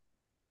else.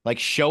 Like,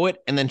 show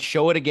it and then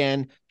show it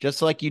again,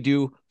 just like you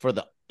do for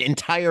the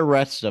entire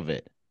rest of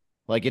it.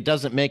 Like, it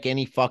doesn't make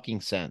any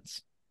fucking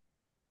sense.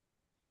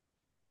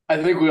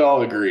 I think we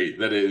all agree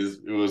that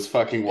it was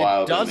fucking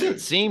wild. It doesn't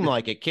seem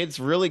like it. Kids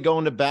really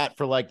going to bat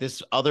for like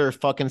this other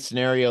fucking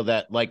scenario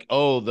that, like,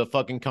 oh, the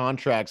fucking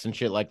contracts and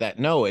shit like that.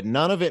 No,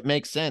 none of it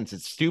makes sense.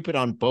 It's stupid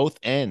on both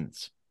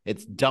ends.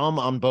 It's dumb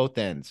on both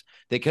ends.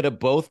 They could have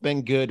both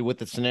been good with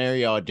the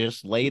scenario I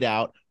just laid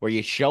out, where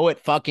you show it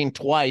fucking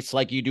twice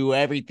like you do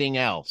everything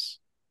else.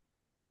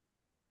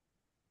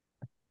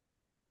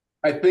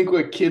 I think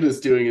what Kid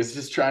is doing is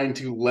just trying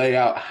to lay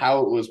out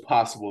how it was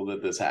possible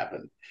that this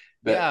happened.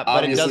 That Yeah,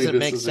 but it obviously doesn't this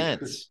make is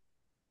sense.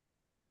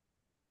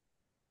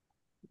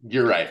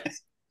 You're right.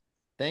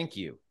 Thank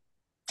you.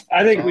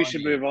 I think all we I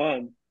should need. move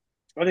on.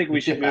 I think we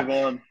should Yeah. move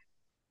on.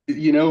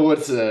 You know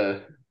what's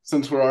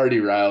since we're already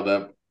riled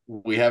up,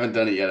 we haven't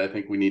done it yet. I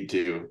think we need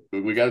to.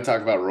 We got to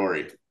talk about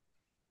Rory.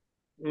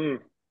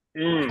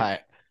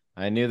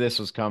 I knew this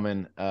was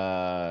coming.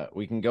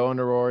 We can go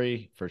into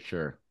Rory for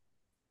sure.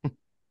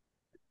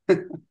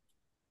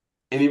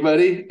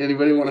 Anybody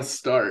want to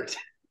start?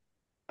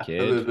 Kid.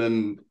 Other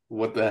than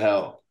what the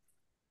hell?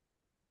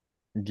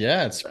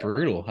 Yeah, it's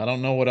brutal. I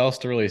don't know what else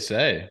to really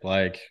say.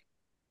 Like,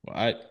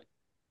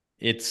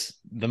 it's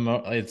the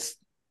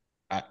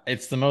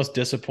most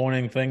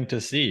disappointing thing to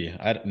see.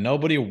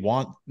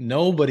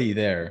 Nobody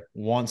there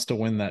wants to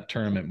win that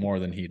tournament more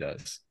than he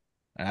does.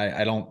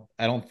 I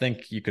don't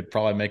think you could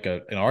probably make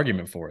an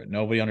argument for it.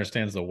 Nobody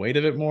understands the weight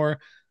of it more.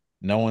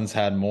 No one's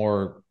had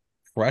more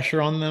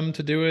pressure on them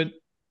to do it.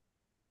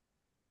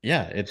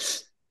 Yeah,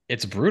 it's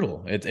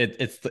brutal.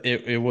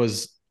 It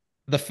was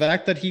the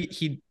fact that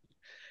he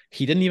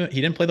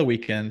didn't play the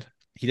weekend.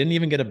 He didn't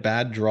even get a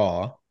bad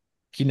draw.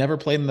 He never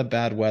played in the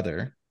bad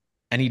weather,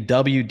 and he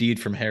WD'd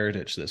from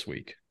Heritage this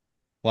week.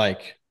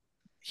 Like,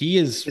 he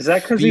is. Is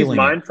that because he's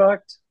mind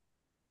fucked?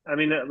 I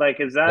mean,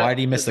 like, is that why did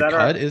he miss the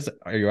cut?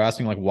 Are you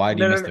asking like why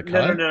did he miss the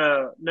cut?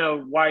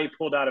 No. Why he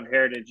pulled out of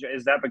Heritage?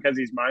 Is that because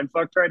he's mind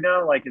fucked right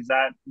now? Like, is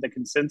that the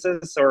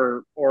consensus,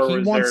 or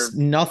he wants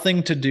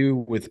nothing to do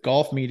with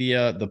golf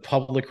media, the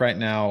public right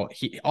now?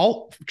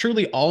 All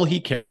he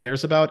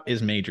cares about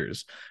is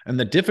majors, and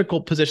the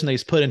difficult position that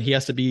he's put in. He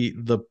has to be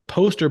the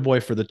poster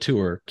boy for the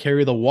tour,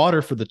 carry the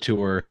water for the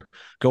tour,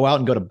 go out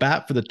and go to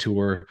bat for the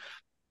tour.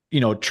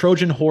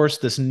 Trojan horse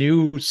this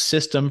new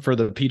system for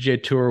the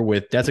PGA Tour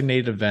with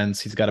designated events.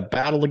 He's got a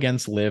battle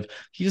against Liv.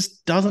 He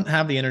just doesn't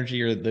have the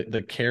energy or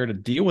the care to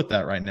deal with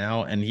that right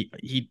now. And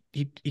he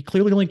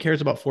clearly only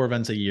cares about 4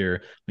 events a year.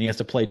 And he has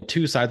to play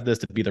 2 sides of this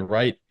to be the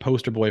right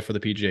poster boy for the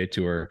PGA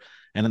Tour.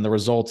 And then the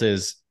result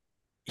is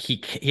he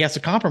has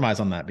to compromise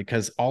on that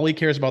because all he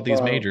cares about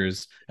these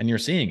majors, and you're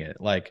seeing it.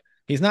 Like,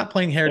 he's not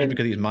playing Heritage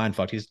because he's mind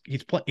fucked. He's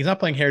not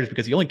playing Heritage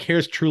because he only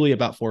cares truly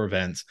about 4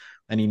 events.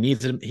 And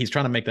he's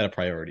trying to make that a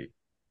priority.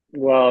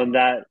 Well,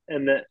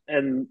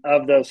 and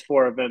of those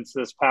 4 events,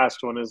 this past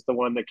one is the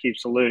one that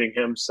keeps eluding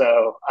him.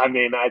 So, I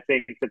mean, I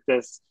think that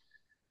this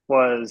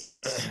was.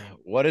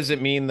 What does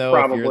it mean though?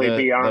 Probably if you're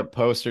beyond the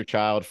poster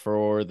child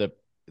for the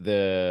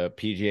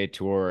PGA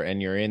Tour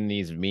and you're in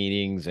these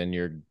meetings and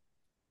you're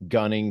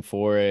gunning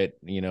for it,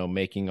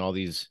 making all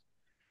these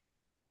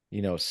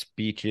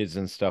speeches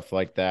and stuff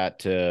like that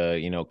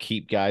to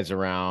keep guys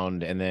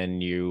around, and then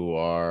you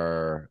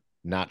are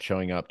not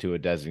showing up to a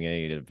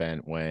designated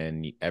event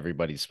when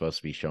everybody's supposed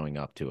to be showing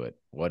up to it.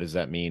 What does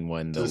that mean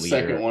when the leader...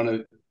 second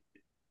one?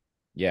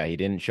 Yeah, he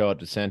didn't show up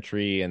to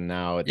Century, and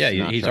now it's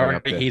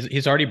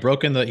he's already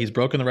broken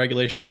the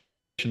regulation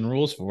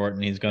rules for it,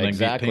 and he's going to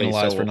be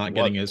penalized for not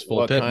getting his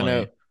full tip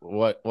money.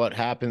 what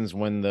happens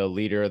when the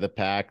leader of the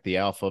pack, the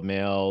alpha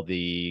male,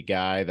 the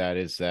guy that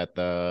is at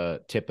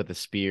the tip of the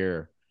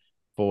spear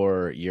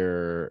for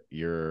your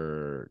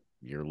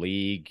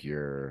league,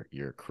 your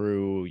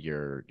crew,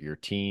 your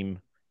team,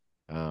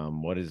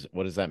 what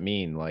does that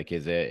mean? Like,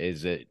 is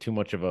it too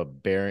much of a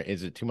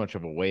is it too much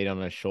of a weight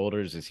on his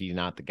shoulders? Is he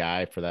not the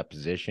guy for that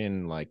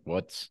position? Like,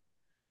 what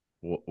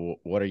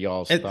are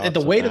y'all's The thoughts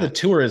on weight of the that?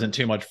 tour isn't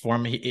too much for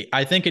him.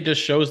 I think it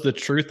just shows the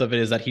truth of it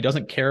is that he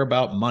doesn't care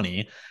about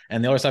money.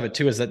 And the other side of it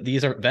too is that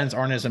these events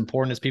aren't as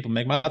important as people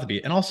make them out to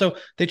be. And also,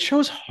 they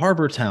chose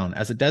Harbor Town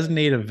as a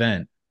designated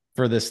event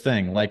for this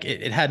thing. Like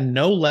it had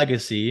no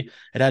legacy.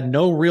 It had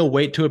no real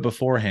weight to it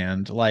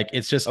beforehand. Like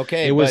it's just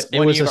Okay, it was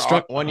but it was a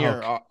struck. when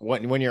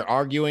you're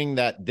arguing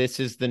that this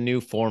is the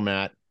new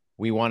format,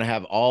 we want to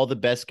have all the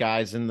best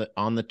guys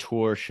on the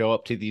tour show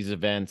up to these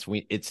events.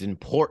 It's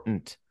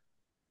important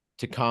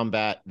to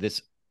combat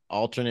this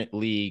alternate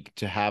league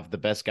to have the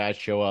best guys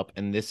show up,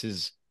 and this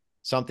is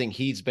something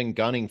he's been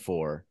gunning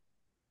for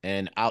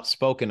and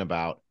outspoken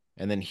about,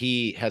 and then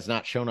he has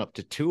not shown up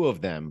to two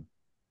of them.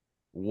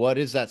 What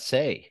does that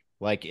say?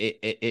 Like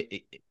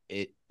it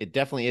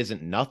definitely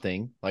isn't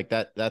nothing. Like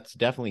that's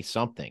definitely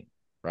something,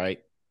 right?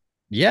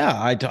 Yeah,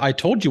 I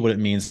told you what it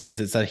means.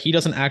 It's that he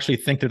doesn't actually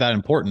think they're that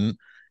important,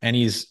 and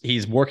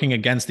he's working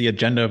against the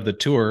agenda of the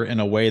tour in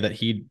a way that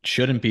he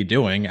shouldn't be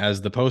doing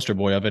as the poster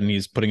boy of it, and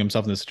he's putting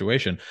himself in this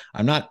situation.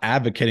 I'm not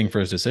advocating for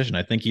his decision.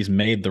 I think he's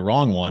made the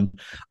wrong one.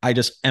 I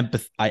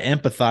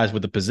empathize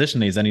with the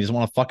position he's in. He doesn't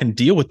want to fucking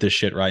deal with this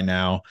shit right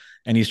now,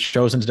 and he's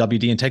chosen to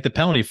WD and take the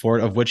penalty for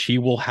it, of which he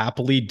will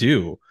happily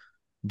do.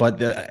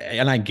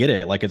 And I get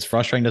it. Like it's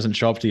frustrating, doesn't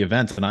show up to the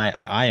events, and I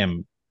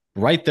am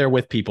right there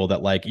with people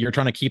that like you're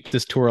trying to keep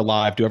this tour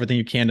alive, do everything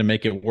you can to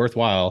make it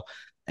worthwhile,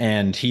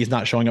 and he's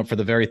not showing up for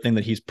the very thing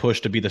that he's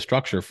pushed to be the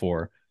structure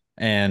for.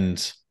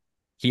 And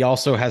he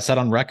also has said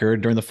on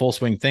record during the full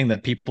swing thing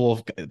that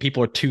people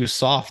are too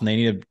soft and they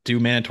need to do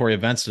mandatory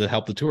events to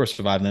help the tour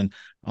survive. And then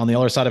on the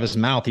other side of his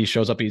mouth, he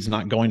shows up, he's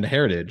not going to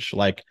Heritage.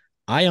 Like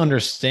I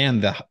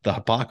understand the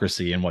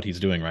hypocrisy in what he's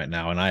doing right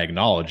now, and I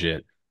acknowledge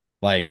it.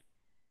 Like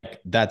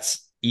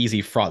that's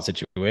easy fraught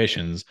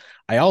situations.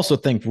 I also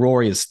think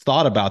Rory has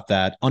thought about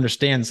that,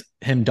 understands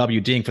him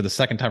WDing for the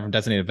second time from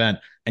designated event,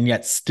 and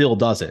yet still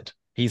does it.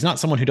 He's not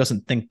someone who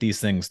doesn't think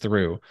these things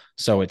through.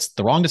 So it's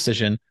the wrong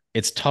decision.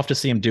 It's tough to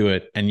see him do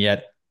it. And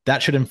yet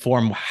that should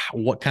inform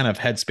what kind of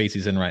headspace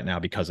he's in right now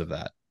because of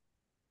that.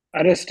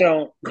 I just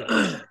don't,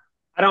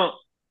 I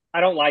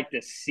don't like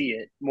to see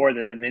it more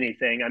than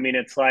anything. I mean,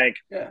 it's like,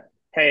 Yeah.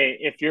 hey,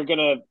 if you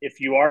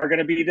are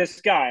gonna be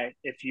this guy,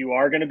 if you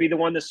are gonna be the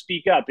one to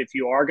speak up, if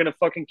you are gonna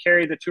fucking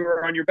carry the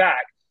tour on your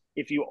back,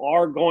 if you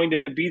are going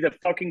to be the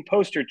fucking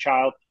poster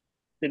child,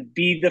 then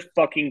be the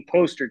fucking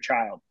poster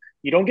child.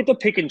 You don't get to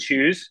pick and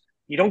choose.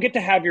 You don't get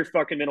to have your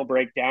fucking mental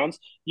breakdowns.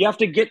 You have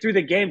to get through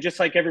the game just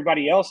like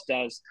everybody else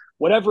does.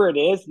 Whatever it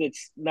is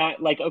that's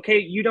not like, okay,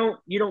 you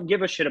don't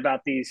give a shit about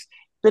these,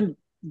 then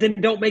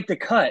don't make the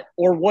cut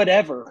or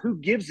whatever. Who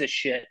gives a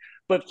shit?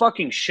 But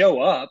fucking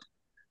show up.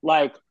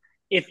 Like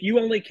if you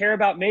only care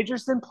about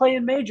majors, then play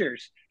in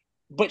majors.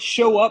 But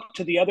show up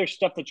to the other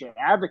stuff that you're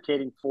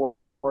advocating for.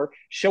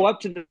 Show up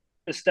to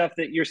the stuff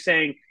that you're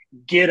saying,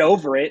 get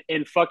over it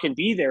and fucking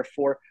be there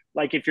for.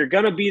 Like if you're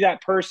gonna be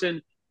that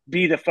person,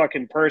 be the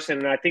fucking person.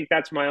 And I think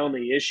that's my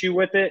only issue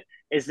with it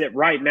is that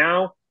right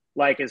now,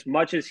 like as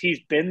much as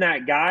he's been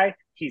that guy,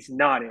 he's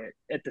not it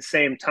at the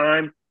same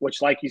time,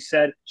 which like you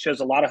said, shows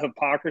a lot of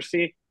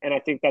hypocrisy. And I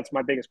think that's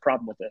my biggest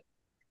problem with it.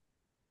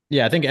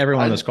 Yeah, I think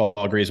everyone on this call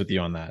agrees with you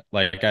on that.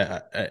 Like,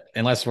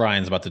 unless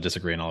Ryan's about to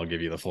disagree, and I'll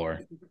give you the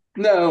floor.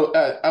 No,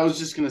 I was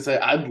just gonna say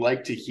I'd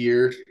like to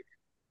hear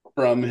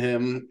from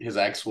him his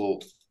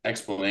actual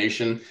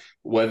explanation,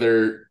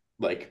 whether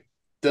like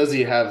does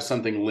he have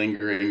something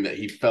lingering that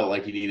he felt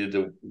like he needed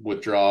to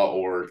withdraw,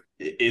 or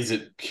is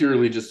it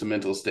purely just a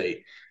mental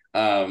state?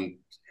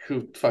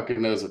 Who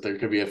fucking knows if there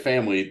could be a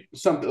family,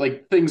 something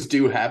like things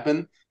do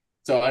happen.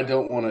 So I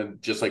don't want to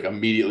just like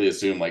immediately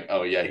assume like,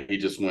 oh yeah, he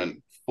just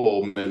went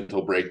full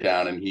mental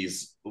breakdown and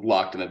he's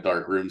locked in a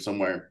dark room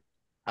somewhere.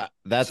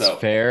 That's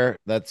fair.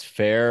 That's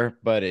fair,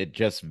 but it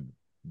just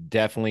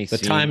definitely the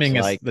seems timing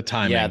like is the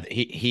timing.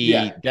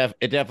 Yeah,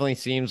 it definitely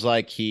seems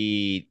like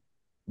he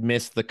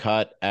missed the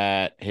cut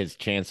at his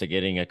chance of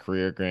getting a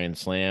career grand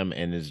slam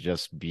and is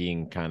just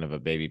being kind of a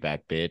baby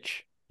back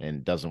bitch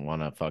and doesn't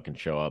want to fucking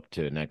show up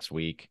to next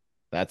week.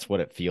 That's what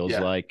it feels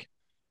like.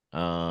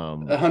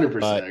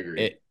 100%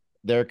 agree.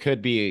 There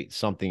could be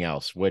something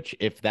else, which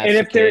if that's and the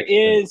if there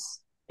case,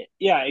 is,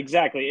 yeah,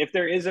 exactly. If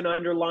there is an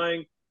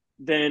underlying,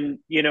 then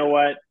you know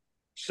what?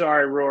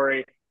 Sorry,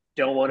 Rory.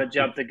 Don't want to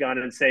jump the gun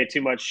and say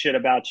too much shit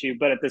about you.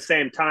 But at the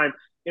same time,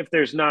 if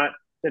there's not,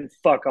 then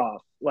fuck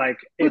off. Like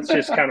it's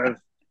just kind of,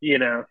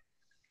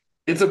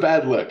 It's a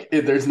bad look.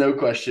 There's no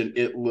question.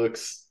 It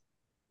looks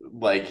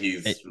like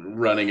he's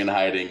running and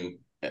hiding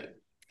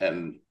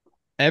and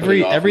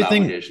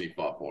everything he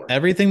fought for.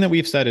 Everything that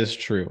we've said is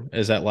true.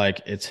 Is that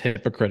like it's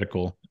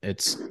hypocritical?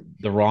 It's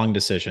the wrong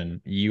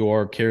decision.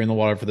 You're carrying the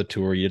water for the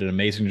tour. You did an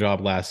amazing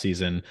job last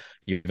season.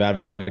 You've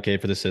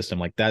advocated for the system.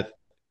 Like that,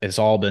 it's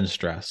all been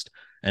stressed.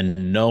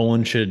 And no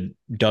one should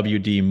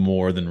WD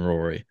more than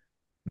Rory.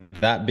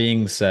 That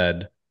being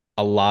said,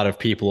 a lot of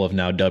people have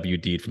now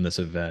WD'd from this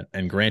event.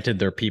 And granted,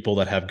 there are people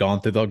that have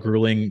gone through the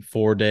grueling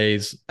 4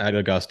 days at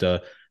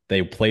Augusta.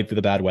 They played through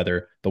the bad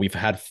weather, but we've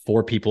had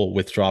 4 people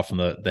withdraw from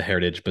the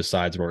Heritage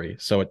besides Rory.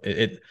 So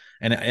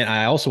and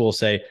I also will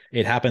say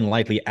it happened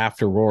likely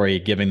after Rory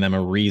giving them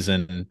a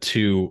reason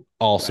to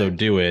also Right.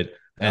 do it.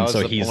 That And was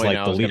so the he's point like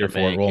I the was going leader to for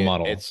it, make. role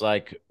model. It's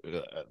like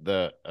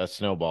a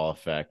snowball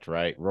effect,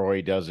 right?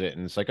 Rory does it,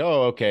 and it's like,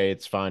 oh, okay,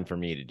 it's fine for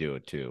me to do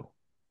it too.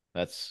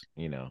 That's,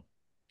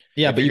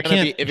 Yeah, but you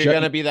can't if you're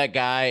gonna be that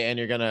guy and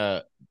you're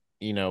gonna,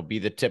 be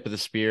the tip of the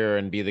spear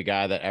and be the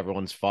guy that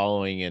everyone's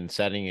following and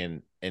setting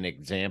an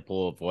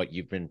example of what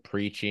you've been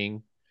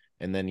preaching,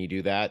 and then you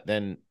do that,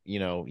 then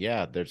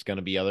yeah, there's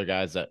gonna be other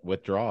guys that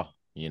withdraw.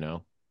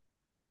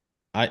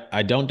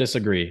 I don't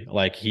disagree.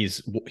 Like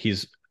he's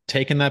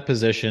taken that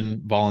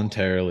position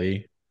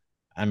voluntarily.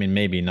 I mean,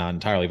 maybe not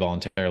entirely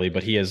voluntarily,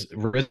 but he has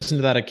risen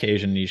to that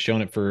occasion. He's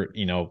shown it for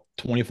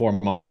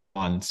 24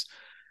 months,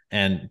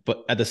 and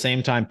but at the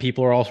same time,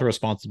 people are also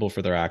responsible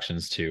for their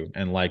actions too.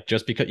 And like,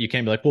 just because you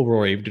can't be like, well,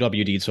 Rory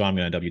WD, so I'm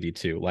going to WD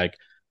too. Like,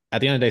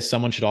 at the end of the day,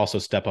 someone should also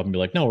step up and be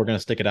like, no, we're going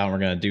to stick it out. And we're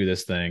going to do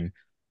this thing.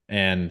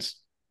 And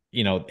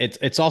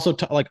it's also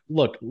like,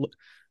 look,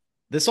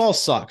 this all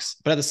sucks.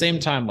 But at the same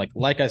time,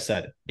 like I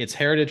said, it's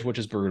Heritage, which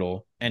is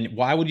brutal. And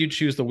why would you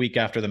choose the week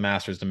after the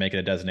Masters to make it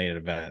a designated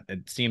event?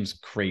 It seems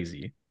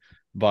crazy,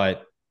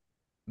 but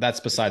that's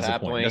besides the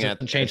point. It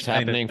doesn't It's change anything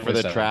happening that for we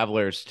the said.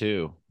 Travelers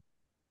too.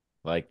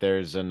 Like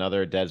there's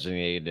another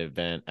designated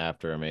event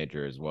after a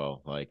major as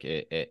well. Like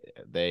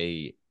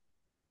they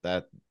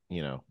that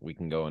we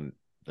can go into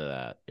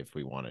that if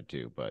we wanted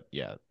to, but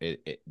yeah, they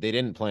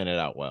didn't plan it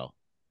out well.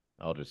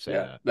 I'll just say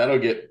Yeah,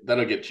 that.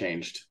 that'll get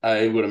changed.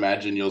 I would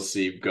imagine you'll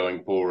see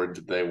going forward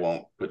that they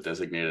won't put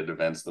designated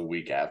events the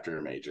week after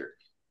a major.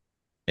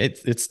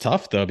 It's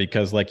tough though,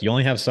 because like you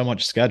only have so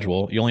much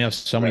schedule. You only have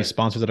so many Right.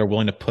 sponsors that are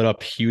willing to put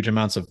up huge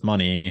amounts of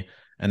money.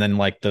 And then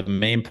like the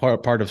main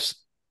part of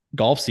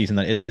golf season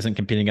that isn't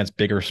competing against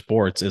bigger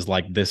sports is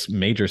like this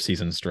major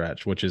season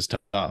stretch, which is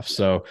tough.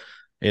 So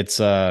it's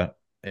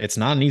it's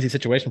not an easy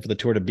situation for the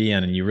tour to be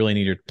in, and you really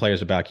need your players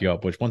to back you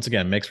up, which once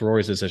again makes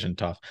Rory's decision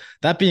tough.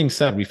 That being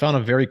said, we found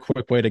a very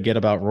quick way to get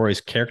about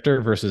Rory's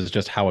character versus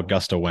just how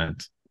Augusta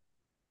went.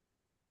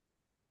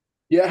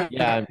 Yeah.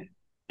 Yeah.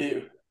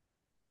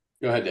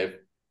 Go ahead, Dave.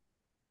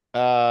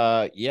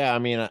 Yeah, I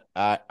mean,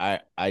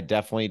 I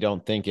definitely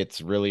don't think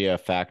it's really a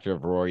factor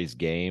of Rory's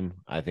game.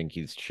 I think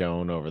he's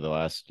shown over the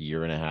last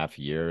year and a half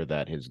year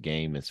that his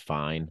game is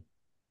fine.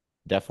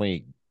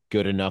 Definitely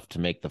good enough to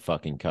make the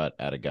fucking cut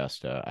at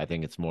Augusta. I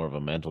think it's more of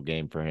a mental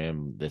game for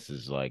him. This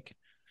is like,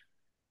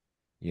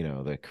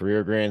 the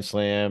career Grand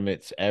Slam.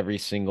 It's every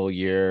single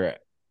year,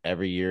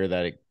 every year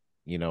that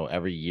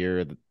every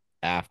year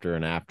after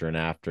and after and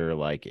after,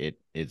 like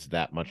it's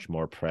that much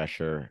more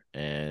pressure.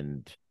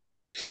 And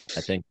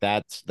I think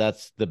that's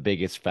the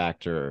biggest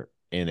factor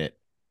in it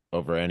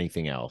over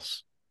anything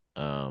else.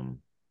 Um,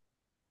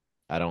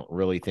 I don't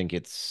really think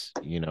it's,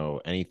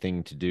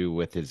 anything to do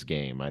with his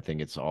game. I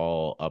think it's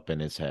all up in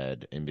his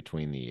head in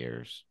between the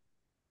ears.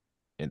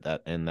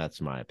 And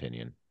that's my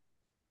opinion.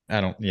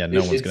 I don't. Yeah,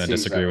 no It, one's it going to seems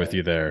disagree that with way.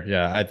 you there.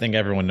 Yeah, I think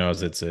everyone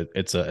knows it's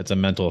a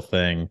mental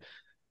thing,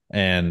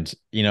 and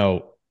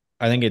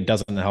I think it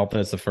doesn't help that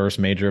it's the first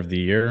major of the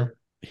year.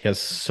 He has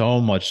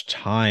so much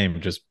time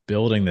just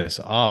building this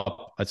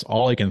up. That's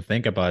all he can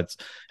think about.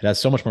 It has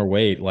so much more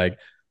weight. Like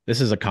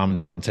this is a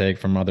common take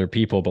from other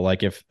people, but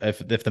like if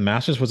the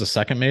Masters was the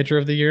second major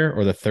of the year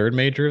or the third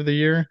major of the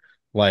year,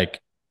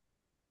 like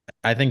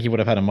I think he would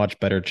have had a much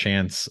better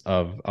chance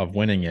of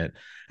winning it.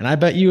 And I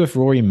bet you if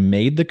Rory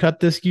made the cut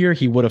this year,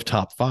 he would have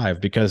top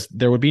five because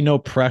there would be no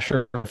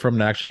pressure for him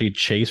to actually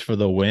chase for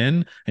the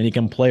win, and he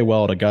can play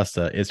well at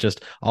Augusta. It's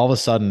just all of a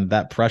sudden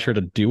that pressure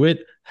to do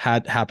it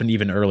had happened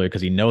even earlier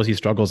because he knows he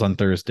struggles on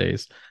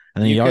Thursdays,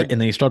 and You could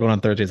then he struggled on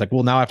Thursdays. Like,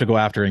 well, now I have to go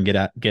after and get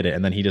it,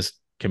 and then he just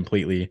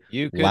completely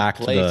you could lacked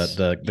place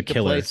the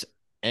killer.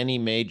 any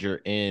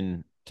major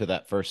in to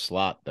that first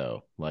slot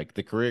though. Like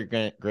the career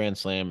Grand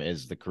Slam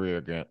is the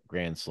career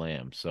Grand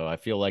Slam. So I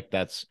feel like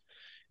that's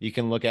you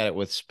can look at it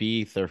with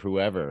Spieth or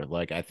whoever.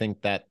 Like I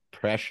think that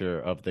pressure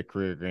of the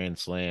career Grand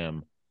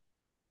Slam,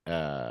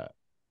 uh,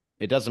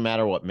 it doesn't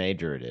matter what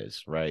major it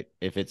is, right?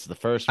 If it's the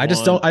first one, I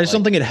just don't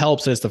like think it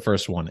helps that it's the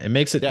first one. It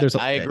makes it yeah, there's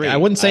I I agree.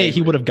 wouldn't I say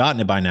he would agree. have gotten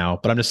it by now,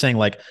 but I'm just saying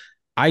like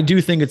I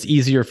do think it's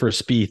easier for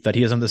Spieth that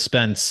he doesn't have to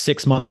spend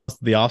 6 months of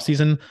the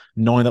offseason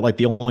knowing that like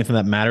the only thing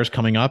that matters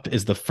coming up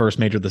is the first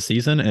major of the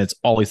season and it's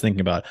all he's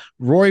thinking about.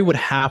 Rory would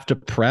have to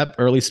prep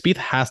early. Spieth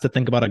has to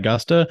think about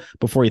Augusta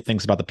before he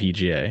thinks about the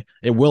PGA.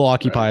 It will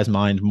occupy Right. his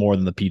mind more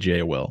than the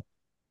PGA will.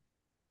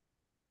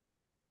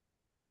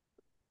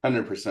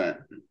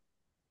 100%.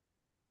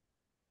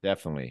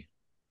 Definitely.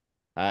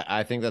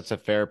 I think that's a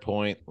fair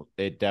point.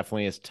 It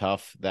definitely is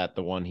tough that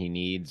the one he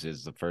needs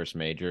is the first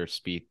major.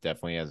 Spieth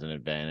definitely has an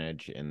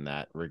advantage in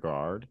that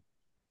regard.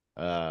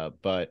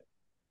 But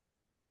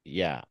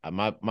yeah,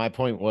 my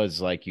point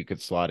was like you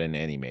could slot in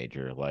any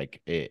major.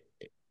 Like it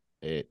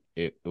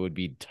would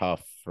be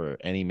tough for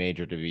any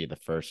major to be the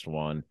first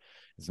one.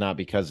 It's not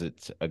because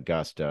it's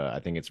Augusta. I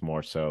think it's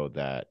more so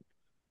that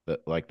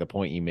the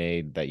point you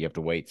made that you have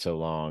to wait so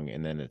long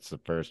and then it's the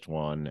first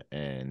one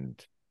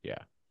and yeah,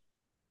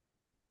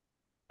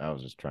 I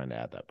was just trying to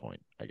add that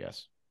point, I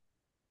guess.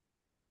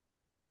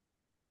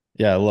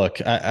 Yeah, look,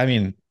 I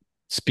mean,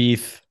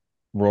 Spieth,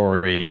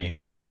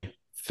 Rory,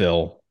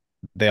 Phil,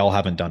 they all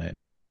haven't done it.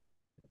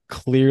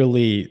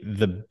 Clearly,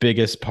 the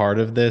biggest part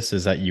of this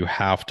is that you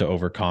have to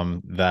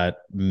overcome that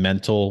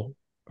mental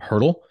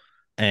hurdle,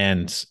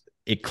 and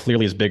it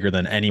clearly is bigger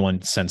than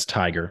anyone since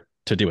Tiger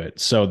to do it.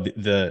 So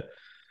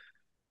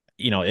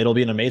it'll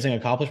be an amazing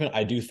accomplishment.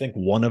 I do think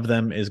one of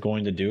them is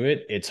going to do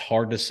it. It's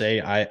hard to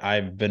say.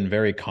 I've been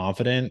very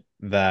confident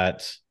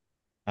that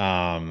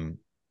um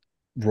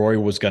Rory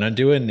was going to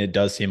do it, and it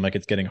does seem like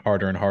it's getting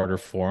harder and harder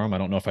for him. I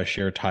don't know if I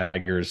share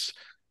Tiger's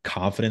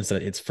confidence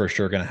that it's for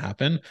sure going to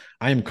happen.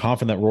 I am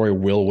confident that Rory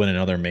will win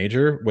another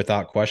major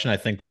without question. I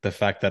think the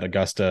fact that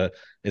Augusta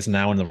is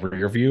now in the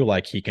rear view,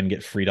 like he can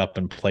get freed up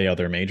and play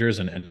other majors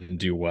and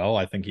do well.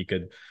 I think he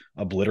could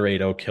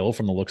obliterate Oak Hill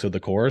from the looks of the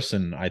course,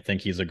 and I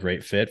think he's a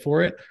great fit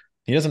for it.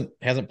 He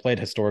hasn't played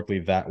historically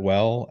that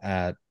well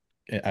at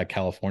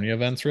California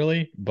events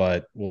really,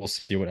 but we'll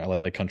see what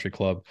LA Country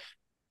Club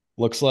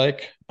looks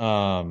like.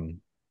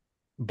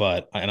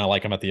 But and I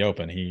like him at the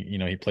Open.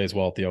 He plays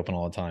well at the Open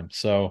all the time.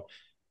 So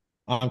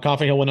I'm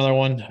confident he'll win another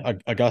one.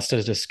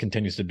 Augusta just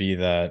continues to be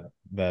that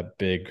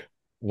big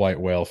white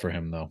whale for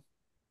him, though.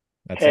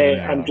 That's Hey, everything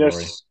I got I'm on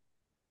Rory.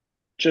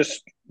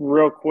 just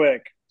real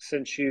quick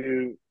since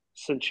you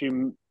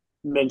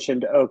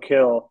mentioned Oak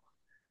Hill,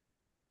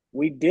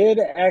 we did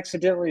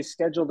accidentally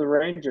schedule the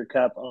Ranger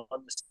Cup on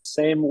the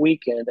same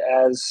weekend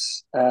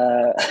as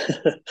the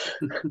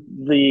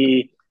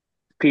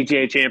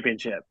PGA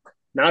Championship.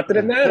 Not that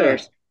it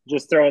matters,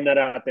 just throwing that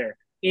out there.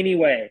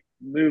 Anyway,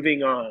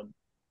 moving on.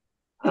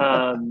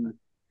 Um,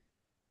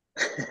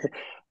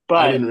 I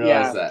but didn't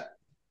realize yeah, that.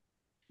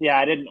 yeah,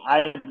 I didn't.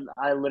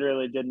 I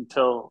literally didn't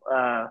till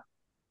I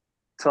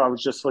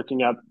was just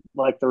looking up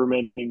like the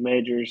remaining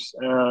majors.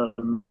 You're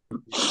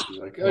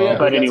like, oh yeah, Well, we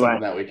But got anyway,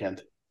 something that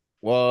weekend.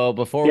 well,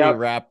 before we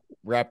yep.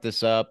 wrap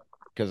this up,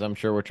 because I'm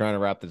sure we're trying to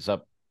wrap this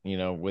up,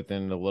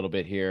 within a little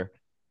bit here.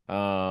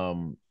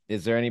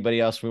 Is there anybody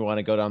else we want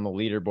to go down the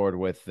leaderboard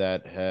with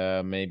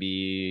that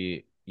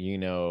maybe,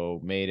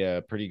 made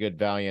a pretty good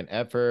valiant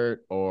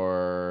effort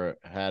or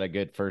had a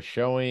good first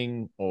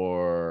showing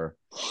or,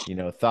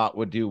 thought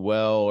would do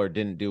well or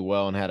didn't do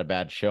well and had a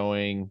bad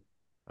showing?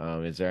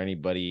 Is there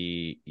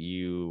anybody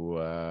you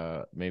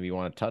maybe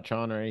want to touch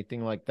on or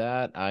anything like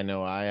that? I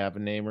know I have a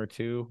name or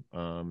two.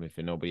 If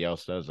nobody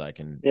else does, I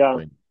can Yeah.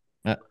 bring.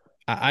 Uh,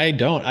 I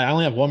don't. I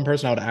only have one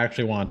person I would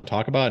actually want to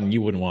talk about, and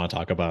you wouldn't want to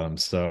talk about him.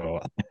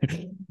 So,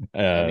 I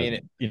uh,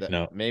 mean, you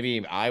know,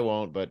 maybe I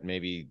won't, but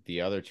maybe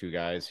the other two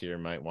guys here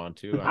might want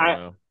to. I don't I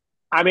know.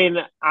 I mean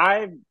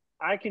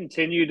I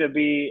continue to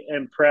be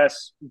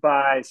impressed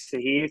by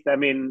Sahith. I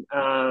mean,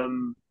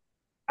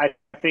 I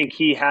think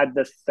he had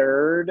the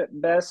third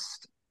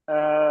best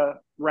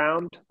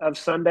round of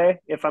Sunday,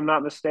 if I'm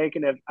not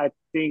mistaken. If I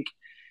think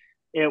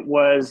it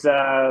was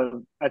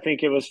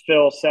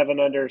Phil 7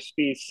 under,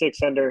 Speed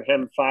 6 under,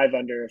 him 5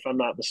 under, if I'm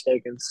not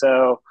mistaken.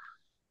 So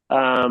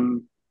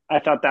um, I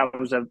thought that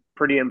was a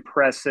pretty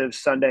impressive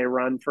Sunday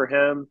run for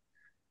him.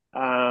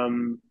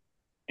 Um,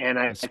 and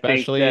I think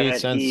Especially that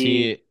since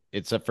he,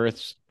 it's the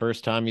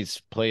first time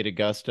he's played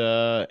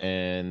Augusta,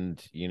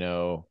 and he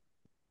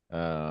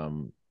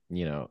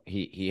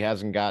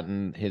hasn't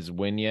gotten his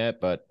win yet,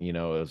 but it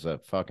was a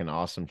fucking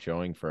awesome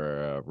showing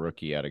for a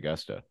rookie at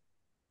Augusta.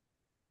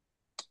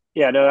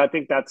 yeah, no, I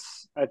think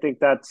that's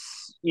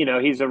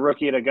he's a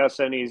rookie at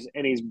Augusta,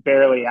 and he's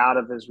barely out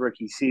of his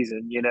rookie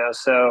season.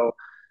 So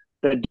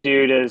the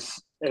dude is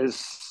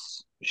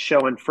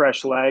showing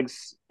fresh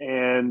legs,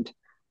 and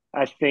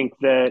I think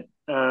that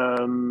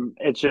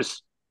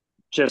it's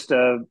just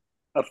a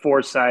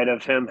foresight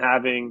of him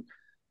having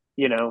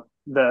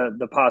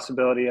the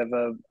possibility of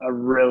a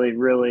really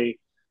really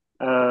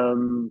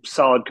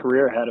solid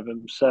career ahead of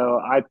him.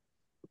 So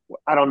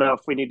I don't know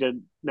if we need to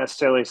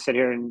necessarily sit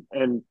here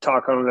and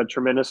talk on it a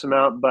tremendous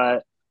amount,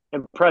 but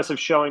impressive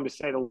showing to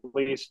say the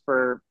least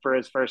for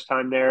his first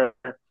time there,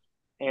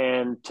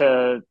 and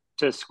to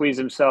squeeze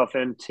himself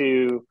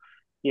into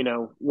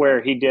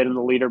where he did in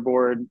the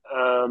leaderboard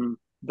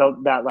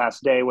that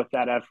last day with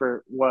that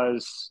effort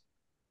was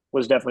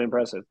definitely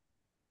impressive.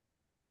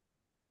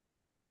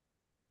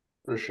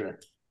 For sure.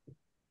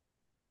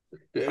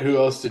 Who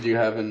else did you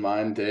have in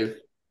mind, Dave?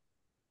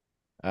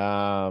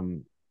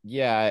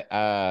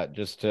 Yeah,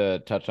 just to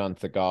touch on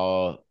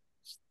Thagala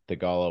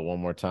one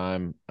more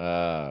time.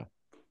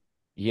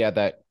 He had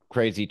that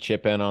crazy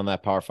chip in on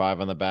that par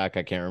five on the back.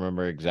 I can't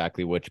remember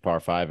exactly which par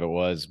five it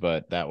was,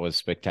 but that was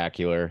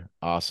spectacular.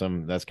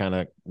 Awesome. That's kind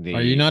of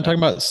Are you the not talking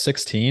about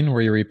 16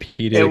 where you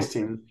repeated?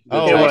 16. The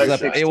oh, It was Tiger was that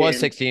shot. it was 16.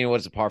 16. It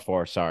was a par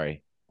four.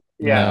 Sorry.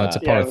 No, it's Yeah,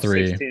 a yeah, par it was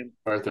three. 16.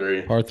 Par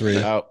three. Par three.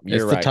 Oh, you're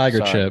It's the right. Tiger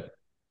Sorry. chip.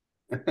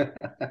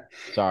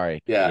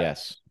 Sorry. Yeah,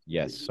 Yes.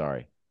 Yes.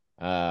 Sorry.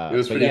 it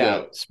was But pretty yeah,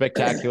 dope.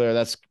 spectacular.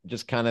 That's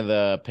just kind of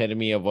the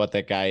epitome of what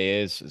that guy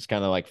is. It's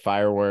kind of like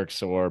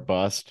fireworks or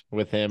bust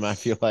with him. I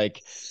feel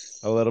like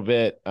a little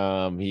bit.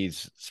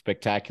 He's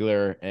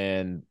spectacular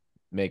and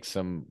makes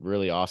some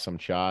really awesome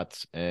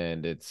shots,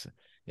 and it's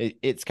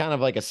kind of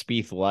like a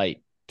Spieth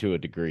light to a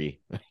degree,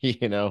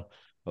 a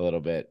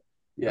little bit.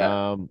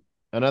 Yeah. Um,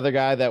 Another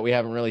guy that we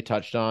haven't really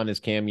touched on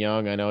is Cam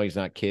Young. I know he's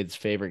not kids'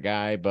 favorite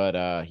guy,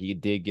 but he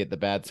did get the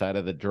bad side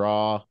of the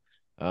draw.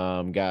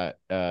 Got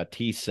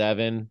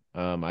T7.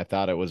 I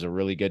thought it was a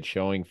really good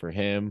showing for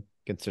him,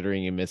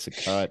 considering he missed a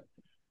cut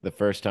the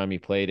first time he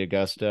played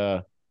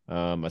Augusta.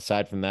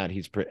 Aside from that,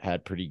 he's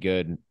had pretty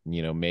good,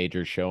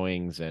 major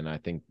showings, and I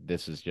think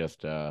this is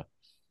just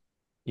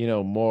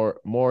more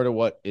to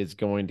what is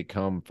going to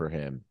come for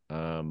him.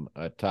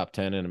 A top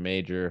 10 in a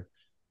major.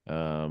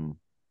 Um,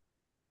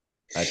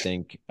 I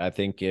think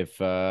if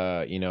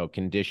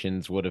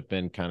conditions would have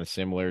been kind of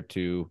similar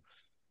to,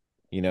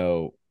 you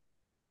know,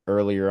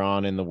 earlier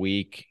on in the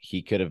week,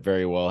 he could have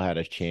very well had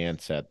a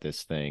chance at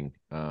this thing.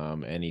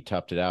 And he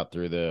toughed it out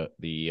through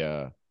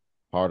the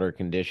harder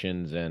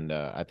conditions, and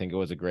I think it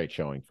was a great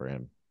showing for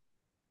him.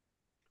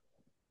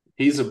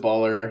 He's a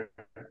baller.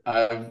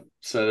 I've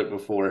said it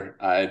before.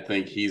 I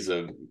think he's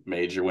a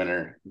major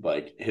winner.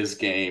 Like his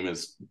game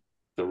is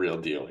the real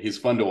deal. He's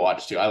fun to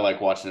watch too. I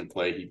like watching him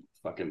play. He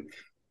fucking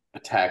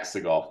attacks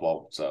the golf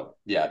ball. So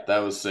yeah, that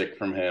was sick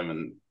from him.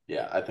 And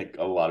yeah, I think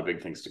a lot of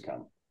big things to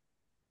come.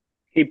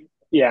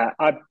 Yeah,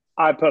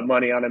 I put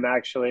money on him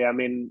actually. I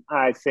mean,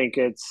 I think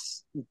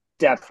it's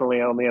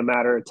definitely only a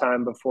matter of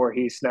time before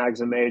he snags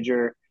a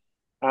major.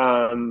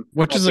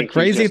 Which I is a think he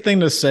crazy just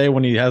thing to say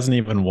when he hasn't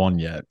even won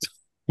yet.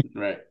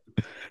 Right.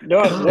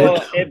 no.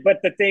 It,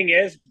 But the thing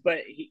is,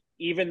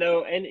 even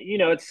though, and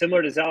it's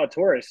similar to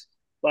Zalatoris.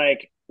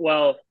 Like,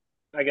 well,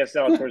 I guess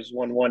Zalatoris is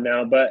 1-1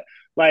 now, but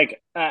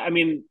like, I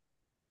mean,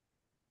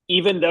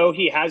 even though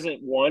he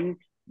hasn't won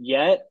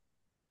yet,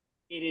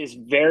 it is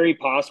very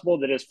possible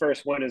that his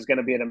first win is going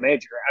to be in a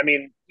major. I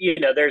mean,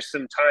 there's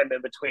some time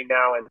in between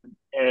now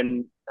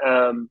and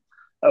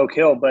Oak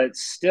Hill, but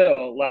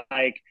still,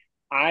 like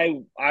I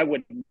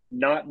would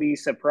not be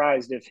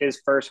surprised if his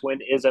first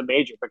win is a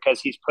major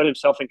because he's put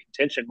himself in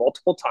contention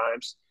multiple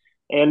times,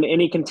 and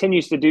he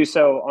continues to do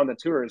so on the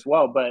tour as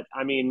well. But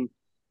I mean,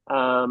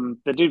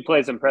 the dude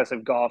plays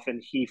impressive golf,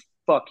 and he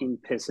fucking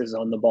pisses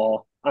on the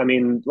ball. I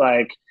mean,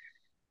 like,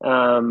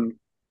 um,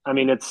 I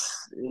mean,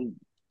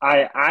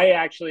 I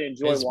actually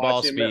enjoy His ball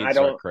watching them. I speeds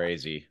are don't.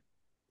 crazy.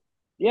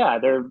 Yeah,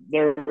 they're.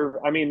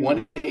 I mean, they're.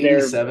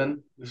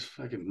 187 is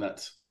fucking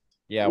nuts.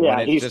 Yeah, when Yeah,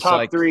 it's he's just top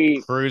like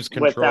three cruise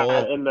with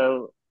that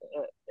control.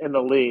 in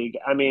the league.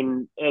 I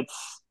mean,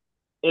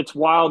 it's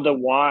wild to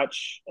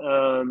watch.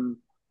 At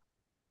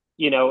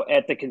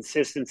the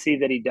consistency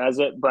that he does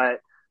it, but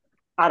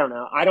I don't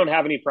know. I don't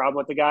have any problem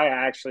with the guy.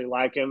 I actually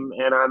like him,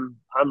 and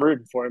I'm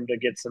rooting for him to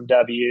get some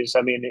W's.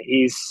 I mean,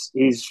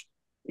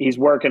 he's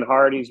working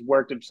hard. He's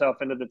worked himself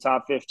into the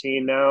top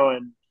 15 now,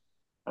 and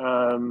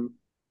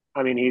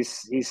I mean,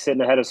 he's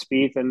sitting ahead of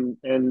Spieth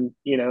and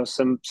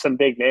some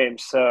big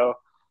names. So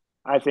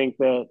I think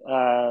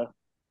that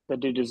the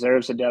dude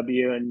deserves a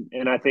W,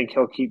 and I think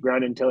he'll keep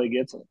grinding until he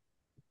gets it.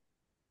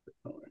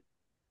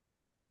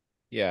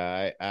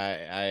 Yeah,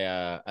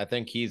 I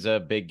think he's a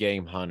big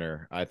game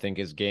hunter. I think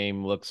his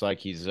game looks like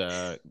he's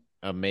a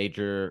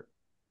major,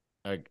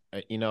 kind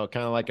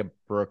of like a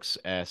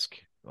Brooks-esque.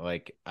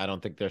 Like I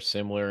don't think they're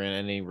similar in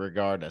any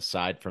regard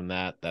aside from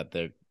that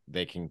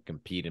they can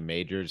compete in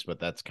majors, but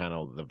that's kind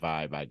of the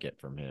vibe I get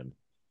from him.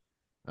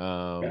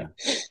 Yeah. Um,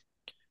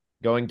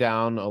 Going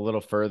down a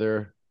little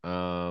further,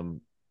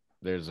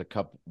 there's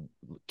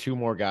two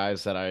more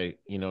guys that I,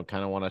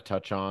 kind of want to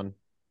touch on.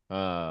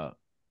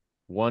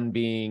 One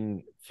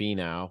being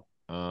Finau.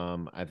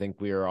 I think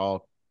we are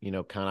all,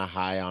 kind of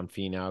high on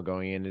Finau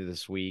going into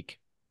this week.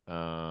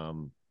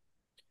 Um,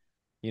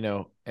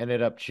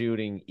 Ended up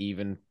shooting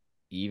even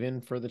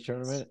for the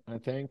tournament, I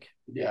think.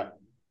 Yeah.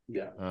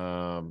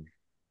 Yeah.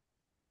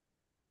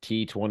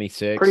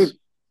 T26. Pretty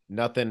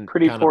Nothing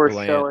pretty kind of poor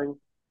bland. showing.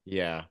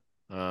 Yeah.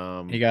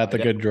 he got I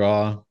the good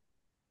draw.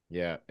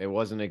 Yeah, it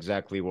wasn't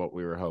exactly what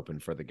we were hoping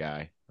for the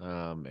guy.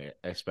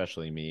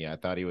 Especially me. I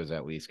thought he was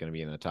at least going to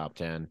be in the top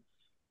 10.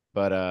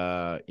 But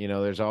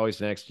there's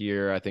always next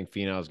year. I think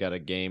Finau's got a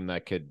game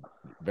that could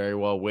very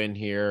well win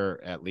here,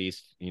 at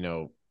least,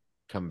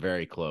 come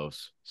very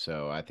close.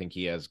 So I think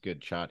he has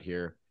good shot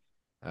here.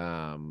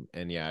 And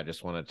yeah, I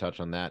just want to touch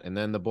on that. And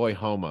then the boy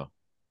Homa,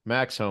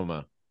 Max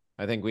Homa.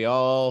 I think we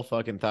all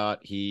fucking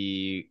thought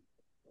you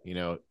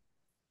know,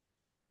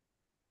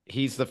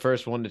 he's the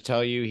first one to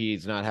tell you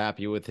he's not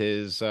happy with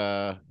his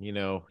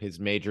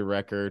major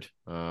record.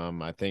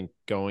 I think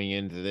going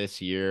into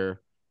this year,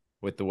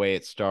 with the way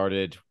it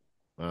started.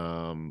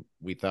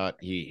 We thought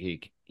he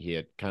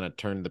had kind of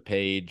turned the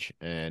page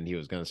and he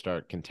was going to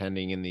start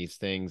contending in these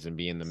things and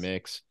be in the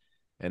mix.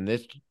 And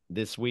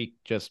this week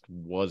just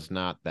was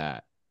not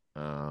that.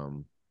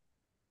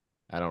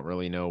 I don't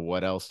really know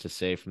what else to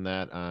say from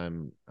that.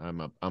 I'm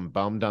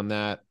bummed on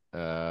that.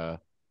 I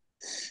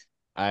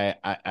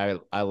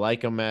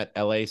like him at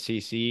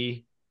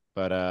LACC,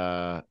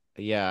 but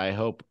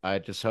yeah, I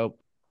just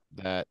hope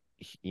that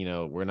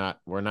we're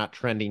not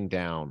trending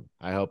down.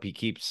 I hope he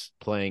keeps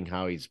playing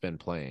how he's been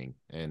playing,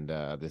 and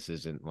this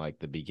isn't like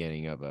the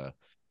beginning of a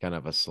kind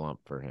of a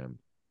slump for him.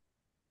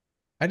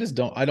 I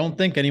don't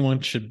think anyone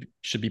should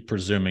be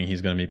presuming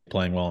he's going to be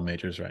playing well in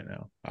majors right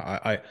now.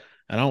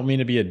 I don't mean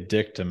to be a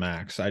dick to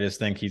Max. I just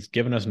think he's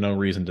given us no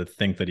reason to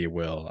think that he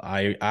will.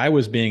 I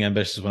was being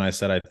ambitious when I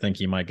said I think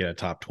he might get a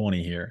top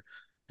 20 here.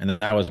 And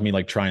that was me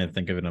like trying to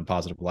think of it in a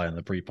positive light in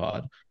the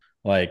pre-pod.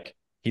 Like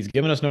he's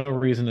given us no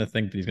reason to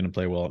think that he's going to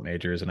play well at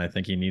majors, and I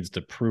think he needs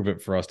to prove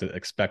it for us to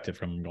expect it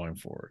from him going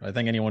forward. I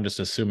think anyone just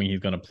assuming he's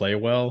going to play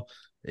well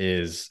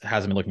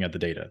hasn't been looking at the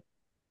data.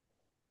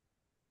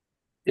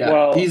 Yeah,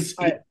 Well, he's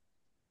go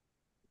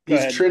he's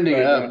ahead. trending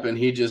Go ahead, up, Ryan. and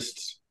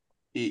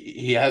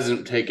he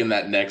hasn't taken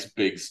that next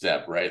big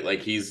step, right? Like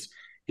he's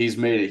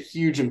made a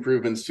huge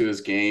improvements to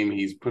his game.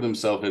 He's put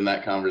himself in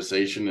that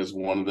conversation as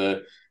one of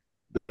the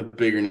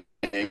bigger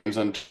names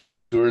on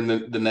tour, and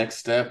the next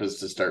step is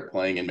to start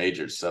playing in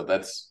majors. So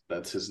that's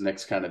his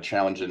next kind of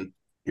challenge. And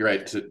you're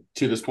right, to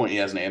this point, he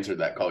hasn't answered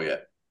that call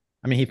yet.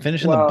 I mean, he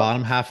finished in the Well,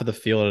 bottom half of the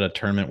field at a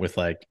tournament with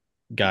like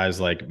guys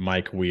like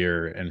Mike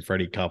Weir and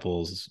Freddie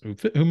Couples,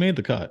 who made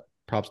the cut.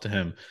 Props to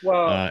him,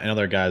 well, and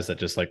other guys that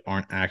just like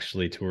aren't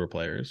actually tour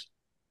players.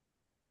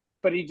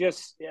 but he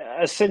just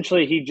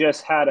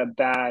had a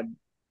bad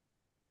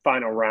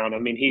final round. I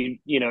mean,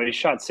 he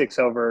shot 6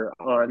 over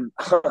on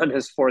on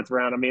his fourth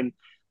round. I mean,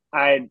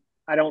 I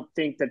I don't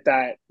think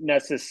that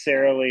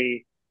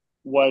necessarily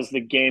was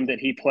the game that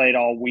he played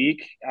all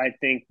week. I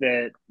think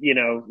that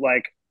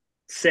like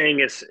saying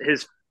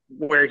his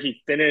where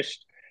he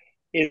finished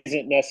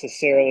isn't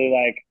necessarily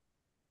like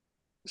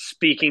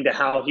speaking to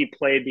how he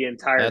played the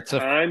entire That's a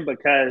time That's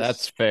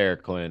because fair,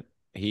 Clint.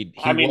 He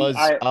I mean was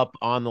I up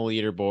on the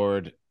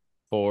leaderboard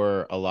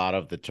for a lot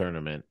of the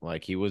tournament.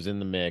 Like he was in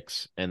the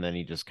mix and then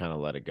he just kind of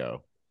let it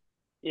go.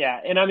 Yeah,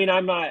 and I mean,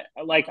 I'm not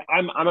like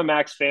I'm a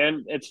Max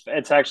fan.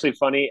 It's actually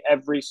funny.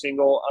 Every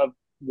single of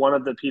one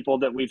of the people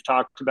that we've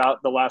talked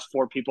about, the last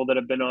four people that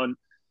have been on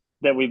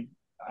that we've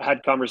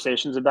had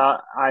conversations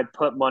about, I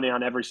put money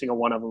on every single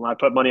one of them. I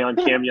put money on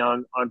Cam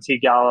Young, on T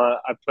Gala.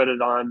 I put it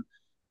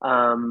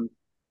um,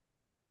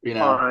 You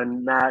know,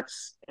 on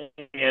Max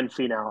and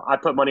Finau. I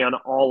put money on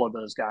all of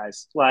those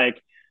guys,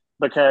 like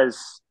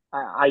because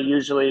I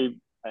usually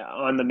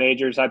on the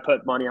majors I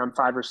put money on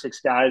 5 or 6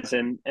 guys,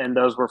 and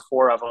those were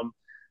four of them.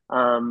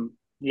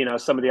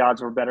 Some of the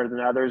odds were better than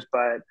others,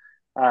 but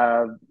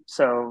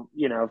so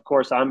of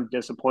course, I'm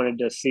disappointed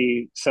to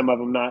see some of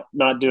them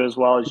not do as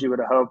well as you would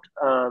have hoped.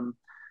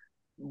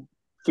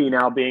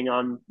 Finau being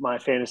on my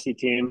fantasy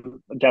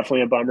team,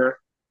 definitely a bummer.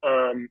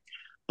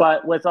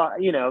 But with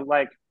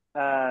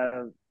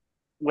uh,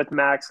 with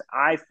Max,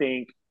 I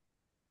think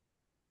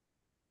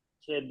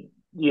kid,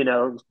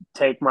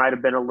 take might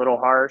have been a little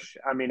harsh.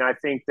 I mean, I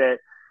think that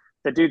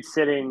the dude's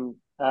sitting,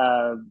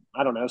 I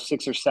don't know,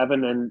 6 or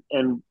 7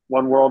 in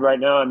one world right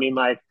now. I mean,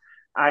 like,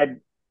 I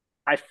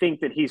I think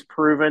that he's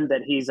proven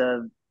that he's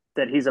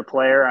a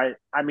player.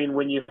 I mean,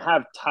 when you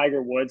have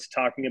Tiger Woods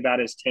talking about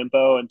his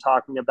tempo and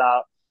talking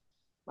about,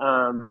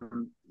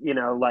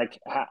 like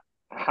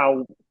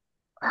how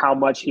how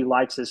much he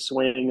likes his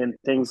swing and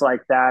things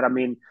like that. I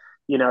mean,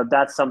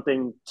 that's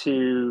something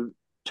to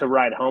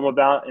write home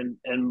about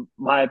in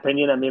my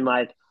opinion. I mean,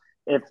 like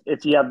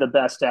if you have the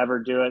best to ever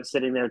do it,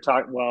 sitting there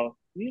talking, well,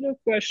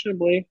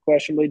 questionably,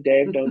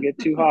 Dave, don't get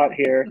too hot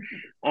here.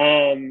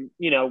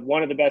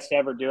 One of the best to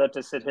ever do it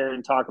to sit here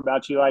and talk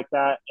about you like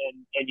that,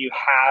 and you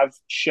have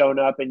shown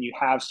up and you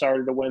have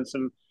started to win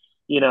some,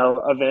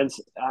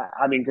 events.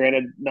 I mean,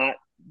 granted,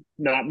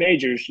 not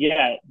majors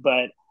yet,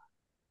 but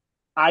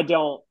I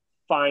don't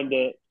find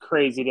it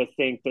crazy to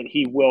think that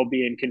he will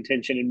be in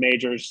contention in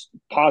majors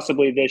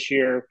possibly this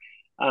year.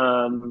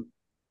 Um,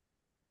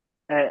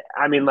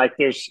 I mean, like,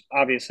 there's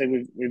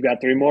obviously we've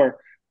got 3 more.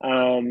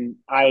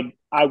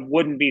 I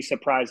wouldn't be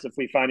surprised if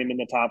we find him in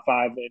the top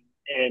 5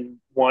 in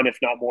one, if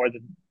not more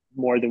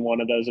than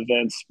one of those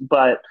events.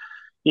 But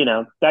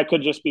that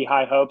could just be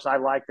high hopes. I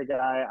like the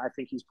guy. I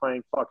think he's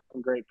playing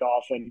fucking great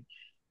golf, and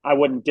I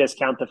wouldn't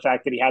discount the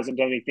fact that he hasn't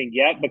done anything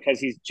yet because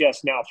he's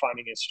just now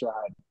finding his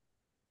stride.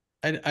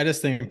 I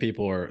just think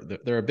people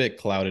they're a bit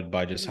clouded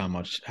by just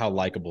how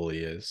likable he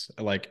is.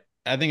 Like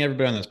I think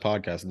everybody on this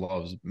podcast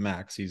loves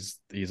Max.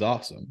 He's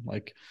awesome.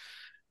 Like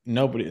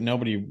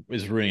nobody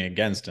is rooting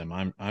against him.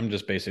 I'm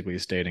just basically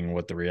stating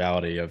what the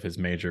reality of his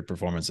major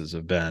performances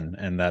have been,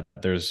 and that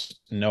there's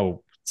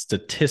no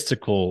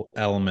statistical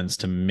elements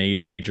to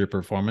major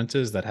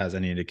performances that has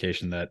any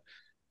indication that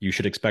you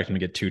should expect him to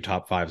get 2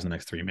 top 5s in the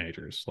next 3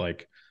 majors.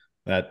 Like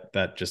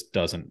that just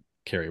doesn't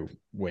carry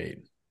weight.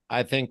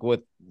 I think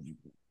with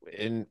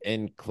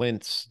in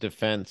Clint's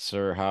defense,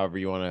 or however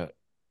you want to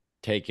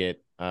take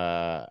it,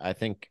 I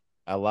think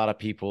a lot of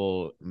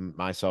people,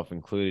 myself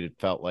included,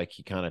 felt like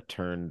he kind of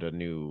turned a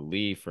new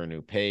leaf or a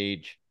new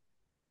page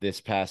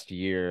this past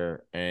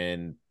year,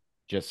 and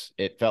just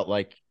it felt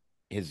like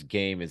his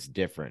game is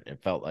different.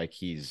 It felt like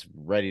he's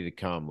ready to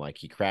come, like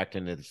he cracked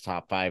into the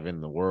top five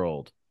in the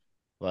world.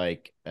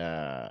 Like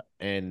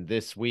and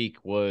this week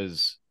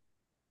was,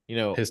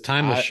 His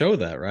time to I show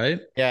that,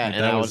 right? yeah, Like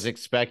and that I was was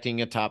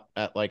expecting a top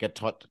at like a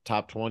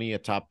top 20, a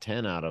top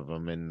 10 out of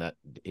him, and that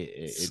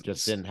it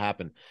just didn't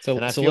happen.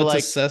 And I so feel let's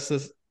like assess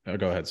this. Oh,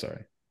 go ahead.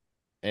 Sorry.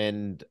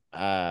 and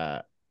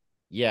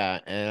yeah,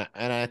 and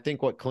I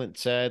think what Clint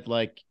said,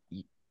 like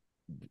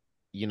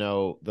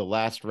the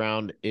last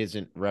round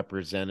isn't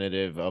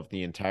representative of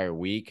the entire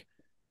week,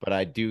 but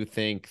I do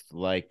think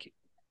like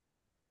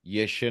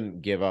you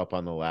shouldn't give up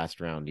on the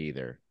last round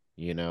either.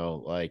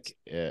 Like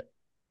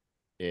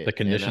The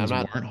and I'm conditions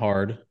not weren't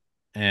hard.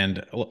 And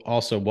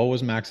also, what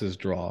was Max's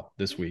draw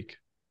this week?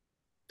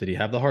 Did he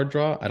have the hard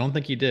draw? I don't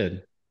think he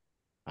did.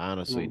 I I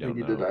honestly don't think don't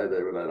he did know.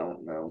 either, but I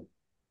don't know.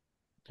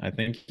 I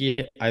think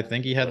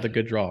he had the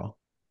good draw.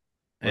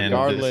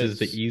 And this is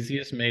the Regardless,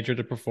 easiest major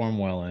to perform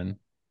well in.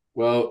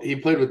 Well, he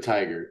played with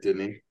Tiger,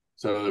 didn't he?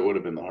 So it would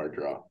have been the hard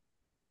draw.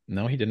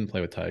 No, he didn't play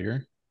with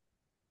Tiger.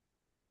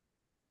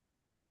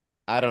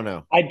 I don't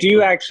know. I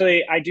do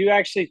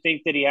actually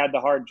think that he had the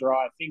hard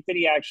draw. I think that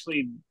he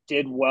actually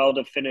did well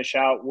to finish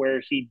out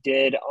where he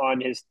did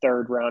on his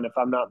third round, if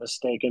I'm not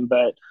mistaken.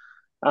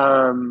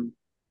 Um,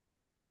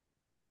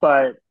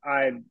 but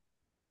I'm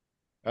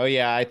Oh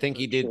yeah, I think not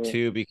he did sure.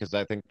 too, because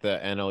I think the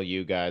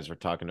NLU guys were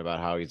talking about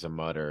how he's a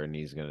mutter and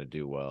he's gonna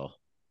do well.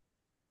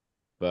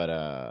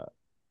 But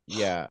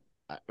yeah.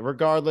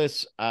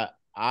 Regardless,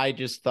 I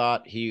just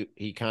thought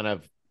he kind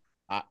of,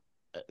 uh,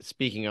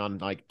 speaking on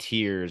like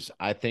tiers,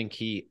 I think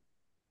he,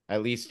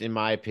 at least in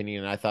my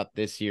opinion, I thought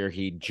this year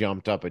he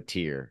jumped up a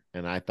tier,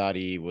 and I thought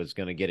he was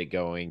gonna get it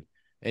going,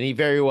 and he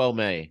very well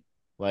may.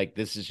 Like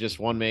this is just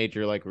one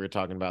major, like we were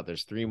talking about.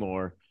 There's three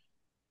more.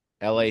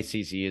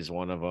 LACC is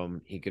one of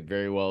them. He could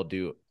very well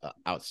do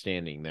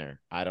outstanding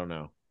there. I don't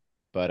know.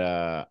 But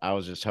I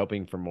was just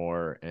hoping for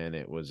more, and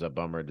it was a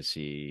bummer to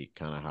see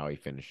kind of how he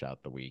finished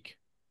out the week.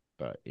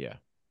 But yeah,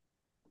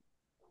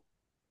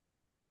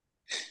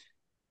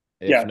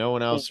 if Yeah, no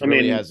one else I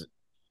really mean, has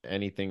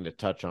anything to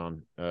touch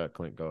on,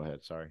 Clint, go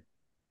ahead. Sorry.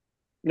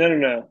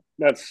 no.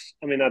 That's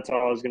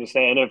all I was going to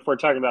say. And if we're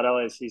talking about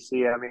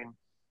LACC, I mean,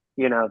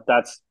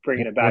 that's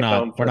bringing it We're back not.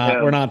 home We're for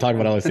not. We're him. not talking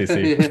about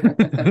LACC.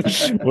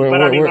 we're,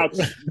 But I we're, mean, we're that's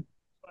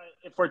but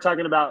if we're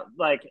talking about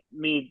like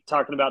me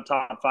talking about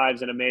top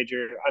fives in a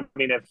major. I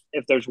mean,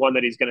 if there's one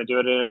that he's going to do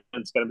it in,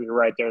 it's going to be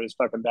right there in his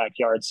fucking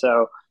backyard.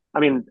 So, I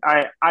mean,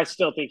 I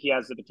still think he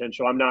has the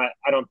potential. I'm not.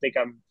 I don't think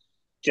I'm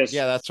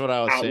Yeah, just that's what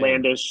I was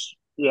saying. outlandish.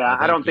 Yeah, I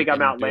I think don't he think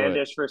I'm can do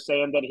it. outlandish for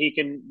saying that he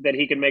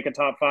can make a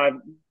top five,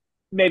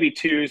 maybe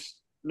twos,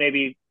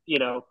 maybe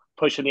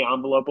pushing the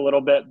envelope a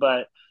little bit,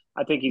 but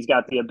I think he's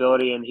got the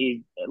ability, and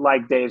he,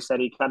 like Dave said,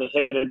 he kind of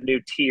hit a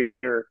new tier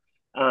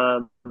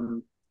um,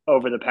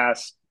 over the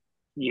past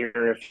year,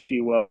 if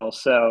you will.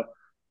 So,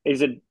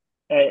 is it?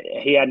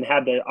 He hadn't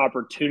had the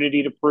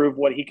opportunity to prove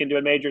what he can do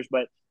in majors,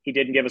 but he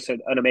didn't give us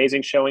an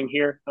amazing showing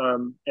here,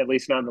 at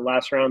least not in the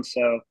last round.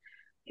 So,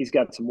 he's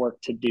got some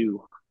work to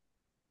do.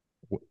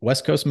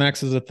 West Coast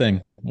Max is a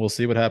thing. We'll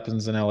see what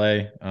happens in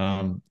LA.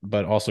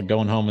 But also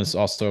going home is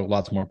also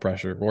lots more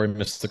pressure. Rory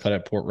missed the cut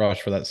at Port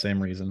Rush for that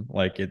same reason.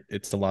 Like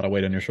it's a lot of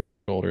weight on your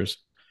shoulders.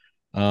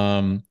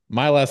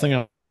 My last thing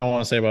I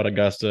want to say about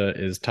Augusta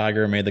is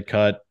Tiger made the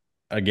cut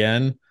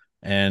again,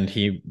 and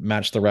he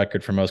matched the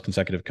record for most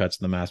consecutive cuts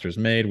the Masters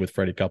made with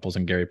Freddie Couples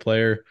and Gary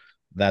Player.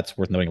 That's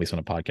worth noting, at least on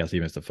a podcast,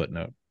 even as a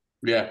footnote.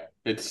 Yeah,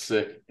 it's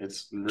sick.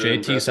 It's really JT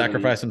impressive.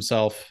 sacrificed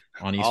himself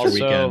on Easter Also,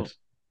 weekend.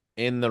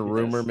 in the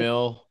rumor Yes.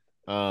 mill,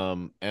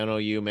 I know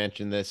you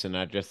mentioned this, and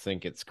I just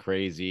think it's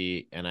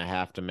crazy, and I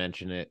have to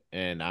mention it.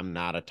 And I'm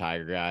not a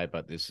Tiger guy,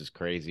 but this is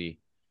crazy.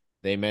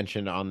 They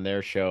mentioned on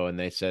their show, and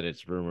they said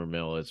it's rumor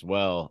mill as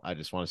well. I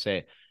just want to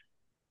say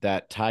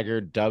that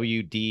Tiger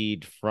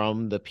WD'd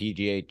from the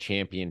PGA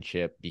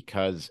Championship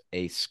because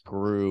a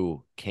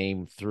screw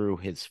came through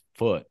his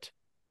foot,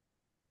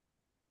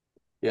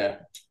 Yeah.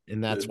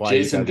 and that's why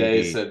he Jason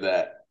Day WD'd. said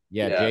that.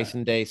 Yeah, Yeah.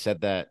 Jason Day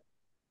said that.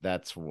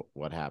 That's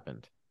what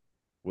happened,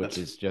 which That's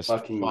is just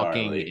fucking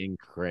fucking gnarly.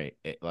 incredible.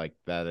 Like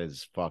that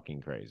is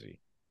fucking crazy.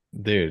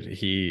 Dude,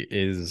 he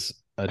is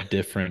a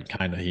different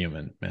kind of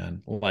human,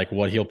 man. Like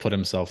what he'll put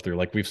himself through.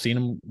 Like we've seen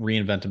him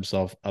reinvent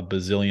himself a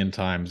bazillion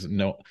times.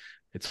 No,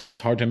 it's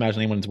hard to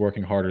imagine anyone's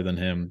working harder than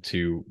him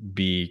to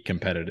be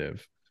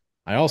competitive.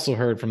 I also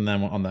heard from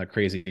them on that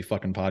crazy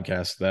fucking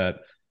podcast that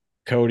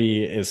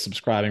Cody is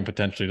subscribing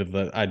potentially to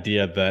the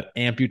idea that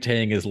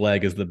amputating his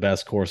leg is the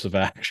best course of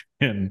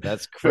action.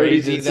 That's Cody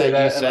crazy did say that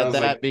you that, and I said was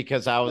that, like,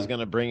 because I was going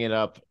to bring it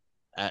up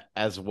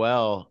as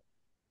well.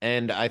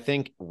 And I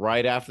think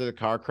right after the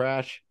car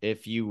crash,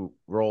 if you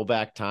roll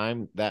back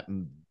time, that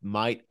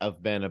might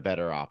have been a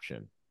better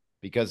option.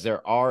 because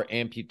there are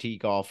amputee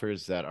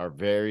golfers that are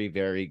very,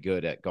 very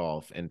good at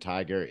golf, and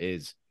Tiger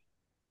is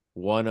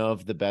one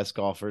of the best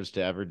golfers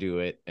to ever do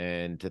it.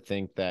 And to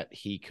think that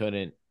he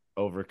couldn't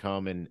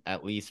overcome and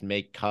at least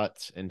make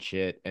cuts and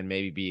shit and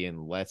maybe be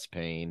in less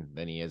pain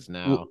than he is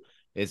now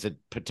is a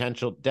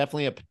potential,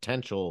 definitely a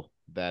potential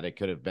that it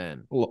could have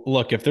been.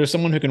 Look, if there's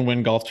someone who can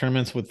win golf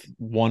tournaments with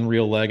one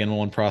real leg and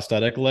one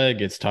prosthetic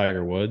leg, it's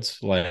Tiger Woods.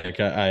 Like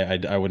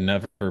I would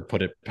never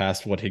put it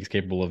past what he's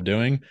capable of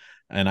doing.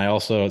 And I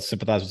also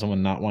sympathize with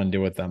someone not wanting to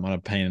deal with that amount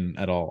of pain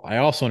at all. I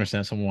also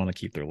understand someone want to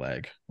keep their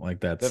leg. Like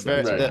that's where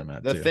I'm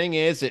at the too. thing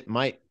is, it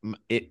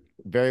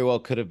very well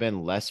could have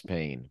been less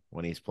pain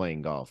when he's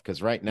playing golf,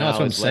 because right now that's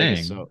what I'm his leg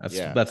is saying.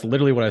 so That's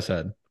literally what I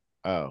said.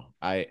 Oh,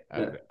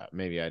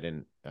 maybe I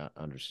didn't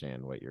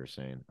understand what you're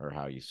saying or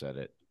how you said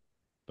it.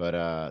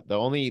 But the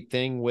only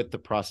thing with the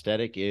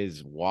prosthetic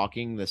is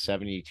walking the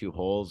 72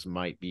 holes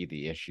might be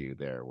the issue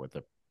there with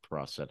the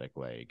prosthetic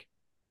leg.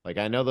 Like,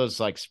 I know those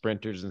like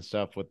sprinters and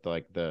stuff with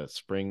like the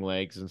spring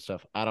legs and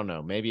stuff. I don't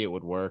know. Maybe it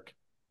would work,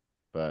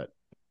 but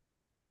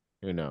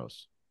who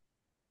knows?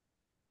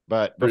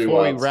 But Pretty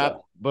before we wild wrap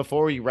stuff.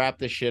 before we wrap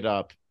this shit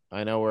up,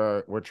 I know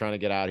we're trying to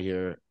get out of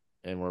here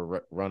and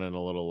we're running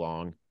a little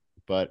long,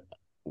 but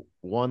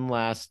one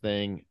last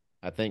thing,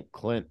 I think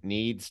Clint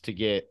needs to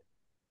get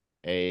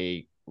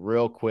a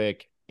real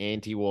quick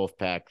anti-wolf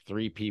pack.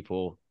 3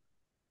 people,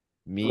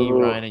 me,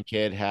 Ooh. Ryan, and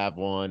Kid have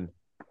one.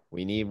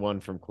 We need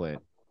one from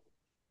Clint.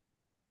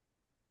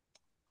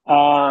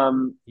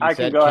 I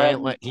can go ahead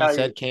and He tell you.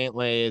 said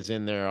Cantlay is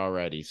in there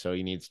already, so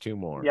he needs 2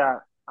 more. Yeah,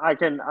 I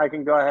can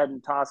go ahead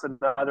and toss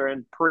another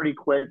in pretty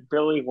quick.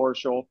 Billy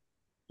Horschel,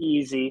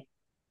 easy.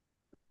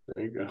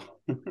 There you go.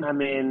 I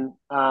mean,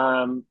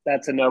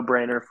 that's a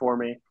no-brainer for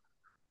me.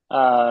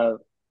 I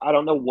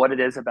don't know what it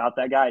is about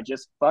that guy. I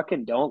just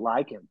fucking don't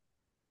like him.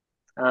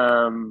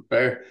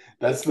 Fair.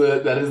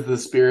 That is the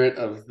spirit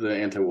of the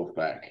anti-wolf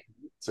pack.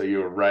 So you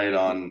were right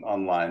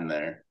on line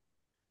there.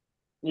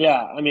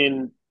 Yeah, I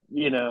mean,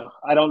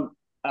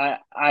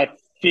 I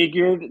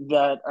figured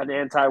that an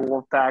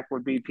anti-wolf pack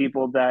would be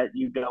people that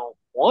you don't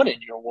want in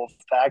your wolf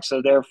pack.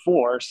 So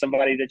therefore,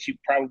 somebody that you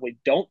probably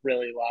don't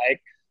really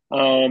like.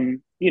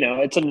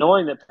 It's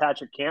annoying that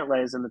Patrick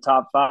Cantlay is in the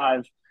top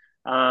 5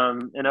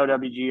 in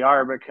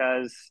OWGR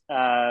because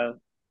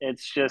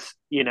it's just,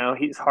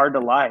 he's hard to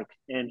like,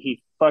 and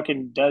he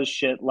fucking does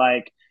shit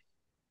like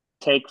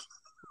take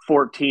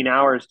 14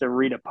 hours to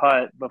read a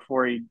putt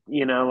before he,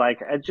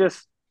 I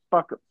just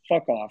fuck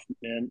off,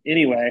 man.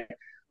 Anyway,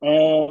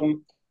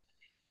 So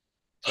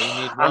you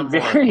need one I'm more,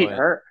 very Clint.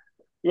 hurt.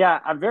 Yeah,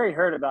 I'm very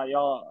hurt about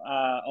y'all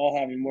all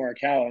having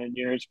Morikawa in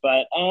yours,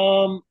 but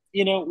we'll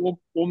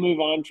move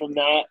on from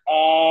that.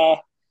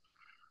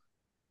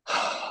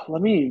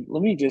 Let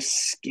me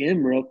just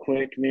skim real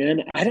quick,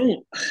 man.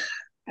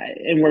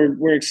 And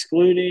we're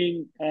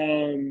excluding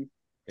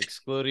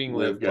Excluding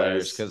Live live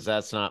players, guys. because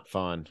that's not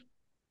fun.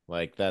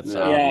 Like, that's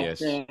Yeah.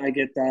 obvious. Yeah, I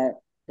get that.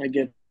 I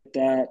get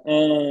that.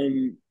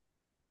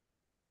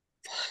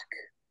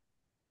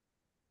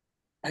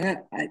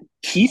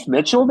 Keith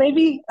Mitchell,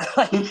 maybe.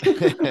 I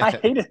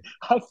hate it.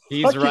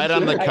 He's right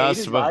on the I hate cusp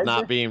his of visor.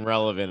 not being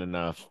relevant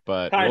enough,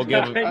 but I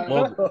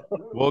know.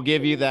 we'll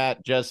give you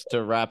that just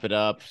to wrap it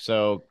up.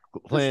 So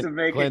Just to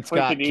make it Clint's quick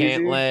got and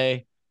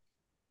easy.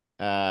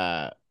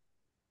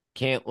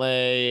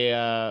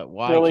 Cantlay,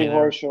 why Billy can't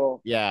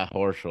Horschel. yeah,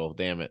 Horschel,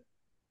 damn it.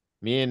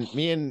 Me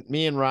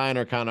and Ryan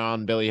are kind of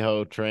on Billy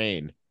Ho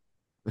train.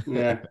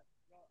 Yeah.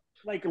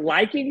 Like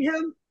liking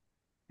him?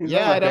 He's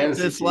Yeah, on my I don't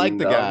fantasy dislike team,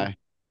 the dog. guy.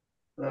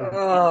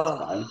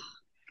 Fine.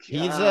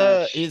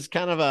 He's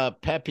kind of a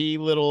peppy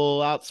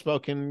little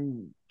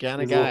outspoken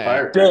kind of He's a little guy.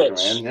 firecracker,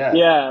 Bitch. man.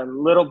 Yeah,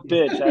 little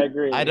bitch. I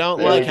agree. I don't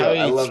There like we go. how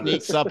I he love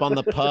sneaks this. up on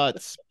the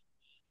putts,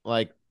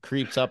 like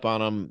creeps up on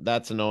them.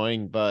 That's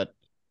annoying, but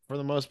for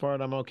the most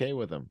part, I'm okay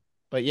with him.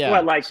 But yeah,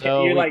 What, like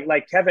so you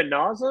like Kevin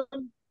Nawson?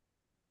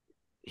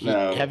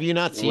 have No, you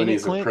not seen when it,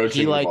 he's Clint?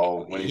 approaching the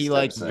ball, when he he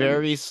like steps in.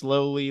 very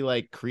slowly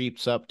like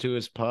creeps up to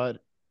his putt.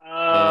 And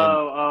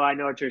Oh, I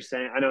know what you're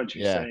saying. I know what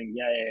you're yeah, saying.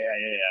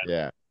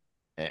 Yeah.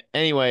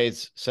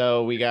 Anyways,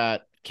 so we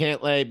got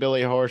Cantlay,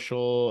 Billy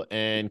Horschel,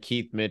 and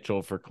Keith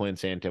Mitchell for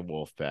Clint's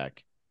anti-Wolfpack.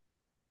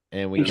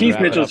 And we And can Keith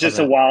wrap it Mitchell's up on just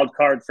a that. wild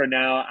card for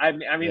now. I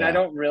mean, I Yeah.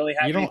 don't really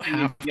have You don't anything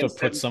have to against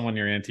put him. someone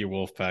your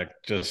anti-wolf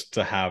pack just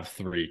to have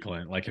 3,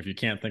 Clint. Like if you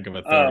can't think of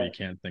a third, Oh, you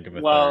can't think of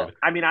a well, third.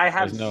 I mean,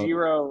 There's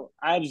no.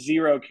 I have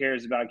zero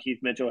cares about Keith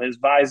Mitchell. His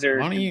visor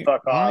Why don't can you?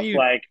 fuck Why don't off. you?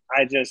 Like,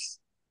 I just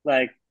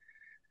like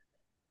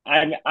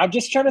I'm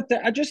just trying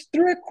to. I just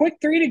threw a quick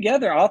 3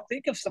 together. I'll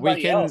think of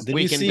somebody else. Did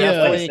We you can see?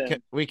 definitely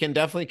him. we can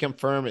definitely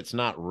confirm it's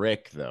not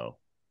Rick though.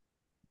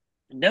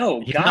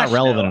 No, He's not gosh,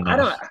 relevant no. I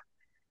enough.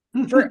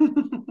 don't. For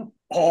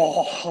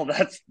oh,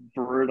 that's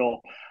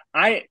brutal.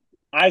 I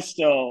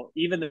still,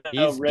 even though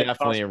He's Rick definitely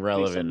cost me some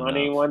irrelevant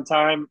money enough. one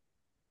time,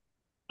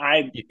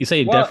 You say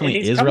he and definitely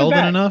he's is coming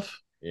relevant back. enough.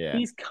 Yeah.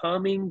 He's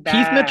coming Keith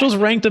back. Mitchell's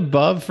ranked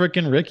above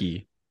freaking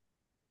Ricky.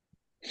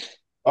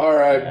 All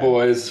right, Yeah.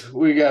 boys,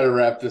 we got to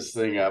wrap this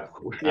thing up.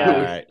 All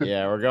Yeah. right.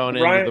 Yeah, we're going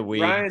into the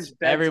Ryan's weeds.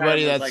 bedtime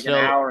was like an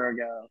hour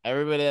ago.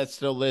 Everybody that's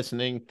still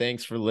listening,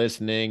 thanks for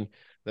listening.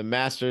 The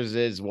Masters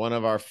is one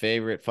of our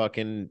favorite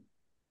fucking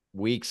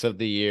weeks of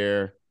the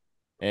year,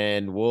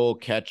 and we'll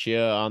catch you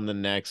on the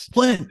next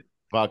Flint,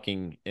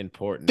 fucking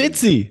important.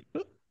 Fitzy.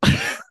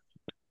 Fitzy.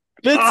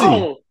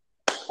 Oh,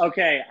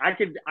 okay. I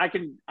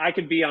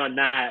could be on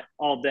that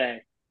all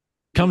day.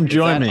 Come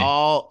join me.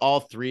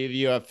 All three of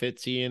you have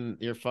Fitzy in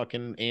your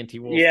fucking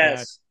anti-wolf Yes.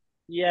 pack?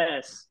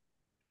 Yes.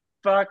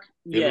 Fuck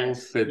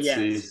yes. Fitzy.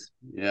 Yes.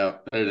 Yeah,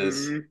 there it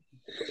is.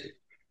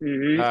 Mm-hmm.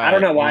 Mm-hmm. I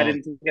don't Right, know why I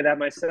didn't think of that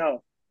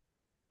myself.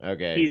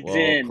 Okay. He's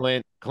in.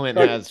 Clint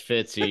has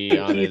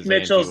Fitzy on Keith his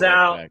Mitchell's anti-wolf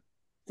out. pack.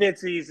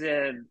 Fitzy's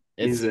in.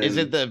 Is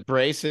it the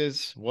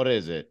braces? What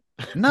is it?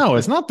 No,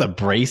 it's not the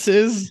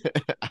braces.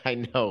 I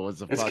know it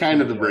was it's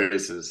kind of the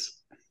braces.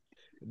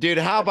 Dude,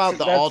 how about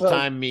the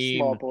all-time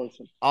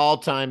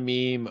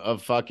meme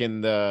of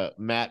fucking the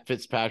Matt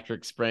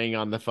Fitzpatrick spraying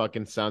on the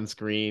fucking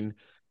sunscreen,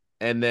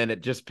 and then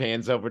it just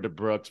pans over to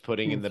Brooks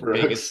putting in the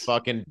biggest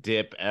fucking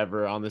dip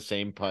ever on the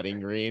same putting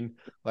green.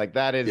 Like,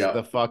 that is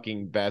the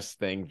fucking best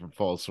thing for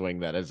Full Swing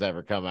that has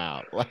ever come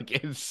out. Like,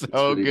 it's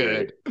so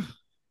good. Great.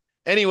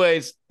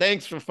 Anyways,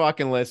 thanks for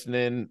fucking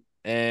listening,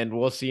 and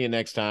we'll see you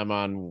next time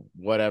on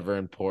whatever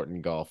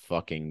important golf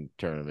fucking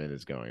tournament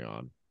is going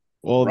on.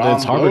 Well,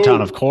 it's Harbortown,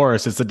 of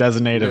course. It's a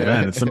designated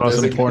event. It's the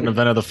most important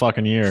event of the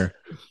fucking year.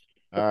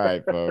 All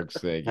right, folks.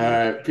 Thank you. All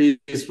right.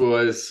 Peace,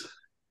 boys.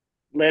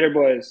 Later,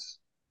 boys.